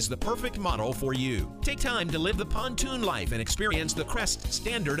Center has the perfect model for you. Take time to live the pontoon life and experience the Crest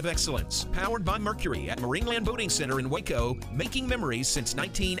standard of excellence. Powered by Mercury at Marineland Boating Center in Waco, making memories since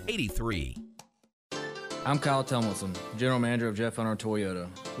 1983. I'm Kyle Tummelson, General Manager of Jeff Hunter Toyota.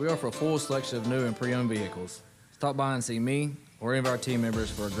 We offer a full selection of new and pre-owned vehicles. Stop by and see me or any of our team members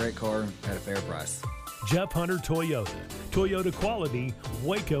for a great car at a fair price. Jeff Hunter Toyota. Toyota quality,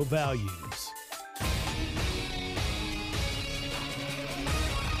 Waco values.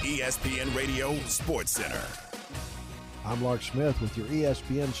 ESPN Radio Sports Center. I'm Lark Smith with your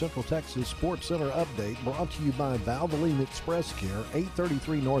ESPN Central Texas Sports Center update, brought to you by Valvoline Express Care,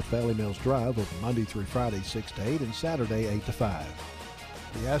 833 North Valley Mills Drive, open Monday through Friday 6 to 8 and Saturday 8 to 5.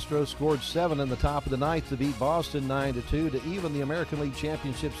 The Astros scored 7 in the top of the ninth to beat Boston 9-2 to even the American League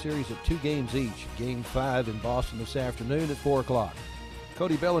Championship Series at 2 games each. Game 5 in Boston this afternoon at 4 o'clock.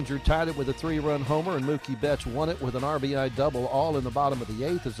 Cody Bellinger tied it with a 3-run homer, and Mookie Betts won it with an RBI double, all in the bottom of the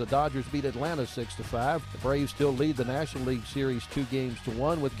 8th as the Dodgers beat Atlanta 6-5. The Braves still lead the National League Series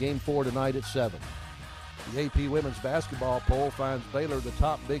 2-1 with Game 4 tonight at 7. The AP Women's Basketball poll finds Baylor the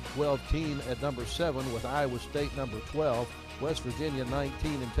top Big 12 team at number 7, with Iowa State number 12, West Virginia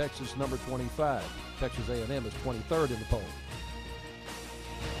 19, and Texas number 25. Texas A&M is 23rd in the poll.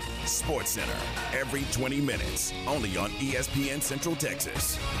 Sports Center, every 20 minutes, only on ESPN Central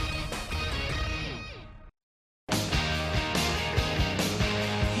Texas.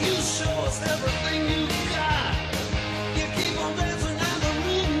 You show us everything you got. You keep on dancing and the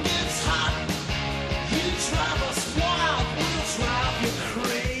room gets hot. You drive us wild, we'll drive you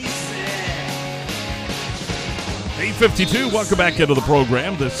crazy. 8:52, welcome back into the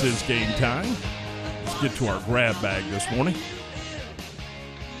program. This is Game Time. Let's get to our grab bag this morning.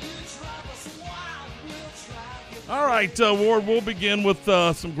 All right, Ward, we'll begin with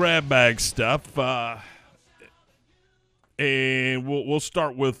some grab bag stuff. And we'll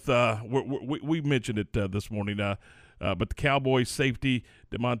start with, we mentioned it this morning, but the Cowboys safety,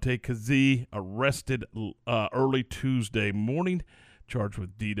 DeMonte Kazee, arrested early Tuesday morning, charged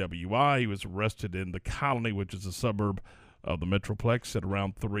with DWI. He was arrested in the Colony, which is a suburb of the Metroplex, at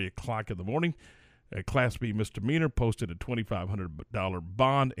around 3 o'clock in the morning. A Class B misdemeanor, posted a $2,500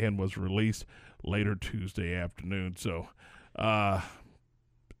 bond, and was released later Tuesday afternoon. So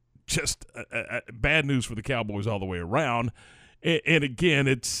just bad news for the Cowboys all the way around. And again,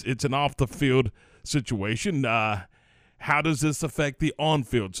 it's an off-the-field situation. How does this affect the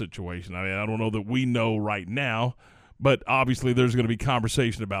on-field situation? I mean, I don't know that we know right now, but obviously there's going to be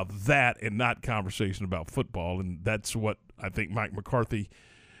conversation about that and not conversation about football, and that's what I think Mike McCarthy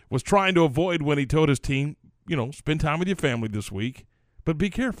was trying to avoid when he told his team, spend time with your family this week, but be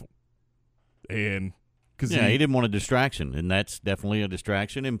careful. And he didn't want a distraction, and that's definitely a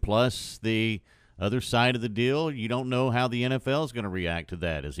distraction. And plus, the other side of the deal, you don't know how the NFL is going to react to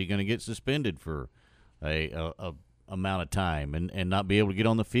that. Is he going to get suspended for a amount of time and not be able to get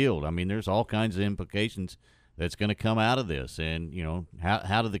on the field? I mean, there's all kinds of implications that's going to come out of this. And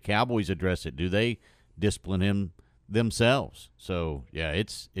how do the Cowboys address it? Do they discipline him themselves? So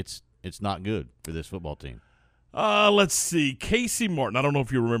it's not good for this football team. Let's see. Casey Martin. I don't know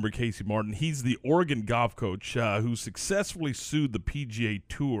if you remember Casey Martin. He's the Oregon golf coach who successfully sued the PGA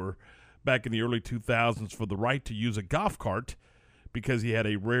Tour back in the early 2000s for the right to use a golf cart because he had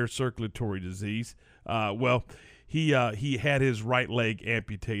a rare circulatory disease. He had his right leg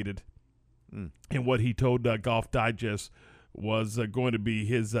amputated, and what he told Golf Digest was going to be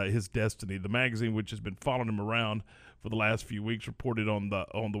his destiny. The magazine, which has been following him around for the last few weeks, reported on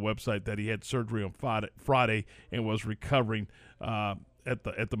the website that he had surgery on Friday and was recovering at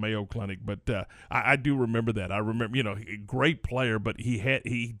the Mayo Clinic. But I do remember that. I remember, a great player, but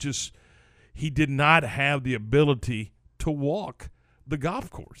he did not have the ability to walk the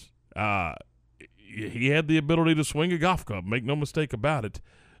golf course. He had the ability to swing a golf club, make no mistake about it.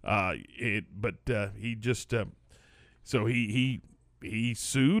 He just so he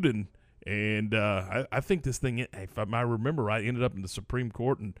sued and I think this thing, if I remember right, ended up in the Supreme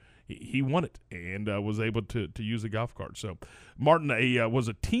Court, and he won it and was able to use a golf cart. So Martin was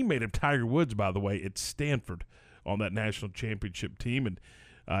a teammate of Tiger Woods, by the way, at Stanford on that national championship team, and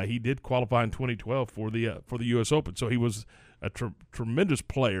he did qualify in 2012 for the U.S. Open. So he was a tremendous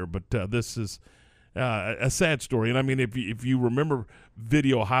player, but this is a sad story. And I mean, if you remember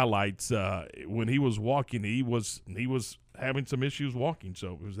video highlights, when he was walking, he was having some issues walking.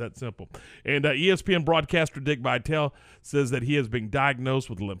 So it was that simple. And ESPN broadcaster Dick Vitale says that he has been diagnosed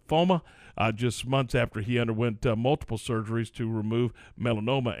with lymphoma just months after he underwent multiple surgeries to remove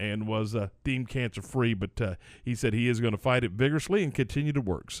melanoma and was deemed cancer-free. But he said he is going to fight it vigorously and continue to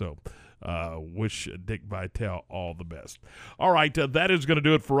work. So wish Dick Vitale all the best. All right, that is going to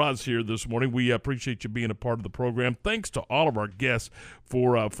do it for us here this morning. We appreciate you being a part of the program. Thanks to all of our guests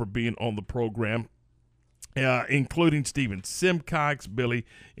for being on the program, including Stephen Simcox, Billy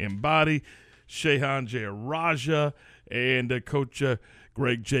Embody, Shehan Jayaraja, and Coach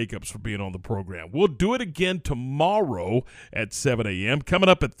Greg Jacobs for being on the program. We'll do it again tomorrow at 7 a.m. Coming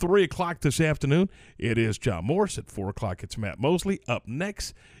up at 3 o'clock this afternoon, it is John Morris. At 4 o'clock, it's Matt Mosley. Up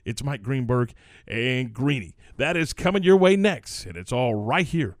next, it's Mike Greenberg and Greeny. That is coming your way next, and it's all right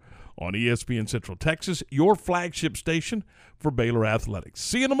here on ESPN Central Texas, your flagship station for Baylor Athletics.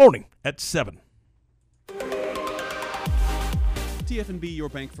 See you in the morning at 7. TFNB Your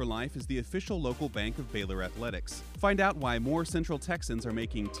Bank for Life is the official local bank of Baylor Athletics. Find out why more Central Texans are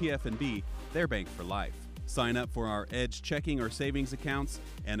making TFNB their bank for life. Sign up for our Edge checking or savings accounts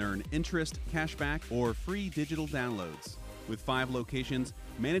and earn interest, cashback, or free digital downloads. With 5 locations,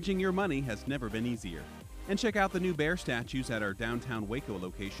 managing your money has never been easier. And check out the new bear statues at our downtown Waco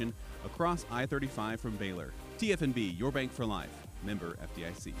location across I-35 from Baylor. TFNB Your Bank for Life. Member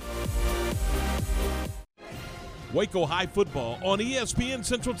FDIC. Waco High football on ESPN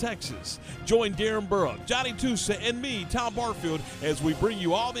Central Texas. Join Darren Burrow, Johnny Tusa, and me, Tom Barfield, as we bring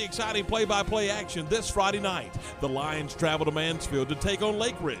you all the exciting play-by-play action this Friday night. The Lions travel to Mansfield to take on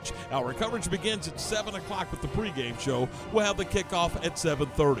Lake Ridge. Our coverage begins at 7 o'clock with the pregame show. We'll have the kickoff at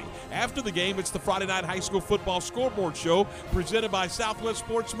 7:30. After the game, it's the Friday Night High School Football Scoreboard Show presented by Southwest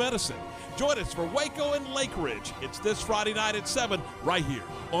Sports Medicine. Join us for Waco and Lake Ridge. It's this Friday night at 7 right here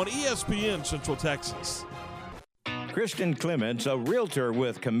on ESPN Central Texas. Kristen Clements, a realtor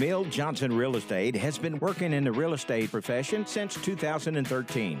with Camille Johnson Real Estate, has been working in the real estate profession since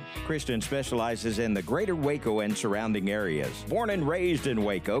 2013. Kristen specializes in the greater Waco and surrounding areas. Born and raised in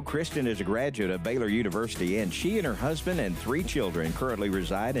Waco, Kristen is a graduate of Baylor University, and she and her husband and 3 children currently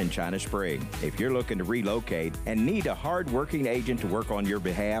reside in China Spring. If you're looking to relocate and need a hard-working agent to work on your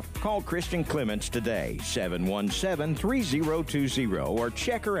behalf, call Kristen Clements today, 717-3020, or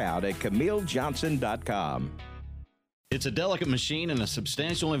check her out at CamilleJohnson.com. It's a delicate machine and a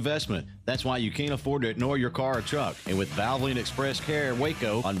substantial investment. That's why you can't afford to ignore your car or truck. And with Valvoline Express Care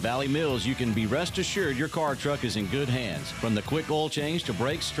Waco on Valley Mills, you can be rest assured your car or truck is in good hands. From the quick oil change to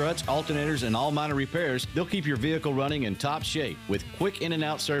brakes, struts, alternators, and all minor repairs, they'll keep your vehicle running in top shape with quick in and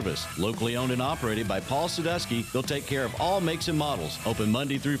out service. Locally owned and operated by Paul Sadusky, they'll take care of all makes and models. Open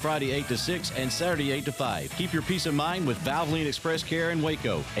Monday through Friday 8 to 6 and Saturday 8 to 5. Keep your peace of mind with Valvoline Express Care in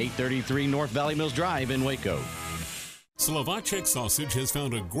Waco, 833 North Valley Mills Drive in Waco. Slovacek Sausage has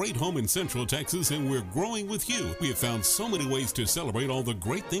found a great home in Central Texas, and we're growing with you. We have found so many ways to celebrate all the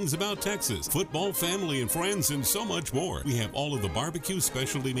great things about Texas. Football, family, and friends, and so much more. We have all of the barbecue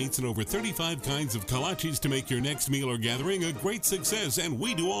specialty meats and over 35 kinds of kolaches to make your next meal or gathering a great success, and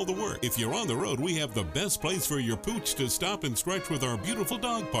we do all the work. If you're on the road, we have the best place for your pooch to stop and stretch with our beautiful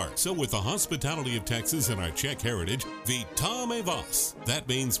dog park. So with the hospitality of Texas and our Czech heritage, Vítame vás. That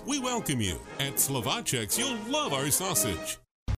means we welcome you. At Slovacek's, you'll love our sausage.